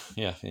 Yeah,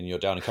 yeah, and you're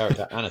down a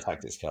character and a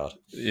tactics card.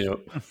 Yeah.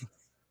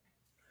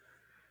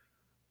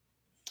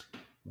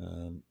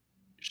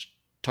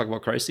 Talk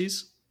about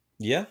crises.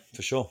 Yeah,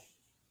 for sure.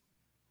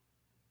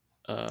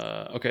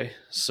 Okay,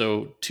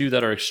 so 2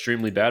 that are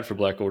extremely bad for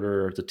Black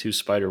Order are the 2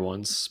 spider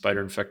ones,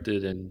 Spider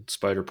Infected and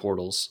Spider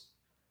Portals.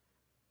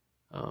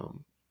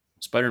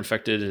 Spider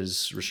Infected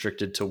is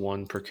restricted to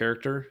 1 per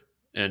character,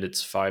 and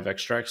it's 5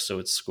 extracts, so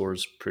it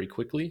scores pretty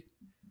quickly.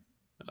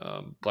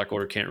 Black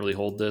Order can't really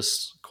hold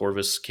this.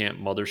 Corvus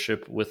can't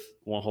mothership with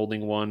one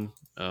holding 1.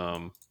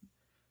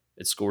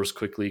 It scores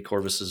quickly.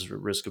 Corvus is at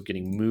risk of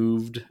getting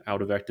moved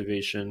out of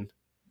activation.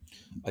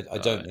 I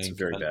don't think it's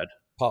very bad.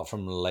 Apart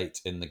from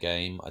late in the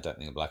game, I don't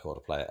think a Black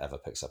Order player ever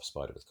picks up a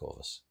spider with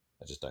Corvus.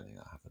 I just don't think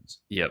that happens.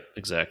 Yep,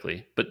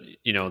 exactly. But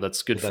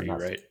that's good for you,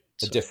 right?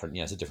 It's a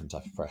different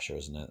type of pressure,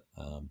 isn't it?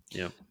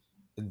 Yeah.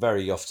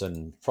 Very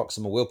often,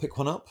 Proxima will pick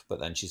one up, but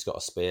then she's got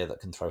a spear that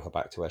can throw her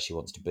back to where she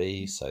wants to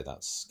be, so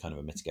that's kind of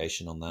a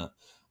mitigation on that.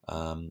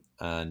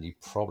 And you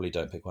probably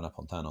don't pick one up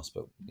on Thanos,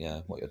 but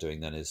yeah, what you're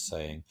doing then is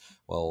saying,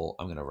 well,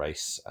 I'm going to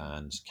race,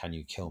 and can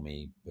you kill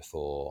me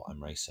before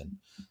I'm racing?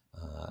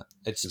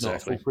 It's not a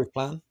foolproof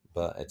plan,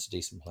 but it's a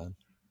decent plan.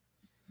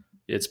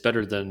 It's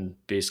better than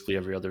basically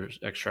every other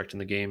extract in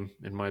the game,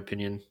 in my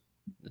opinion.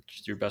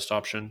 It's your best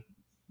option.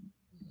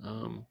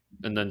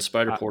 And then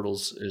Spider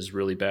Portals is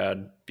really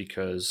bad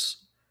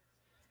because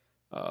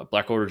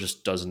Black Order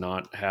just does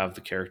not have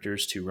the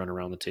characters to run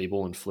around the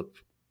table and flip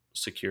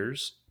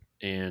secures.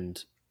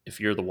 And if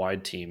you're the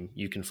wide team,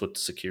 you can flip the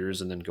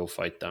secures and then go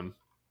fight them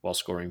while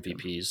scoring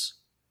VPs,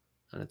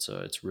 and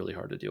it's really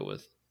hard to deal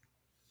with.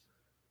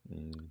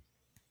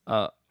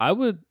 I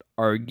would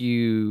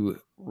argue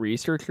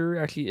Researcher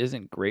actually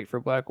isn't great for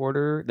Black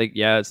Order. Like,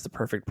 yeah, it's the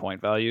perfect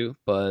point value,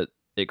 but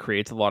it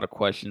creates a lot of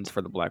questions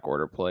for the Black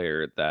Order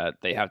player that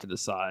they have to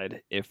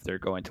decide if they're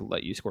going to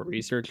let you score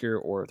Researcher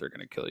or if they're going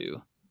to kill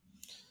you.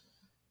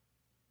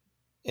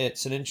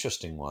 It's an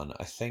interesting one.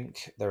 I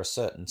think there are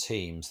certain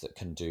teams that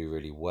can do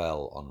really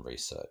well on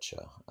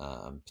Researcher,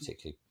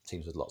 particularly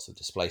teams with lots of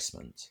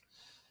displacement,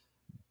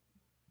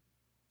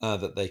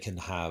 that they can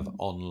have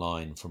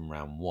online from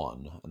round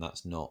 1, and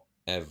that's not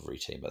every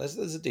team, but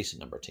there's a decent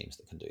number of teams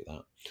that can do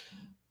that.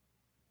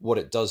 What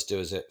it does do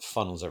is it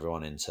funnels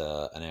everyone into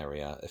an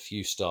area. If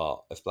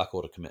Black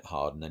Order commit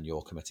hard and then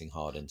you're committing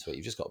hard into it,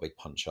 you've just got a big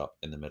punch up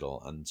in the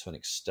middle, and to an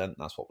extent,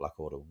 that's what Black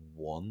Order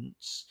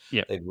wants.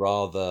 Yep. They'd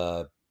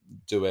rather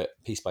do it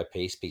piece by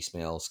piece,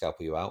 piecemeal,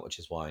 scalpel you out, which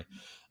is why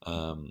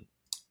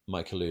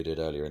Mike alluded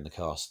earlier in the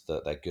cast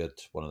that they're good,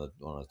 one of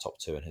the top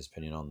 2 in his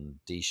opinion, on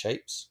D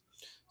shapes,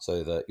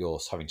 so that you're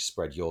having to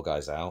spread your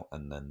guys out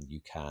and then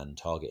you can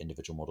target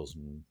individual models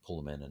and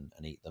pull them in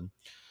and eat them,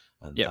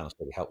 and Thanos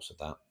really helps with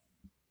that.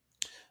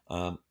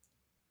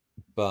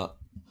 But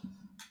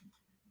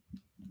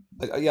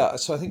yeah,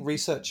 so I think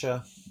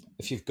Researcher,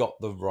 if you've got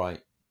the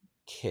right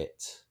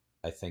kit,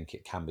 I think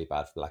it can be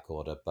bad for Black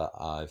Order, but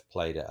I've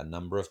played it a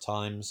number of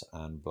times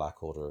and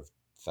Black Order have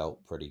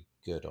felt pretty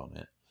good on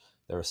it.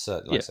 There are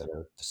certain, there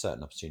are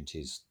certain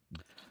opportunities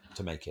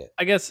to make it.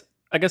 I guess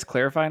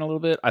clarifying a little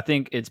bit, I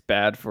think it's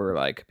bad for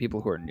like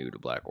people who are new to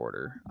Black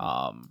Order,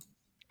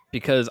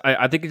 because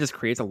I think it just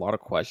creates a lot of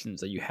questions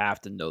that you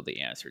have to know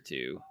the answer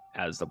to.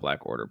 as the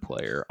Black Order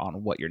player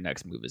on what your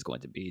next move is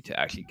going to be to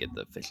actually get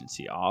the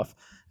efficiency off,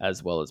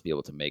 as well as be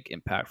able to make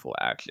impactful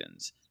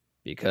actions.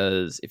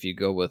 Because if you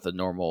go with a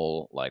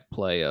normal like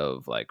play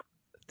of like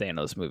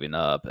Thanos moving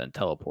up and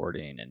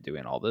teleporting and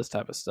doing all this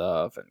type of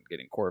stuff and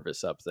getting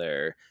Corvus up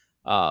there,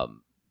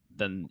 um,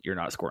 then you're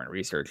not scoring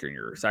research and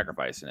you're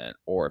sacrificing it.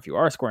 Or if you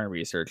are scoring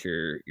research,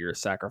 you're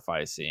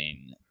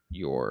sacrificing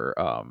your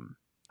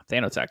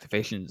Thanos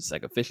activations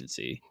like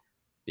efficiency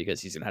because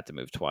he's gonna have to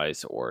move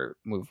twice or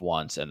move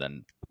once and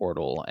then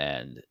portal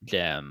and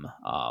gem,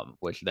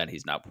 which then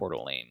he's not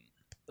portaling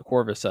the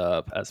Corvus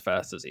up as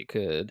fast as he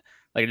could.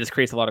 Like it just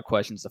creates a lot of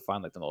questions to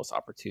find like the most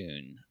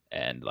opportune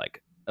and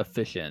like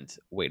efficient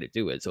way to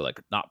do it. So like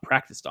not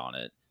practiced on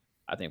it,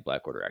 I think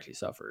Black Order actually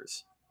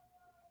suffers.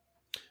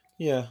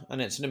 Yeah,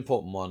 and it's an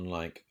important one.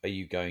 Like, are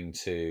you going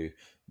to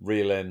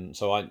reel in?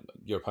 So,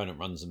 your opponent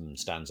runs and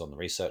stands on the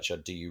researcher.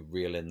 Do you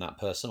reel in that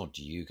person, or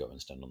do you go and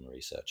stand on the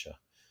researcher?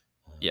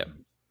 Yeah,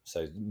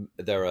 So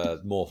there are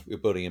more. You're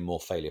building in more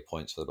failure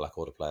points for the Black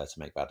Order player to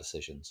make bad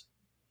decisions.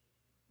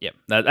 yeah.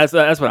 That's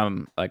what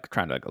I'm like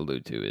trying to like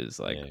allude to is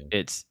like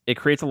Yeah. it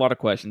creates a lot of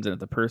questions, and if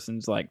the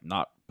person's like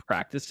not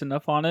practiced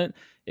enough on it,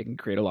 it can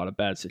create a lot of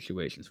bad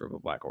situations for a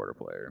Black Order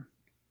player.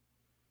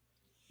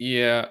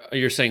 Yeah,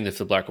 you're saying if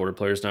the Black Order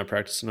player is not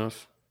practiced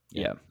enough.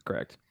 Yeah,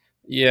 correct.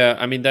 Yeah,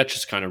 I mean that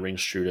just kind of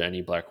rings true to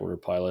any Black Order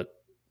pilot.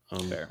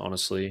 Fair.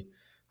 Honestly,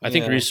 I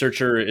think Yeah.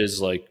 researcher is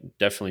like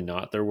definitely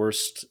not their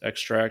worst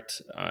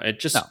extract. No. It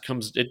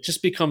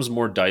just becomes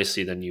more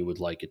dicey than you would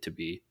like it to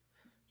be.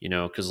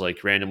 Because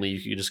like randomly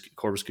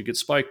Corvus could get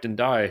spiked and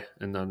die,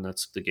 and then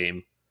that's the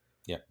game.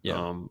 Yeah.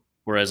 Yeah.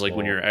 Whereas like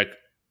when Or you're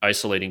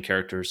isolating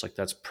characters, like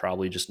that's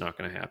probably just not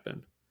going to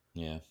happen.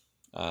 yeah.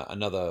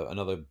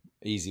 Another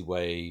easy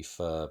way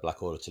for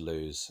Black Order to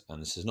lose,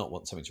 and this is not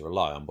something to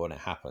rely on, but when it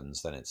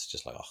happens, then it's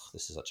just like, oh,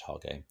 this is such a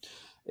hard game.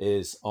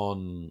 Is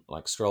on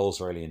like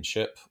Scrolls or Alien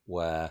Ship,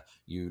 where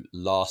you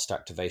last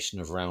activation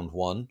of round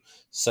one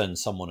send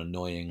someone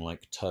annoying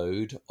like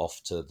Toad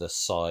off to the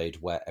side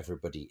where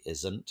everybody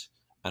isn't,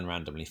 and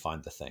randomly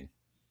find the thing.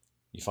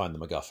 You find the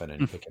MacGuffin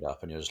and you pick it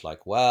up, and you're just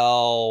like,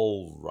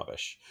 well,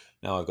 rubbish.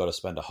 Now I've got to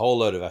spend a whole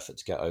load of effort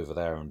to get over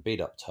there and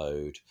beat up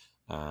Toad,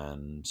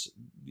 and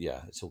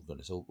yeah, it's all good.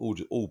 It's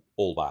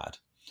all bad.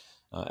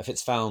 If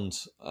it's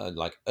found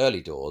like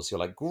early doors, you're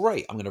like,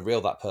 great, I'm going to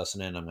reel that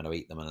person in, I'm going to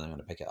eat them, and then I'm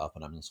going to pick it up,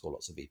 and I'm going to score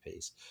lots of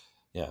VPs.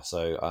 Yeah,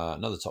 so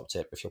another top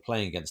tip, if you're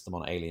playing against them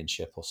on Alien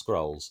Ship or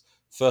Scrolls,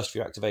 first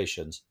few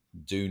activations,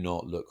 do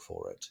not look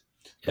for it.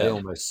 They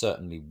almost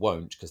certainly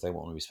won't, because they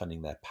won't want to be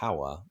spending their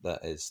power.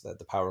 That is,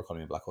 the power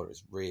economy in Black Order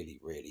is really,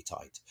 really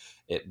tight.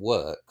 It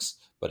works,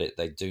 but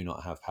they do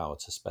not have power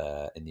to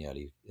spare in the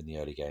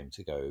early game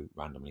to go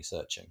randomly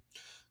searching.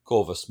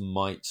 Corvus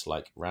might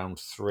like round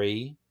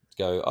 3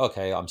 go,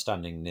 okay, I'm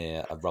standing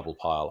near a rubble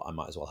pile, I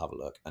might as well have a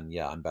look, and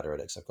yeah, I'm better at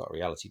it because I've got a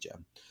reality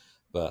gem.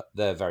 But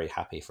they're very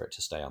happy for it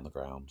to stay on the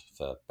ground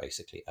for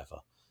basically ever.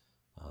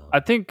 I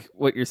think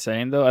what you're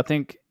saying though, I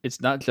think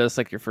it's not just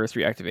like your first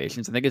three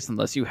activations. I think it's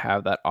unless you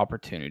have that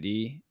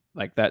opportunity,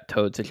 like that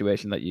Toad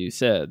situation that you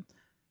said,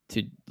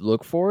 to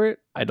look for it.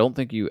 I don't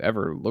think you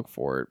ever look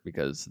for it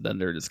because then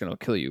they're just going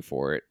to kill you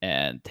for it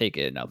and take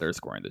it. Now they're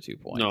scoring the 2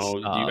 points. No,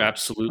 you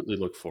absolutely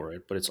look for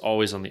it, but it's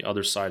always on the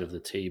other side of the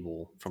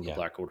table from the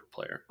Black Order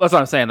player. That's what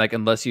I'm saying. Like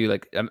unless you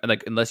like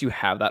unless you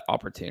have that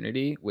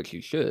opportunity, which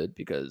you should,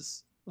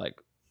 because like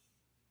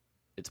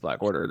it's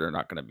Black Order, they're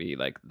not going to be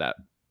like that.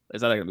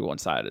 It's not going to be one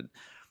sided.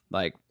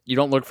 Like you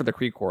don't look for the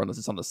Kree core unless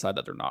it's on the side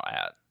that they're not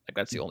at. Like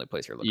that's the only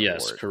place you're looking for.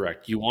 Yes,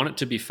 correct. You want it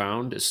to be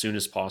found as soon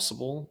as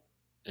possible,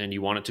 and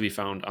you want it to be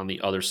found on the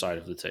other side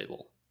of the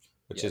table.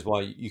 Which is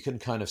why you can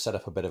kind of set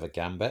up a bit of a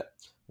gambit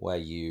where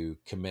you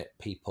commit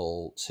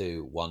people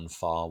to one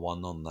far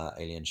one on the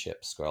Alien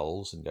Ship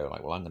Scrolls and go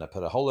like, well, I'm going to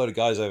put a whole load of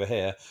guys over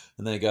here,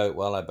 and then you go,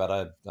 well,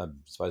 I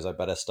suppose I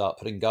better start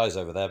putting guys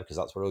over there because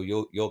that's where all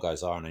your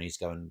guys are, and I need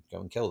to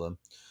go and kill them.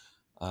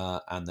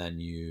 And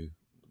then you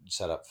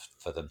set up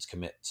for them to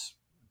commit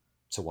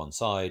to one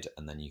side,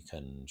 and then you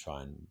can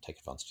try and take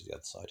advantage of the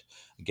other side.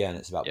 Again,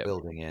 it's about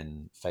building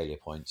in failure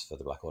points for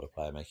the Black Order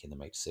player, making them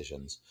make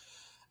decisions.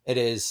 It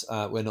is,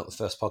 we're not the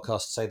first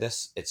podcast to say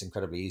this, it's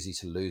incredibly easy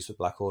to lose with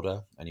Black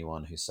Order.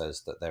 Anyone who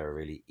says that they're a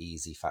really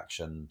easy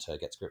faction to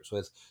get to grips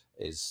with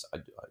is,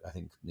 I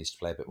think, needs to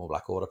play a bit more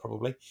Black Order,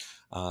 probably.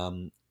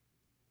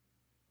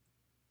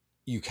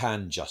 You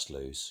can just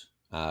lose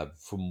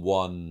from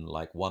one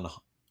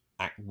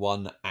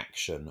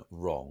action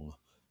wrong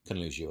can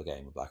lose you a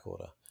game of Black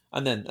Order.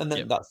 And then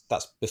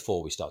that's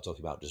before we start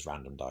talking about just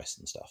random dice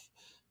and stuff.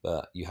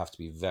 But you have to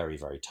be very,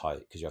 very tight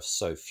because you have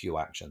so few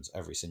actions.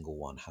 Every single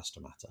one has to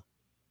matter.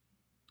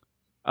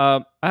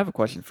 I have a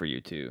question for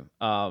you too.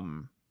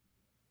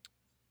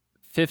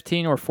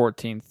 15 or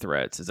 14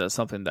 threats, is that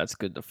something that's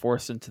good to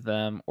force into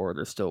them, or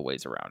there's still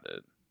ways around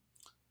it?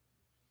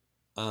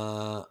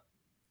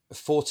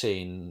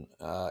 14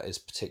 is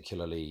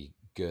particularly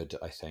good,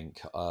 I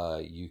think.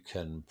 You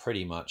can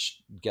pretty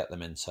much get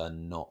them into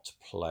not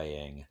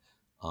playing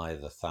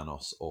either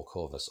Thanos or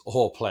Corvus,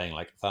 or playing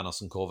like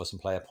Thanos and Corvus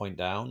and play a point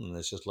down. And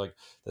there's just like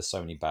there's so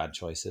many bad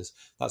choices.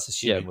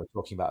 That's Yeah. assuming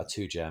we're talking about a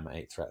 2-gem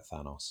 8-threat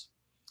Thanos.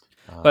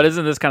 But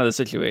isn't this kind of the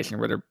situation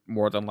where they're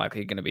more than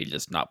likely going to be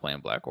just not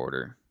playing Black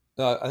Order?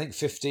 I think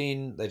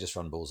 15 they just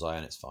run Bullseye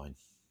and it's fine.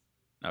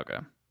 Okay.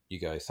 You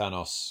go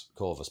Thanos,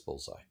 Corvus,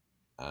 Bullseye,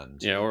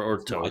 and or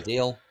it's not Toad.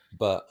 ideal,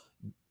 but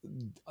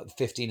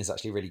 15 is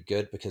actually really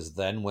good because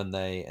then when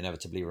they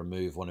inevitably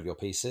remove one of your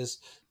pieces,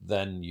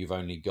 then you've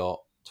only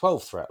got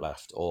 12 threat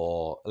left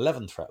or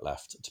 11 threat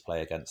left to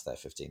play against their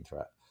 15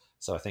 threat.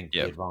 So I think the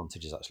Yep.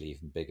 advantage is actually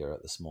even bigger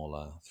at the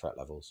smaller threat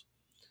levels.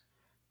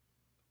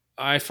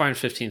 I find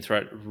 15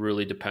 threat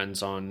really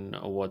depends on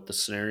what the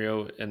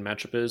scenario and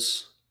matchup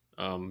is.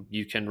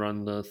 You can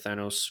run the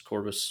Thanos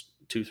Corvus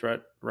 2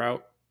 threat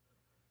route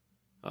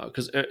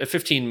because a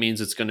 15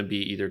 means it's going to be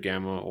either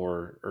Gamma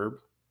or Herb.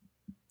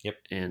 Yep.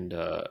 And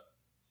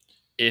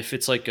if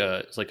it's like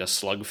a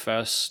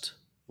slugfest,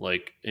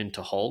 like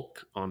into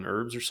Hulk on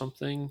Herbs or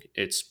something,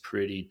 it's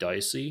pretty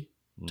dicey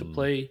to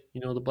play.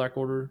 The Black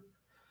Order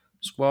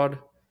squad.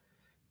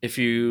 If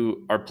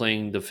you are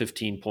playing the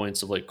 15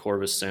 points of like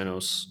Corvus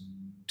Thanos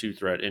 2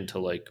 threat into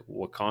like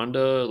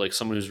Wakanda, like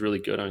someone who's really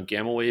good on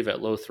Gamma Wave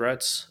at low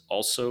threats,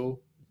 also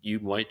you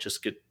might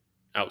just get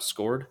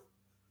outscored.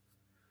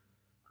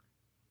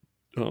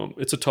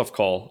 It's a tough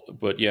call,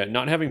 but yeah,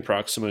 not having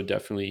Proxima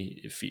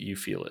definitely if you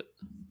feel it.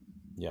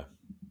 Yeah.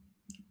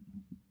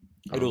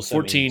 It also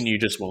 14, means... you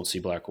just won't see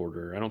Black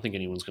Order. I don't think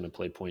anyone's going to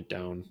play point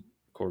down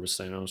Corvus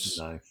Thanos.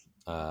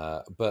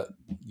 No, but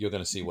you're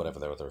going to see whatever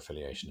their other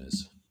affiliation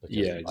is. Because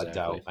yeah, exactly. I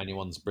doubt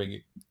anyone's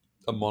bringing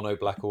a mono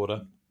Black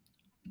Order.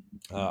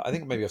 I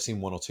think maybe I've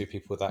seen one or two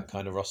people with that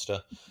kind of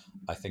roster.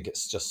 I think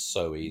it's just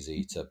so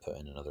easy to put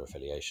in another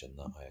affiliation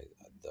that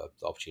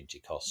the opportunity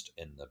cost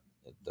in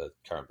the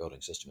current building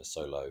system is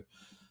so low.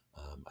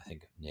 I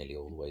think nearly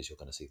all the ways you're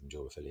going to see them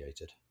dual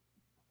affiliated.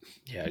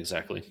 Yeah,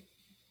 exactly.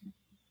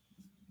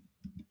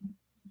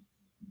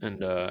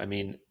 And I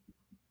mean,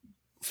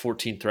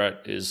 14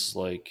 threat is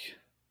like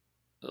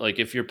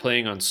if you're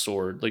playing on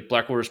sword, like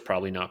Black Order's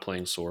probably not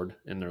playing sword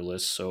in their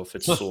list. So if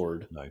it's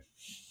sword, no,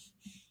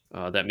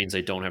 that means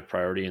they don't have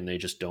priority and they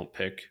just don't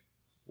pick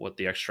what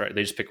the extract.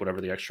 They just pick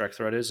whatever the extract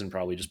threat is and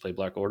probably just play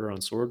Black Order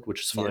on sword,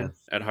 which is fine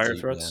at higher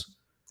threats. Yeah.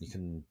 You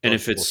can, and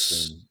if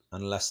it's 14,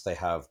 unless they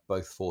have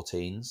both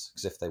 14s,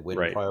 because if they win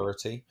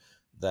priority,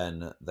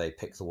 then they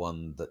pick the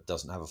one that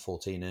doesn't have a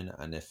 14 in,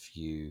 and if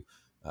you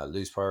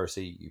lose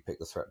priority, you pick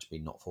the threat to be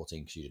not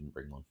 14 because you didn't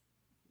bring one.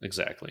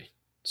 Exactly.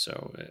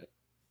 So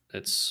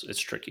it's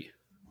tricky.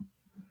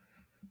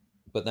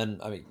 But then,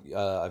 I mean,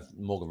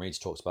 Morgan Reed's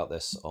talks about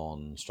this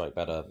on Strike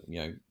Better.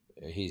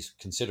 He's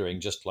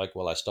considering just like,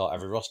 well, I start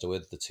every roster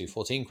with the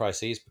 214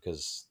 crises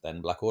because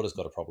then Black Order's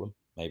got a problem,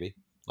 maybe.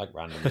 Like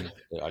randomly,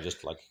 I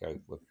just like go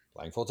with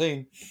playing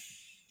 14.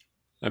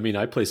 I mean,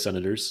 I play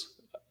Senators.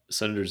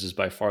 Senators is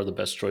by far the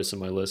best choice in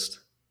my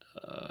list.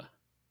 I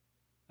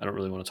don't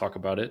really want to talk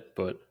about it,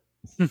 but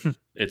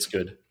it's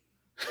good.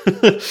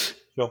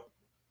 Sure.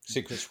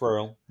 Secret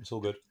Squirrel. It's all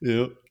good.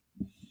 Yeah.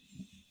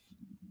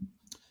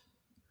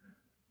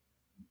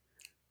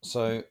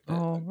 So,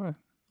 right.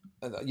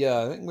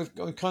 I think we've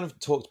kind of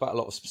talked about a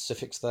lot of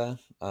specifics there.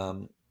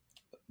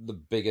 The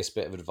biggest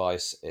bit of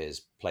advice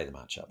is play the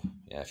matchup.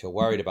 Yeah, if you're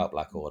worried about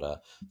Black Order,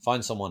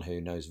 find someone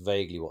who knows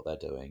vaguely what they're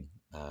doing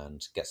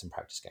and get some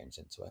practice games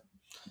into it.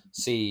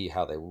 See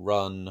how they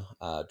run,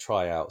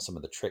 try out some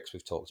of the tricks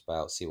we've talked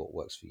about, see what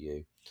works for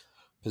you.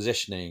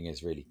 Positioning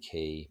is really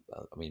key.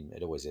 I mean,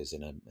 it always is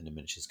in a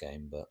miniatures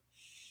game, but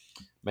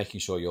making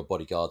sure your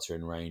bodyguards are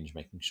in range,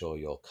 making sure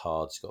your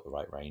cards got the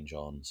right range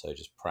on. So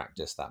just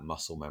practice that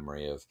muscle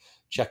memory of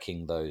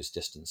checking those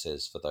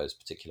distances for those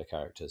particular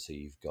characters who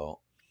you've got.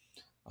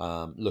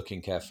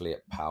 Looking carefully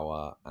at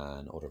power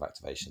and order of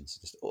activations.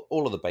 Just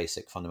all of the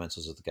basic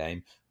fundamentals of the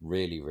game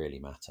really, really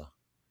matter.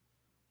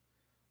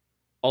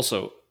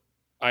 Also,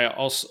 do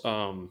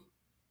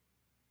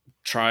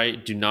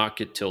not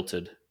get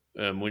tilted.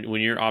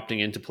 When you're opting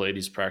in to play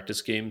these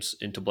practice games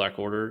into Black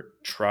Order,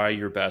 try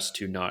your best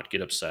to not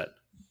get upset.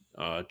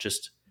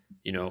 Just,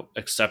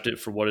 accept it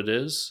for what it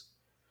is.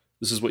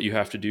 This is what you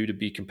have to do to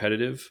be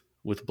competitive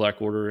with Black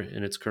Order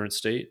in its current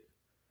state.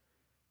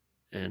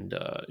 And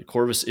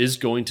Corvus is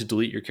going to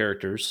delete your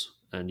characters,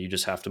 and you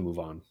just have to move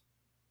on.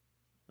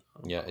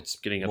 Yeah, it's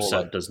getting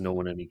upset does no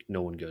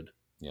one good.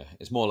 Yeah,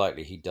 it's more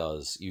likely he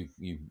does.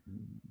 You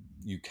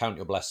count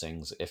your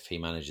blessings if he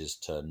manages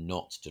to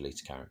not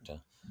delete a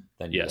character.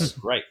 Then yes,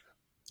 great.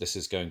 This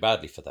is going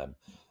badly for them.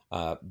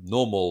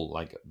 Normal,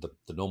 like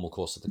the normal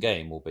course of the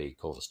game will be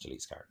Corvus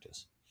deletes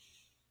characters.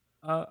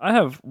 I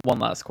have one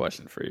last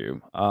question for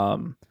you.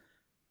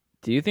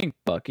 Do you think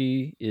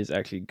Bucky is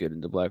actually good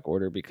into Black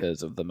Order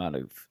because of the amount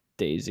of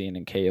dazing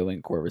and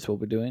KOing Corvus will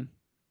be doing?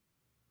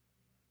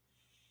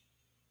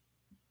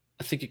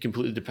 I think it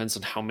completely depends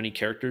on how many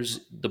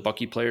characters the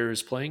Bucky player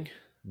is playing.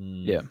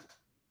 Yeah.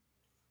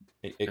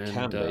 It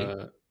can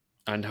be.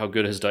 And how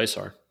good his dice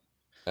are.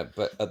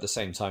 But at the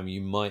same time,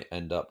 you might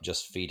end up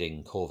just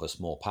feeding Corvus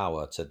more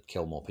power to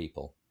kill more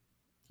people.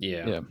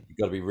 Yeah. Yeah. You've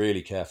got to be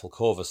really careful.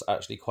 Corvus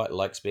actually quite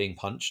likes being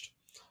punched,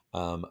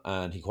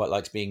 and he quite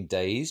likes being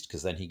dazed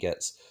because then he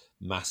gets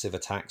massive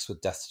attacks with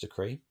Death's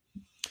Decree.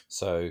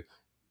 So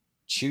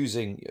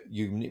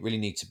you really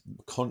need to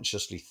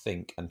consciously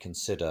think and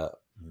consider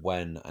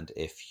when and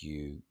if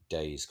you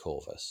daze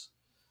Corvus.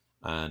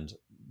 And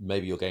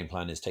maybe your game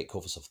plan is take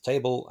Corvus off the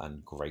table,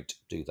 and great,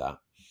 do that.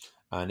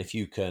 And if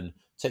you can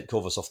take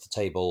Corvus off the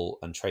table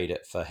and trade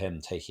it for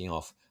him taking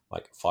off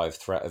like 5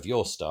 threat of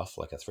your stuff,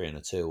 like a 3 and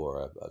a 2,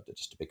 or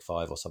just a big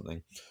 5 or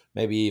something,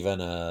 maybe even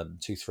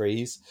 2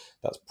 3s,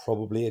 that's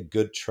probably a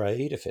good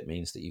trade if it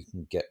means that you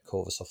can get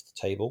Corvus off the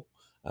table.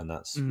 And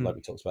that's, like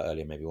we talked about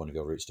earlier, maybe one of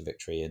your routes to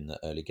victory in the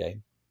early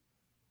game.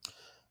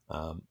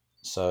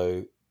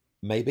 So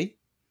maybe.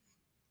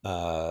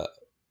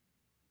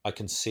 I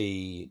can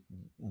see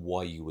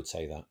why you would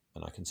say that,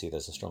 and I can see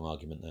there's a strong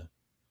argument there.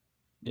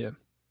 Yeah.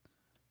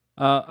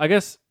 I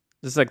guess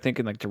just like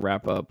thinking like to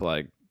wrap up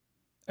like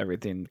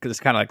everything because it's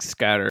kind of like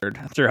scattered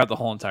throughout the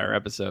whole entire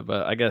episode.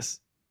 But I guess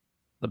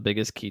the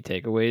biggest key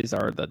takeaways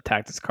are the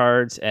tactics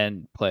cards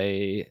and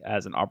play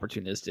as an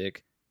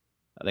opportunistic.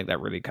 I think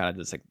that really kind of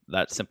just like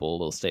that simple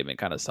little statement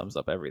kind of sums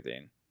up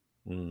everything.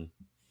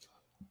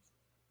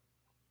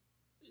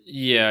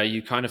 Yeah,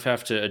 you kind of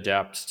have to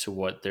adapt to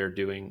what they're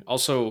doing.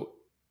 Also,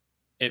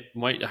 it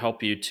might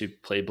help you to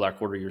play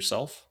Black Order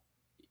yourself.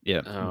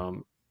 Yeah.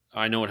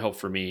 I know it helped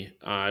for me.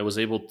 I was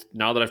able to,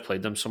 now that I've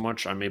played them so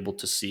much, I'm able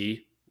to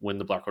see when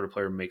the Black Order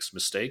player makes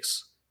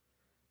mistakes.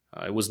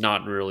 It was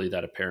not really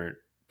that apparent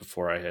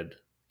before I had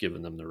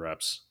given them the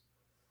reps.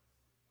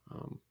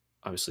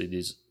 Obviously,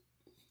 these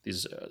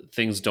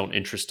things don't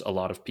interest a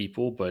lot of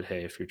people, but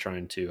hey, if you're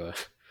trying to,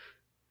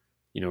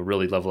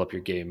 really level up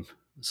your game,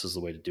 this is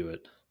the way to do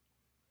it.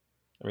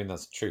 I mean,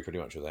 that's true pretty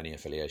much with any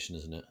affiliation,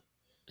 isn't it?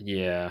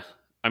 Yeah.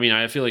 I mean,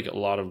 I feel like a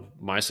lot of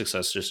my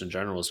success just in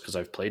general is because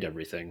I've played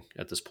everything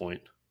at this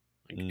point.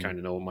 I kind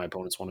of know what my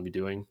opponents want to be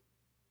doing.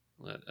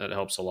 That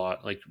helps a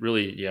lot. Like,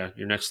 really, yeah,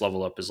 your next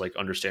level up is like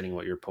understanding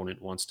what your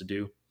opponent wants to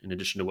do in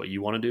addition to what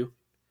you want to do.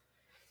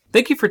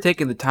 Thank you for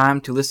taking the time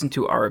to listen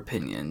to our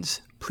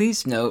opinions.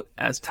 Please note,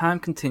 as time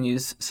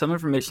continues, some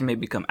information may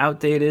become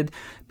outdated,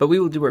 but we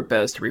will do our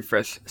best to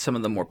refresh some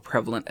of the more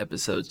prevalent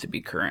episodes to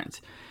be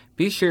current.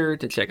 Be sure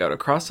to check out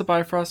Across the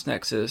Bifrost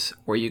Nexus,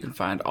 where you can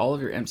find all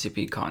of your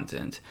MCP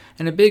content.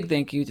 And a big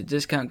thank you to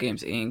Discount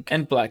Games Inc.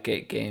 and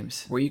Blackgate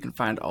Games, where you can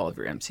find all of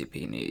your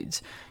MCP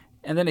needs.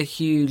 And then a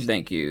huge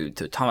thank you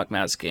to Atomic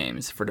Mass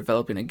Games for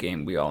developing a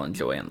game we all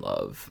enjoy and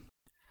love.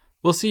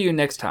 We'll see you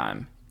next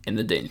time in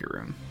the Danger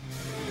Room.